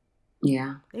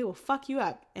 Yeah. They will fuck you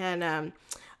up. And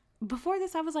before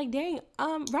this, I was like, dang,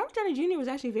 Robert Downey Jr. was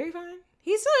actually very fine.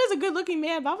 He still is a good looking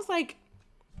man, but I was like,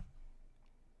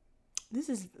 this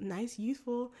is nice,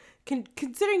 youthful.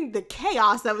 Considering the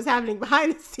chaos that was happening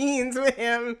behind the scenes with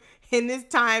him in this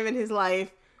time in his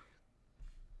life.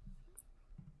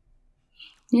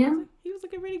 Yeah. He was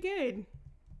looking pretty good.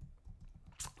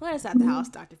 Let us at the house,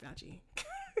 Dr. Fauci.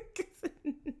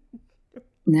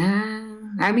 Nah.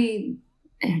 I mean,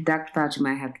 Dr. Fauci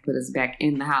might have to put us back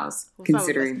in the house,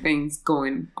 considering things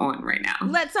going on right now.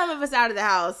 Let some of us out of the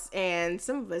house and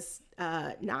some of us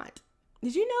not.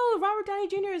 Did you know Robert Downey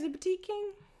Jr. is a petite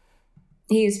king?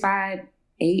 He is 5'8"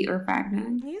 or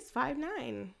 5'9". He is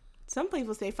 5'9". Some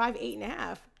people say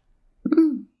 5'8.5".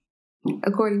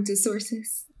 According to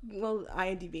sources. Well,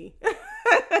 IMDb. He don't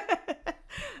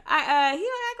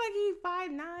act like he's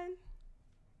 5'9".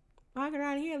 Walking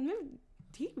around here,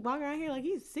 he walking around here like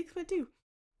he's 6'2".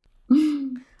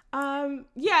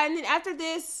 Yeah, and then after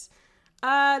this,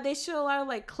 they show a lot of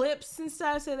like clips and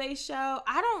stuff. So they show,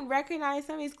 I don't recognize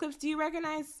some of these clips. Do you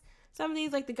recognize some of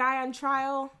these? Like the guy on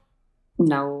trial?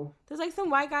 No. There's like some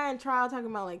white guy on trial talking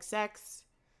about like sex.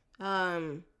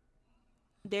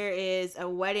 There is a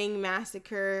wedding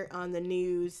massacre on the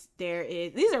news.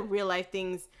 These are real life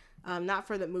things, not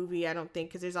for the movie, I don't think,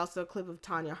 because there's also a clip of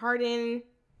Tonya Harding,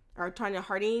 when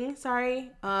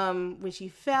she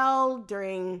fell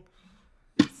during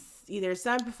either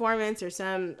some performance or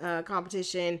some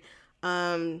competition.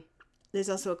 There's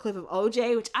also a clip of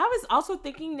OJ, which I was also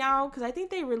thinking now, because I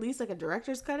think they released like a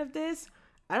director's cut of this.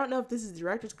 I don't know if this is the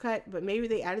director's cut, but maybe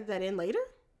they added that in later.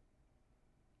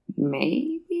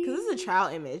 Maybe. Because this is a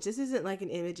trial image. This isn't like an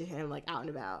image of him like out and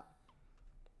about.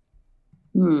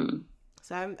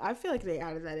 So I feel like they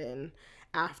added that in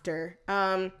after.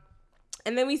 And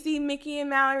then we see Mickey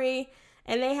and Mallory,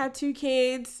 and they have 2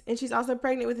 kids, and she's also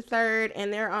pregnant with a 3rd,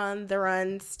 and they're on the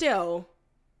run still.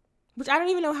 Which I don't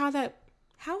even know how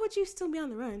would you still be on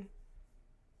the run?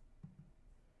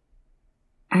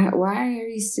 Why are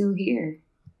you still here?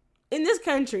 In this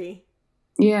country.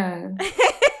 Yeah. Because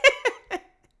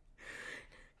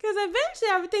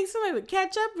eventually I would think somebody would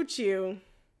catch up with you.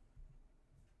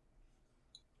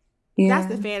 Yeah.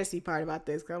 That's the fantasy part about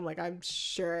this. Because I'm like, I'm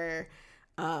sure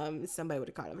somebody would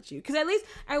have caught up with you. Because at least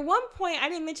at one point, I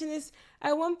didn't mention this,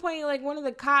 at one point, like, one of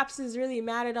the cops is really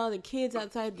mad at all the kids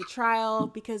outside the trial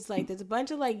because, like, there's a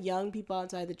bunch of, like, young people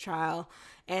outside the trial,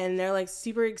 and they're, like,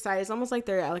 super excited. It's almost like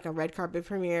they're at, like, a red carpet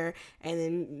premiere, and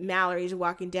then Mallory's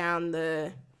walking down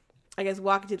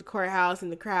walking to the courthouse in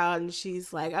the crowd, and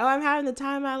she's like, oh, I'm having the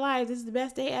time of my life. This is the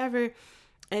best day ever.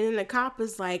 And then the cop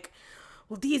is like,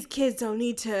 well, these kids don't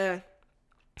need to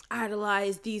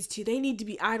idolize these two. They need to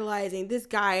be idolizing this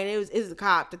guy. And it was the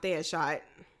cop that they had shot.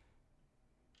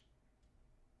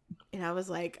 And I was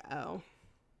like, oh.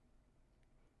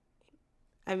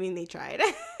 I mean, they tried.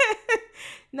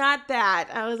 Not that.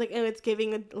 I was like, oh, it's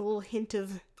giving a little hint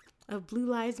of Blue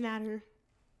Lives Matter.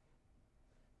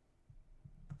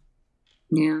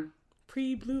 Yeah.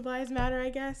 Pre-Blue Lives Matter, I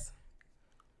guess.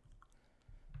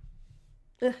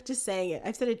 Ugh, just saying it.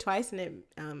 I've said it twice, and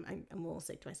I'm a little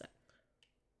sick to myself.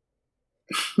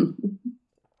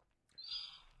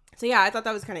 So yeah, I thought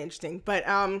that was kind of interesting. But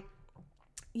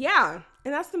yeah,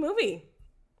 and that's the movie.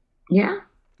 Yeah.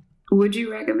 Would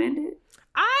you recommend it?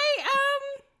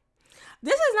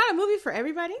 This is not a movie for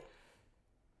everybody.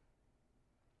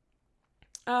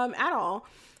 At all.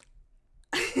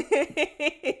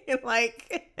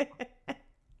 Like,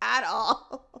 at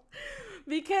all.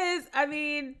 Because, I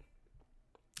mean,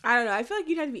 I don't know. I feel like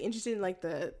you'd have to be interested in, like,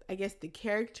 the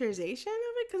characterization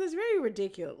of it, because it's very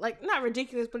ridiculous. Like, not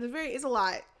ridiculous, but it's a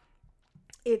lot.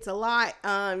 It's a lot.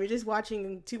 You're just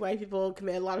watching two white people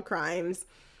commit a lot of crimes.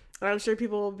 And I'm sure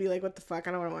people will be like, what the fuck?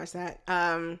 I don't want to watch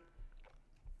that.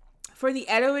 For the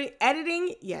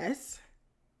editing, yes.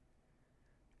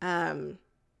 And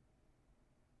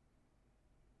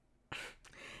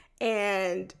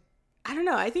I don't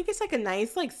know. I think it's like a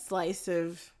nice, like, slice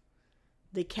of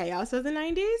the chaos of the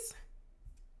 90s.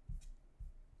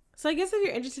 So I guess if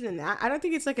you're interested in that, I don't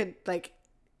think it's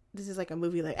this is like a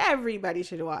movie like everybody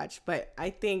should watch. But I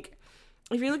think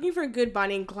if you're looking for a good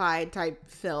Bonnie and Clyde type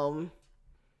film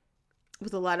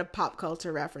with a lot of pop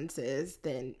culture references,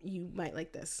 then you might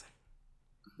like this.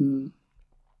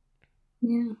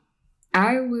 Yeah.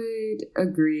 I would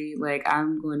agree. Like,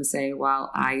 I'm going to say,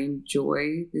 while I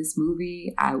enjoy this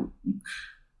movie, I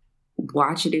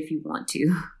watch it if you want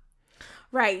to.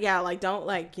 Right. Yeah. Like, don't,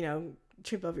 like,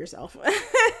 trip over yourself.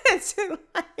 So,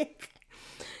 like,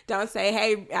 don't say,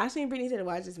 hey, Ashley and Brittany said to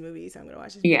watch this movie, so I'm going to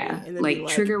watch this movie. Yeah. And then like,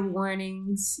 trigger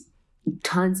warnings,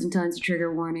 tons and tons of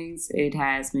trigger warnings. It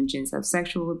has mentions of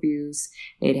sexual abuse.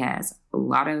 It has a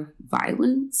lot of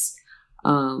violence.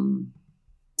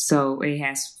 So it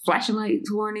has flashing light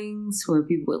warnings for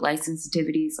people with light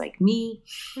sensitivities like me.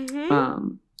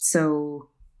 Mm-hmm. So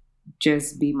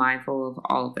just be mindful of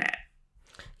all of that.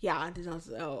 Yeah, there's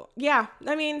also, yeah,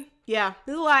 I mean, yeah,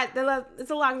 there's a lot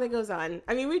that goes on.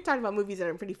 I mean, we've talked about movies that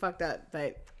are pretty fucked up,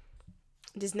 but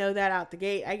just know that out the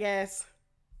gate, I guess.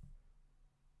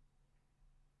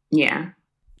 Yeah.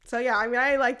 So yeah, I mean,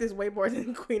 I like this way more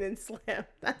than Queen and Slim.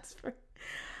 That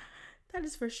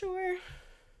is for sure.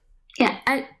 Yeah,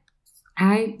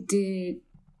 I did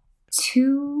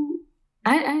too.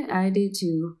 I did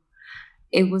too.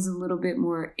 It was a little bit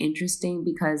more interesting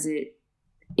because it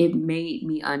made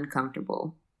me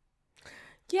uncomfortable.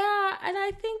 Yeah, and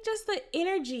I think just the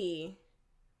energy.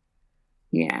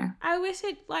 Yeah. I wish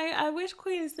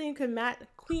Queen and Slim could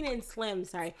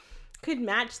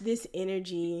match this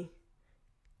energy.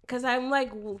 Cause I'm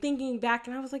like thinking back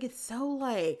and I was like, it's so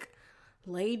like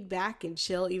laid back and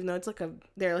chill, even though it's like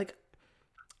they're like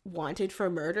wanted for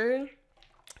murder.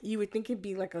 You would think it'd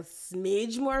be like a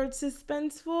smidge more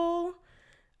suspenseful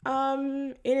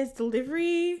in its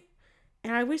delivery.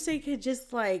 And I wish they could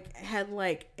just like had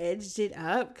like edged it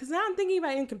up. Cause now I'm thinking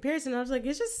about it in comparison. I was like,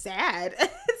 it's just sad.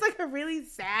 It's like a really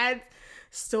sad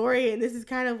story. And this is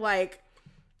kind of like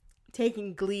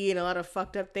taking glee in a lot of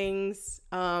fucked up things.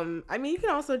 I mean, you can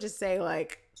also just say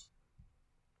like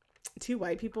two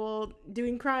white people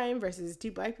doing crime versus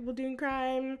two black people doing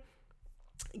crime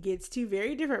gets two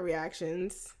very different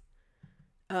reactions.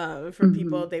 From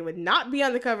people, they would not be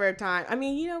on the cover of Time. I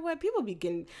mean, you know what? A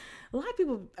lot of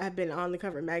people have been on the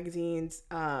cover of magazines.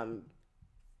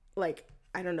 Like,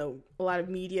 I don't know, a lot of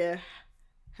media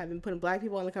have been putting black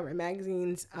people on the cover of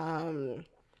magazines.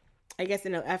 I guess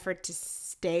in an effort to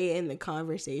stay in the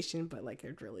conversation, but like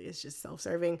it really is just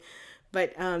self-serving.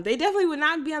 But they definitely would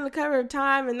not be on the cover of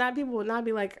Time, and people would not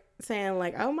be like saying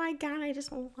like, "Oh my God, I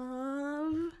just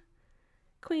love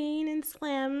Queen and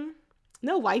Slim."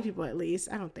 No white people, at least.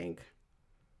 I don't think.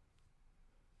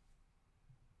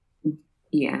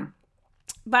 Yeah.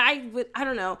 But I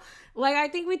don't know. Like, I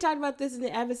think we talked about this in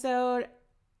the episode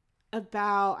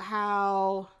about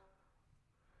how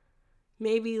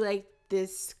maybe, like,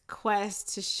 this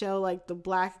quest to show like the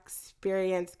Black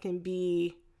experience can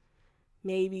be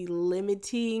maybe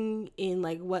limiting in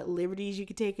like what liberties you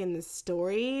could take in the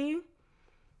story.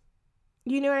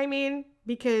 You know what I mean?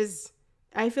 Because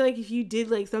I feel like if you did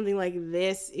like something like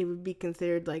this, it would be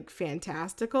considered like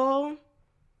fantastical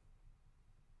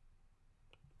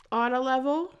on a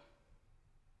level.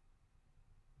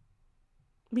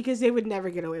 Because they would never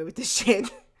get away with this shit.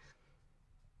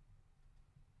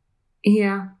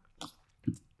 Yeah.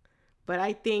 But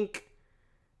I think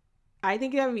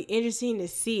that would be interesting to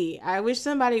see. I wish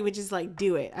somebody would just like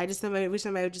do it. Wish somebody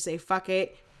would just say, fuck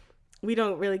it. We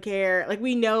don't really care. Like,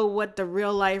 we know what the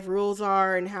real life rules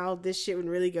are and how this shit would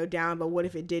really go down, but what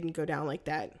if it didn't go down like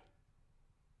that?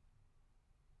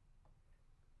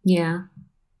 Yeah.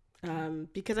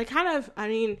 Because I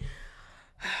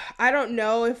don't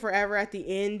know if we're ever at the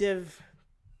end of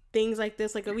things like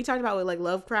this. Like, we talked about with like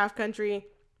Lovecraft Country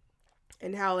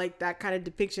and how like that kind of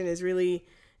depiction is really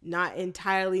not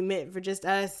entirely meant for just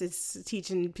us. It's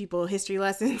teaching people history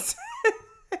lessons.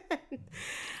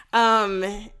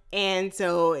 And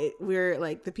so we're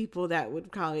like the people that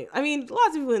would probably, I mean,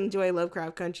 lots of people enjoy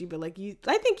Lovecraft Country, but like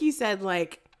I think you said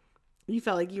like you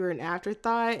felt like you were an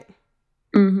afterthought.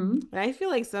 Mm-hmm. And I feel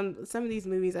like some of these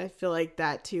movies, I feel like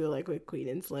that too, like with Queen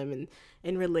and Slim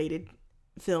and related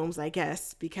films, I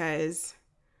guess, because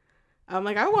I'm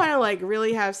like, I want to like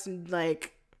really have some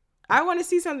like, I want to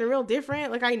see something real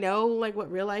different. Like, I know like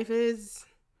what real life is,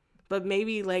 but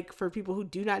maybe like for people who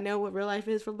do not know what real life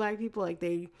is for Black people, like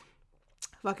they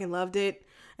fucking loved it.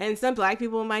 And some Black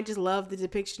people might just love the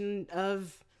depiction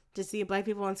of just seeing Black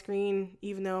people on screen,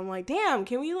 even though I'm like, damn,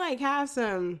 can we like have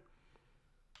some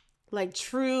like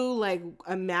true like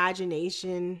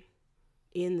imagination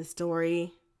in the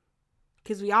story?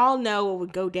 Because we all know what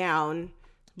would go down,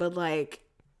 but like,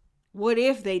 what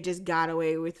if they just got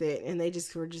away with it and they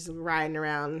just were just riding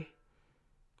around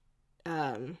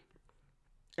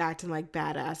acting like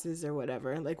badasses or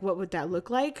whatever? Like, what would that look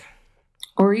like?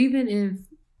 Or even if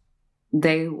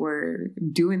they were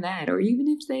doing that, or even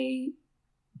if they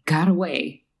got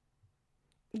away.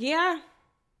 Yeah.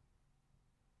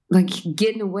 Like,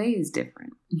 getting away is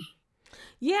different.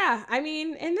 Yeah, I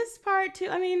mean, in this part too,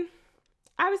 I mean,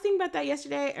 I was thinking about that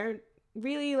yesterday, or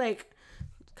really like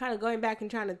kind of going back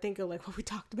and trying to think of like what we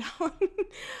talked about.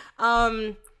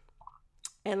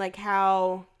 And like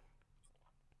how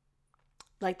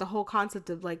like the whole concept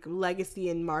of like legacy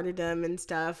and martyrdom and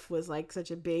stuff was like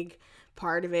such a big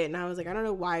part of it. And I was like, I don't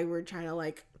know why we're trying to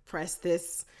like press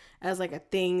this as like a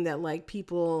thing that like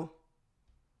people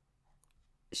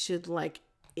should like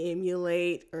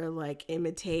emulate or like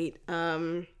imitate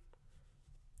in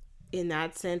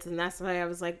that sense. And that's why I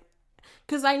was like,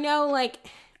 because I know like,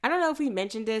 I don't know if we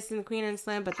mentioned this in Queen and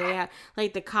Slim, but they had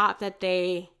like the cop that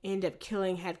they end up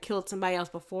killing had killed somebody else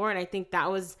before. And I think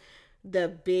that was the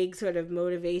big sort of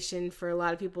motivation for a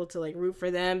lot of people to like root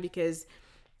for them, because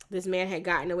this man had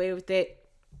gotten away with it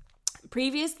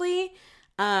previously.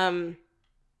 But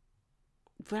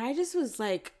I just was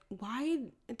like, why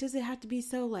does it have to be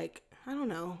so like, I don't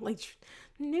know, like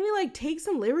maybe like take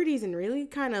some liberties and really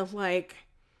kind of like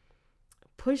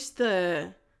push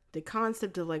the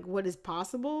concept of like what is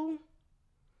possible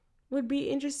would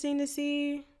be interesting to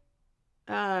see.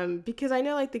 Because I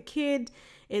know like the kid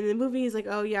in the movie is like,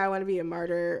 oh yeah, I want to be a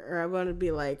martyr, or I want to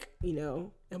be like, you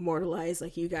know, immortalized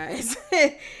like you guys.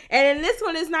 And in this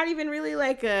one, it's not even really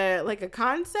like a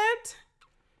concept.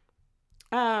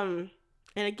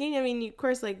 And again, I mean, of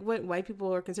course, like what white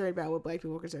people are concerned about, what Black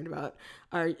people are concerned about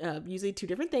are usually two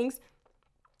different things.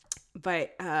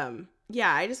 But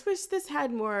yeah, I just wish this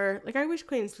had more, like I wish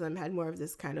Queen and Slim had more of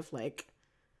this kind of like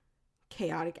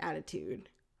chaotic attitude.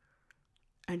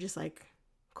 And just like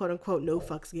quote unquote no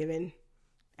fucks given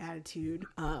attitude.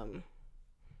 And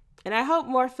I hope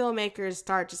more filmmakers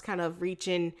start just kind of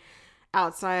reaching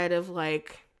outside of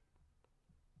like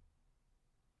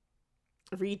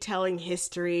retelling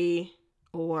history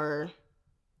or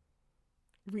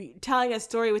telling a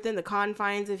story within the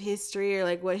confines of history, or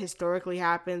like what historically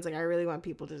happens. Like I really want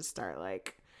people to just start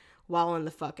like walling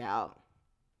the fuck out.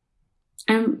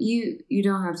 You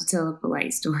don't have to tell a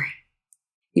polite story.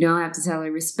 You don't have to tell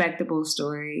a respectable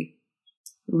story.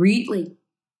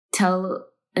 Tell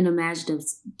an imaginative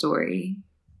story.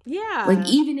 Yeah. Like,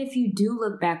 even if you do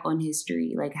look back on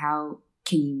history, like, how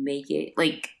can you make it?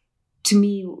 Like, to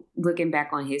me, looking back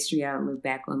on history, I would look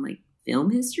back on, like,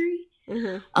 film history.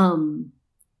 Mm-hmm.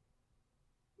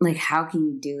 Like, how can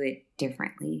you do it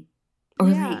differently? Or,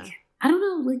 like, I don't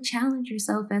know, like, challenge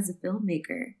yourself as a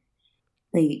filmmaker.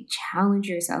 Like, challenge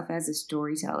yourself as a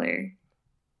storyteller.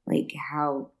 Like,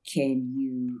 how can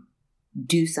you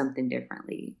do something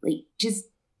differently. Like, just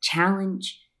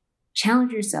challenge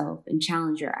yourself and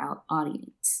challenge your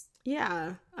audience.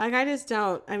 Yeah. Like, I just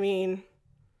don't. I mean,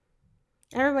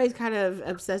 everybody's kind of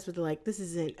obsessed with, like, this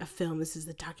isn't a film, this is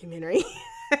a documentary.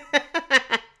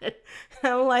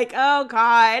 I'm like, oh,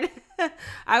 God.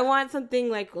 I want something,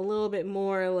 like, a little bit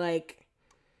more, like,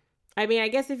 I mean, I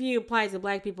guess if you apply it to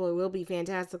Black people, it will be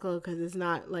fantastical because it's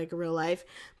not, like, real life.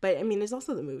 But, I mean, there's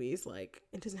also the movies. Like,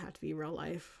 it doesn't have to be real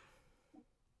life.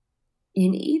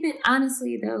 And even,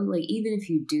 honestly, though, like, even if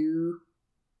you do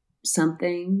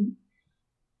something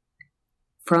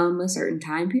from a certain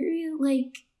time period,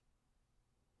 like,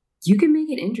 you can make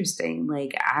it interesting.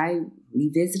 Like, I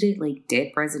revisited, like,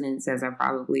 Dead Presidents, as I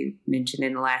probably mentioned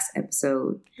in the last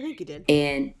episode. I think you did.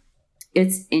 And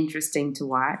it's interesting to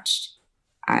watch.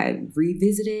 I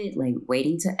revisited, like,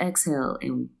 Waiting to Exhale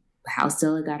and How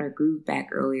Stella Got Her Groove back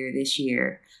earlier this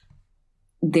year.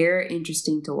 They're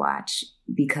interesting to watch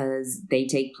because they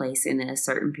take place in a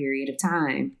certain period of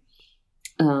time.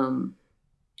 And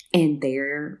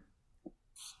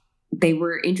they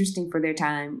were interesting for their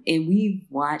time. And we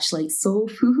watched, like, Soul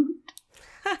Food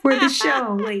for the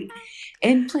show, like,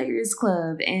 and Players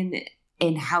Club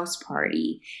and House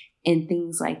Party and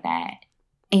things like that.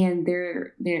 And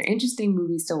they're interesting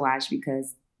movies to watch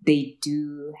because they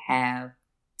do have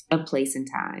a place in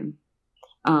time.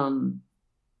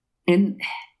 And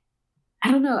I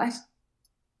don't know,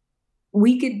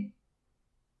 we could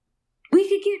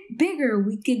get bigger.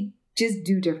 We could just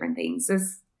do different things.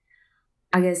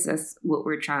 I guess that's what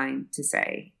we're trying to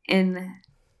say. And the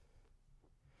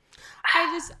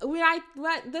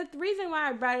reason why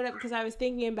I brought it up, because I was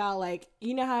thinking about, like,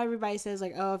 you know how everybody says,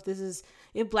 like, oh,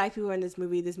 if Black people were in this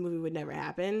movie would never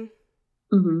happen.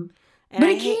 Mm-hmm. But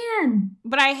it can.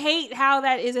 But I hate how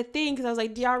that is a thing, because I was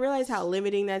like, do y'all realize how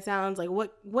limiting that sounds? Like,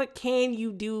 what can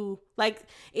you do? Like,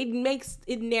 it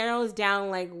narrows down,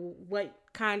 like, what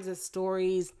kinds of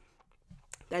stories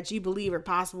that you believe are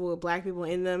possible with Black people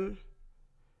in them.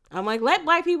 I'm like, let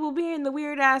Black people be in the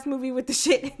weird ass movie with the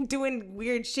shit, doing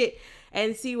weird shit,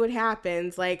 and see what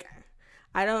happens. Like,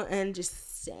 and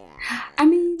just sad. I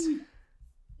mean,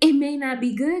 it may not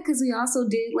be good because we also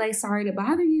did, like, Sorry to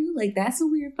Bother You. Like, that's a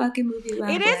weird fucking movie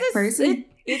about a Black person.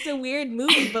 It's a weird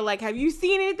movie, but, like, have you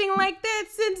seen anything like that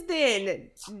since then?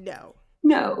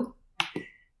 No.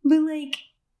 But, like,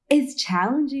 it's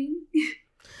challenging.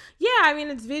 Yeah, I mean,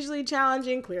 it's visually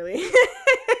challenging, clearly.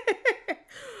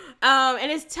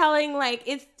 And it's telling, like,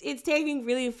 it's taking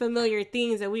really familiar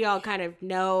things that we all kind of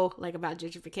know, like, about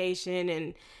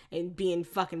gentrification and being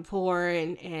fucking poor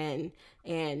and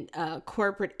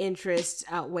corporate interests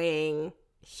outweighing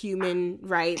human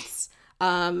rights.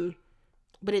 But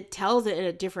it tells it in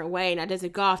a different way. Now, does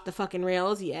it go off the fucking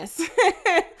rails? Yes.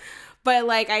 But,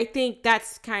 like, I think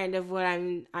that's kind of what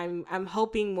I'm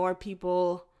hoping more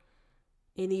people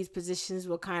in these positions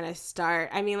will kind of start.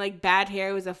 I mean, like, Bad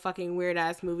Hair was a fucking weird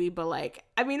ass movie, but, like,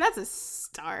 I mean, that's a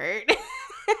start.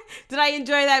 Did I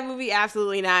enjoy that movie?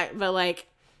 Absolutely not. But, like,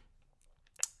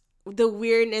 the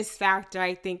weirdness factor,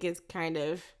 I think, is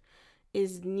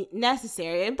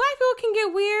necessary. And Black people can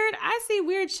get weird. I see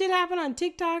weird shit happen on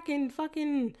TikTok and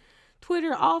fucking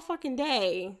Twitter all fucking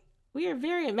day. We are a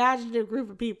very imaginative group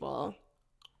of people.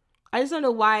 I just don't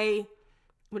know why,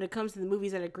 when it comes to the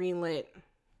movies that are greenlit,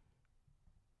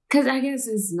 because I guess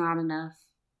it's not enough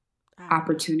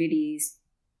opportunities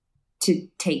to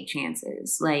take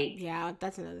chances. Like, yeah,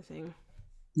 that's another thing.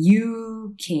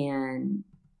 You can,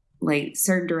 like,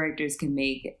 certain directors can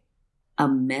make a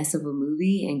mess of a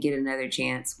movie and get another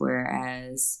chance,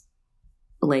 whereas,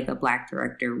 like, a Black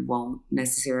director won't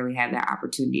necessarily have that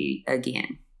opportunity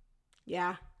again.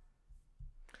 Yeah,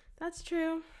 that's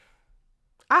true.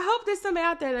 I hope there's somebody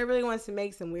out there that really wants to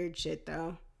make some weird shit,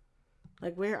 though.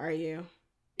 Like, where are you?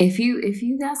 If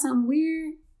you got something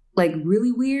weird, like,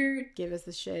 really weird, give us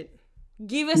the shit.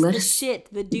 Give us the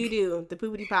shit, the doo-doo, the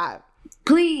poopity pop.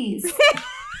 Please.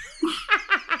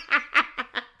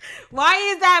 Why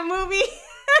is that movie?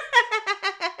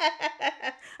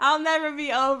 I'll never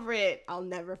be over it. I'll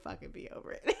never fucking be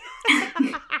over it.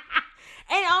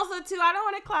 And also, too, I don't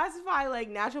want to classify, like,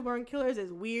 Natural Born Killers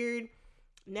as weird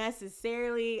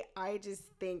necessarily. I just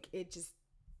think it just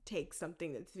takes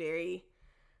something that's very...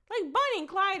 Like, Bonnie and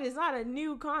Clyde is not a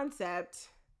new concept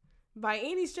by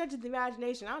any stretch of the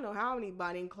imagination. I don't know how many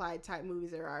Bonnie and Clyde type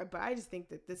movies there are, but I just think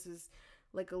that this is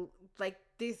like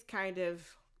this kind of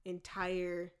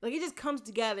entire, like, it just comes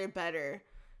together better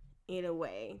in a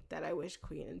way that I wish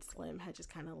Queen and Slim had just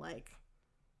kind of, like,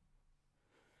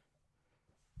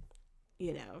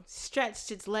 you know,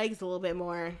 stretched its legs a little bit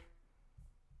more.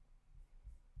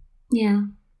 Yeah.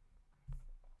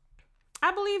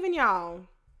 I believe in y'all.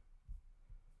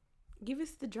 Give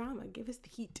us the drama. Give us the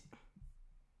heat.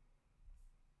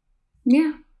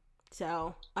 Yeah.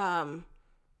 So,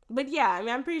 but yeah, I mean,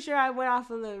 I'm pretty sure I went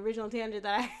off on the original tangent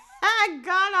that I had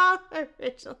gone off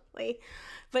originally.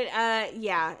 But,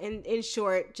 yeah, in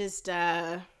short, just,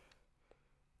 yeah,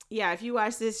 if you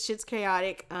watch this, shit's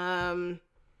chaotic. Don't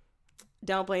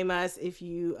blame us if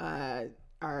you,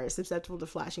 are susceptible to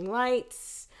flashing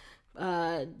lights.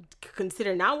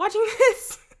 Consider not watching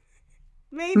this.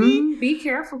 Maybe. Be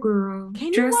careful, girl.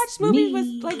 Can you watch movies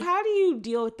with, like, how do you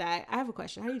deal with that? I have a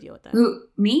question. How do you deal with that? Who,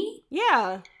 me?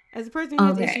 Yeah. As a person who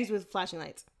has issues with flashing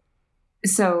lights.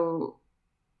 So,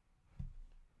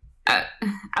 I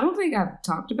don't think I've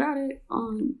talked about it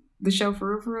on the show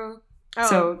for real. Oh.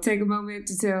 So, take a moment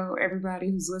to tell everybody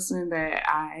who's listening that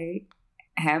I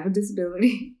have a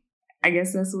disability. I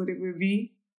guess that's what it would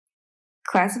be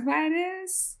classified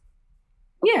as.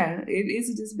 Yeah, it is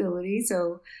a disability.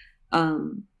 So,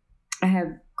 I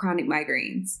have chronic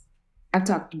migraines. I've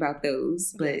talked about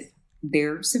those, but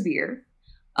they're severe.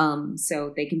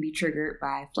 So they can be triggered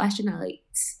by flashing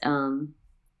lights.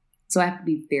 So I have to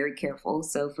be very careful.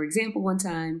 So for example, one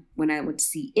time when I went to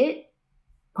see It,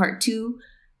 Part 2,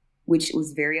 which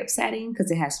was very upsetting because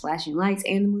it has flashing lights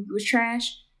and the movie was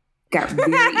trash, got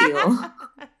very ill.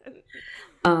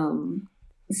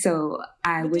 So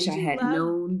I wish I had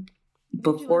known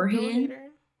beforehand.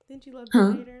 Didn't you love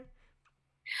Bill Hader?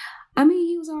 I mean,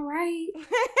 he was all right.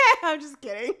 I'm just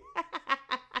kidding.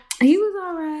 He was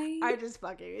all right. I'm just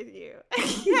fucking with you.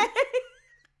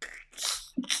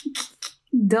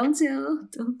 Don't tell.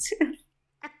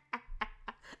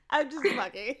 I'm just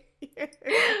fucking.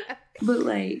 But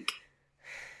like,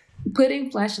 putting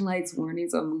flashing lights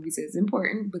warnings on movies is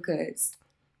important because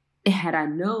had I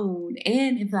known,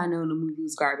 and if I known the movie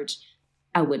was garbage,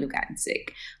 I wouldn't have gotten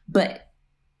sick. But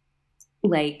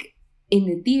like, in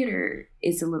the theater,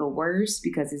 it's a little worse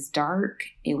because it's dark,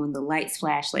 and when the lights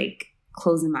flash, like,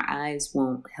 closing my eyes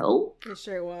won't help. It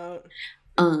sure won't.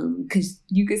 Because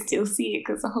you can still see it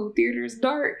because the whole theater is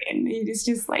dark, and it's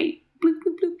just like bloop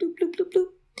bloop bloop bloop bloop bloop bloop.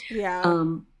 Yeah.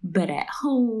 But at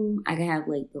home, I can have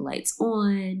like the lights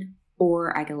on,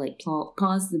 or I can like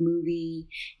pause the movie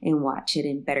and watch it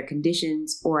in better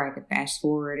conditions, or I could fast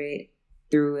forward it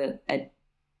through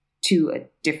to a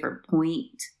different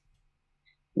point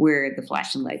where the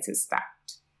flashing lights have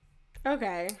stopped.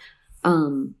 Okay.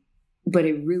 But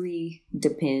it really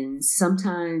depends.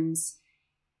 Sometimes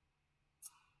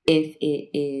if it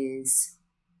is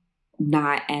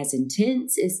not as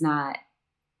intense, it's not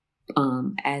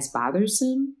as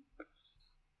bothersome.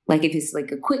 Like if it's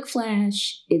like a quick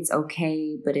flash, it's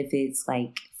okay. But if it's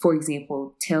like, for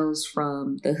example, Tales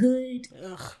from the Hood,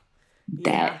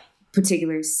 that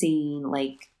particular scene,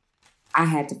 like I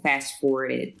had to fast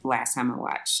forward it the last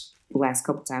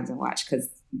couple times I watched, because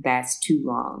that's too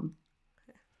long.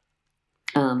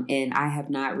 And I have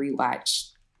not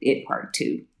rewatched It Part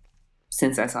 2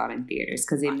 since I saw it in theaters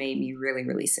because it made me really,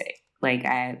 really sick. Like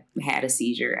I had a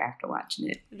seizure after watching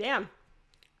it. Damn.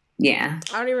 Yeah.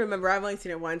 I don't even remember. I've only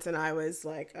seen it once and I was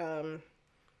like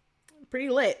pretty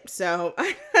lit. So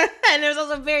and it was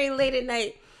also very late at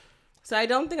night. So I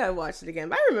don't think I watched it again.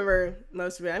 But I remember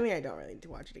most of it. I mean, I don't really need to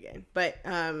watch it again. But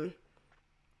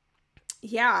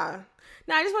yeah.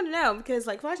 No, I just want to know because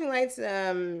like flashing lights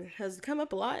has come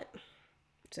up a lot.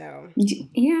 So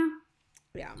yeah.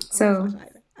 So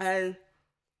and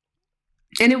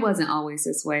it wasn't always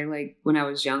this way. Like when I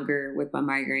was younger with my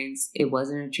migraines, it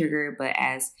wasn't a trigger. But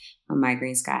as my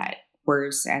migraines got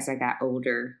worse, as I got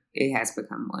older, it has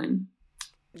become one.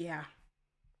 Yeah.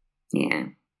 Yeah.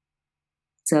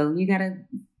 So you gotta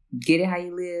get it how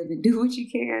you live and do what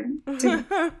you can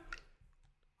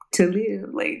to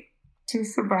live, like to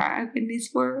survive in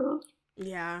this world.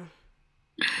 Yeah.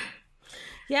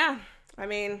 Yeah. I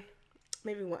mean,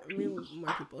 maybe more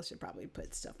people should probably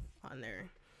put stuff on their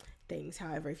things.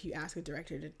 However, if you ask a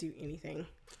director to do anything,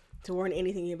 to warn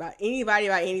anybody about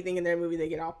anything in their movie, they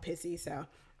get all pissy. So,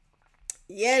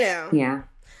 you know. Yeah.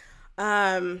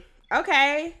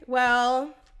 Okay.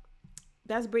 Well,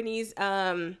 that's Brittany's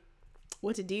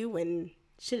what to do when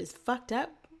shit is fucked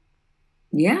up.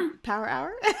 Yeah. Power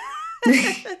hour.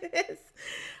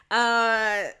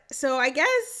 So I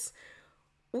guess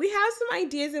we have some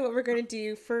ideas of what we're going to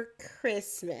do for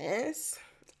Christmas,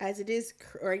 as it is,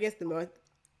 or I guess the most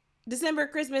December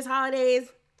Christmas holidays.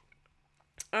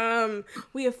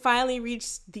 We have finally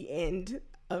reached the end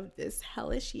of this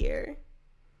hellish year.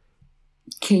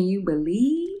 Can you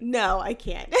believe? No, I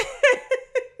can't.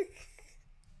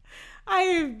 I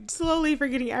am slowly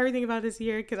forgetting everything about this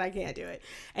year because I can't do it.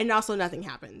 And also nothing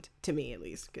happened to me, at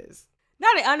least, because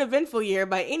not an uneventful year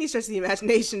by any stretch of the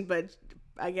imagination, but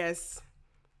I guess,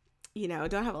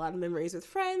 don't have a lot of memories with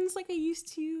friends like I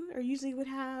used to or usually would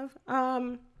have.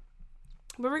 But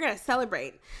we're going to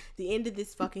celebrate the end of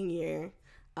this fucking year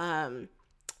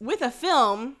with a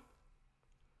film.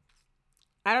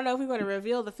 I don't know if we want to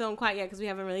reveal the film quite yet because we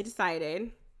haven't really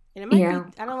decided. And it might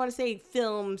be, I don't want to say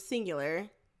film singular.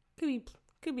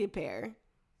 Could be a pair.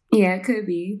 Yeah, it could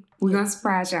be. We're going to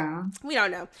surprise y'all. We don't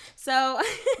know. So,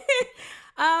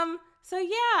 I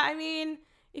mean,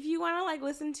 if you want to like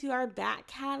listen to our back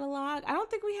catalog, I don't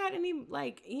think we had any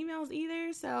like emails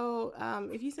either. So,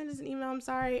 if you send us an email, I'm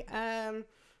sorry.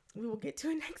 We will get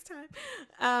to it next time.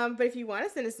 But if you want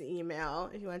to send us an email,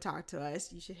 if you want to talk to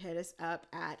us, you should hit us up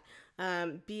at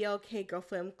BLK Girl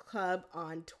Film Club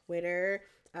on Twitter.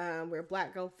 We're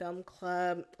Black Girl Film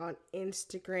Club on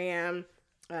Instagram.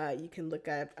 You can look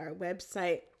up our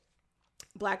website,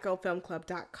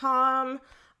 blackgirlfilmclub.com.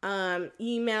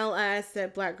 Email us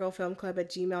at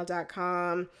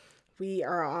blackgirlfilmclub@gmail.com. We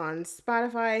are on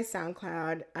Spotify,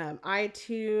 SoundCloud,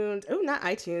 iTunes. Oh, not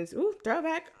iTunes. Ooh,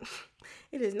 throwback.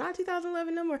 It is not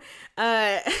 2011 no more.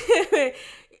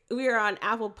 We are on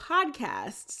Apple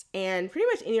Podcasts and pretty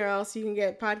much anywhere else you can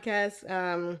get podcasts.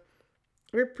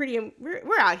 We're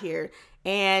out here.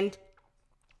 And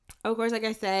of course, like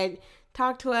I said,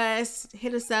 talk to us,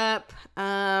 hit us up,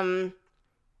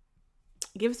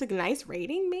 give us a nice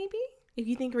rating maybe if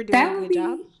you think we're doing a good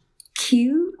job.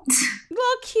 Cute.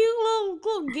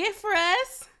 Little gift for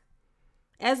us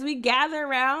as we gather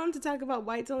around to talk about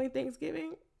whites only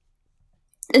Thanksgiving.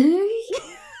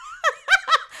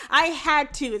 I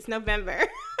had to. It's November.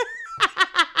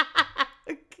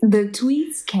 The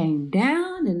tweets came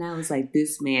down and I was like,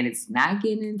 this man is not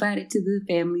getting invited to the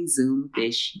family Zoom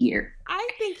this year. I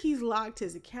think he's locked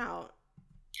his account.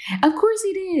 Of course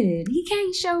he did. He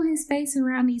can't show his face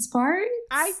around these parts.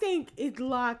 I think it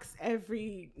locks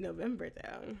every November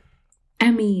though.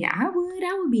 I mean, I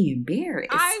would be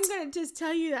embarrassed. I'm going to just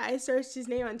tell you that I searched his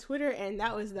name on Twitter and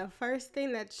that was the first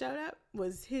thing that showed up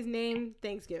was his name,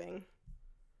 Thanksgiving.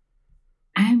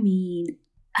 I mean,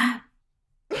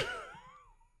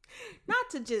 not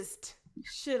to just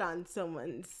shit on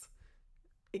someone's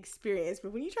experience,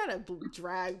 but when you try to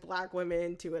drag Black women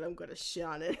into it, I'm going to shit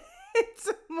on it. It's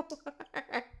more.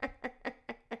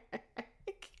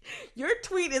 Your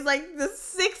tweet is like the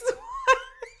sixth one.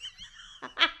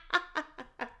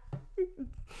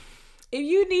 If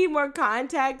you need more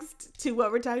context to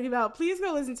what we're talking about, please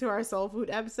go listen to our soul food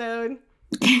episode.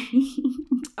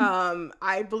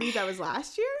 I believe that was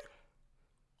last year.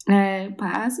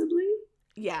 Possibly.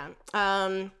 Yeah.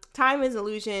 Time is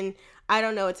illusion. I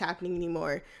don't know what's happening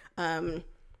anymore.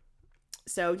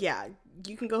 So yeah,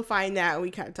 you can go find that and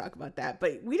we kind of talk about that.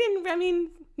 But we didn't,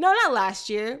 not last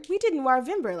year. We did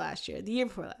Noirvember last year, the year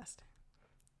before last.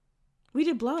 We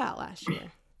did Blowout last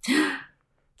year.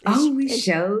 We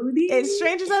showed it. And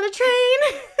Strangers on a Train.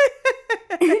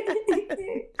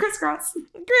 Crisscross.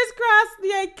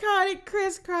 The iconic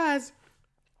Crisscross.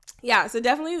 Yeah, so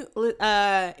definitely, if you're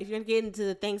going to get into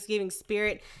the Thanksgiving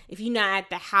spirit, if you're not at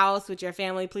the house with your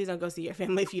family, please don't go see your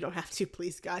family if you don't have to.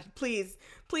 Please, God, please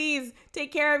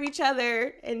take care of each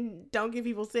other and don't get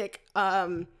people sick.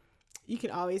 You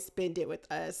can always spend it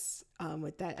with us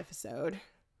with that episode,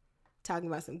 talking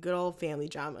about some good old family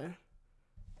drama.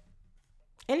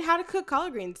 And how to cook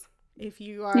collard greens if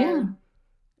you are a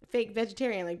fake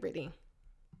vegetarian like Brittany.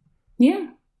 Yeah.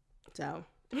 So...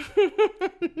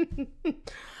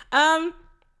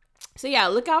 So yeah,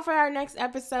 look out for our next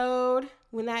episode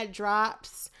when that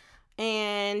drops.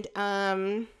 And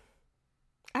I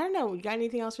don't know, you got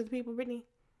anything else for the people, Brittany?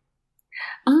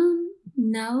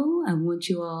 No, I want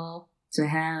you all to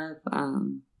have a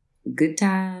good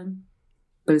time,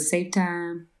 but a safe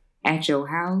time at your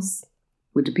house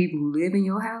with the people who live in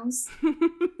your house.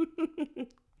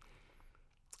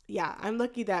 Yeah, I'm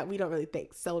lucky that we don't really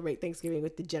celebrate Thanksgiving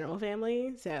with the general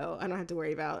family, so I don't have to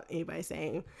worry about anybody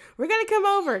saying, we're going to come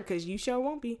over, because you sure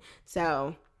won't be.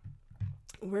 So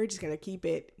we're just going to keep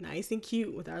it nice and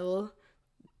cute with our little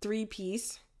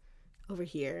 3-piece over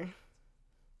here,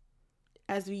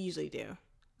 as we usually do.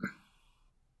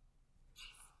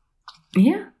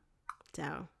 Yeah.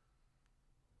 So,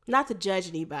 not to judge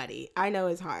anybody. I know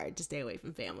it's hard to stay away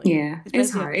from family. Yeah,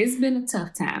 it's hard. It's been a tough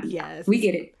time. Yes. We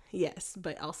get it. Yes,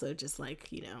 but also just like,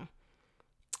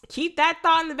 keep that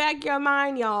thought in the back of your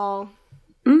mind, y'all.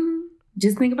 Mm-hmm.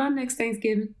 Just think about next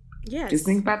Thanksgiving. Yes. Just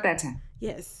think about that time.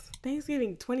 Yes.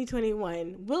 Thanksgiving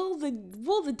 2021. Will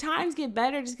the times get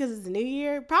better just because it's a new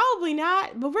year? Probably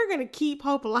not, but we're going to keep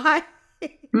hope alive.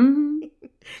 Mm-hmm.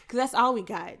 Because that's all we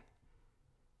got.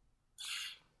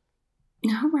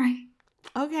 All right.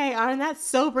 Okay, on that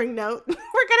sobering note, we're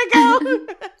gonna go.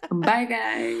 Bye,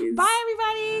 guys. Bye,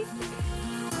 everybody.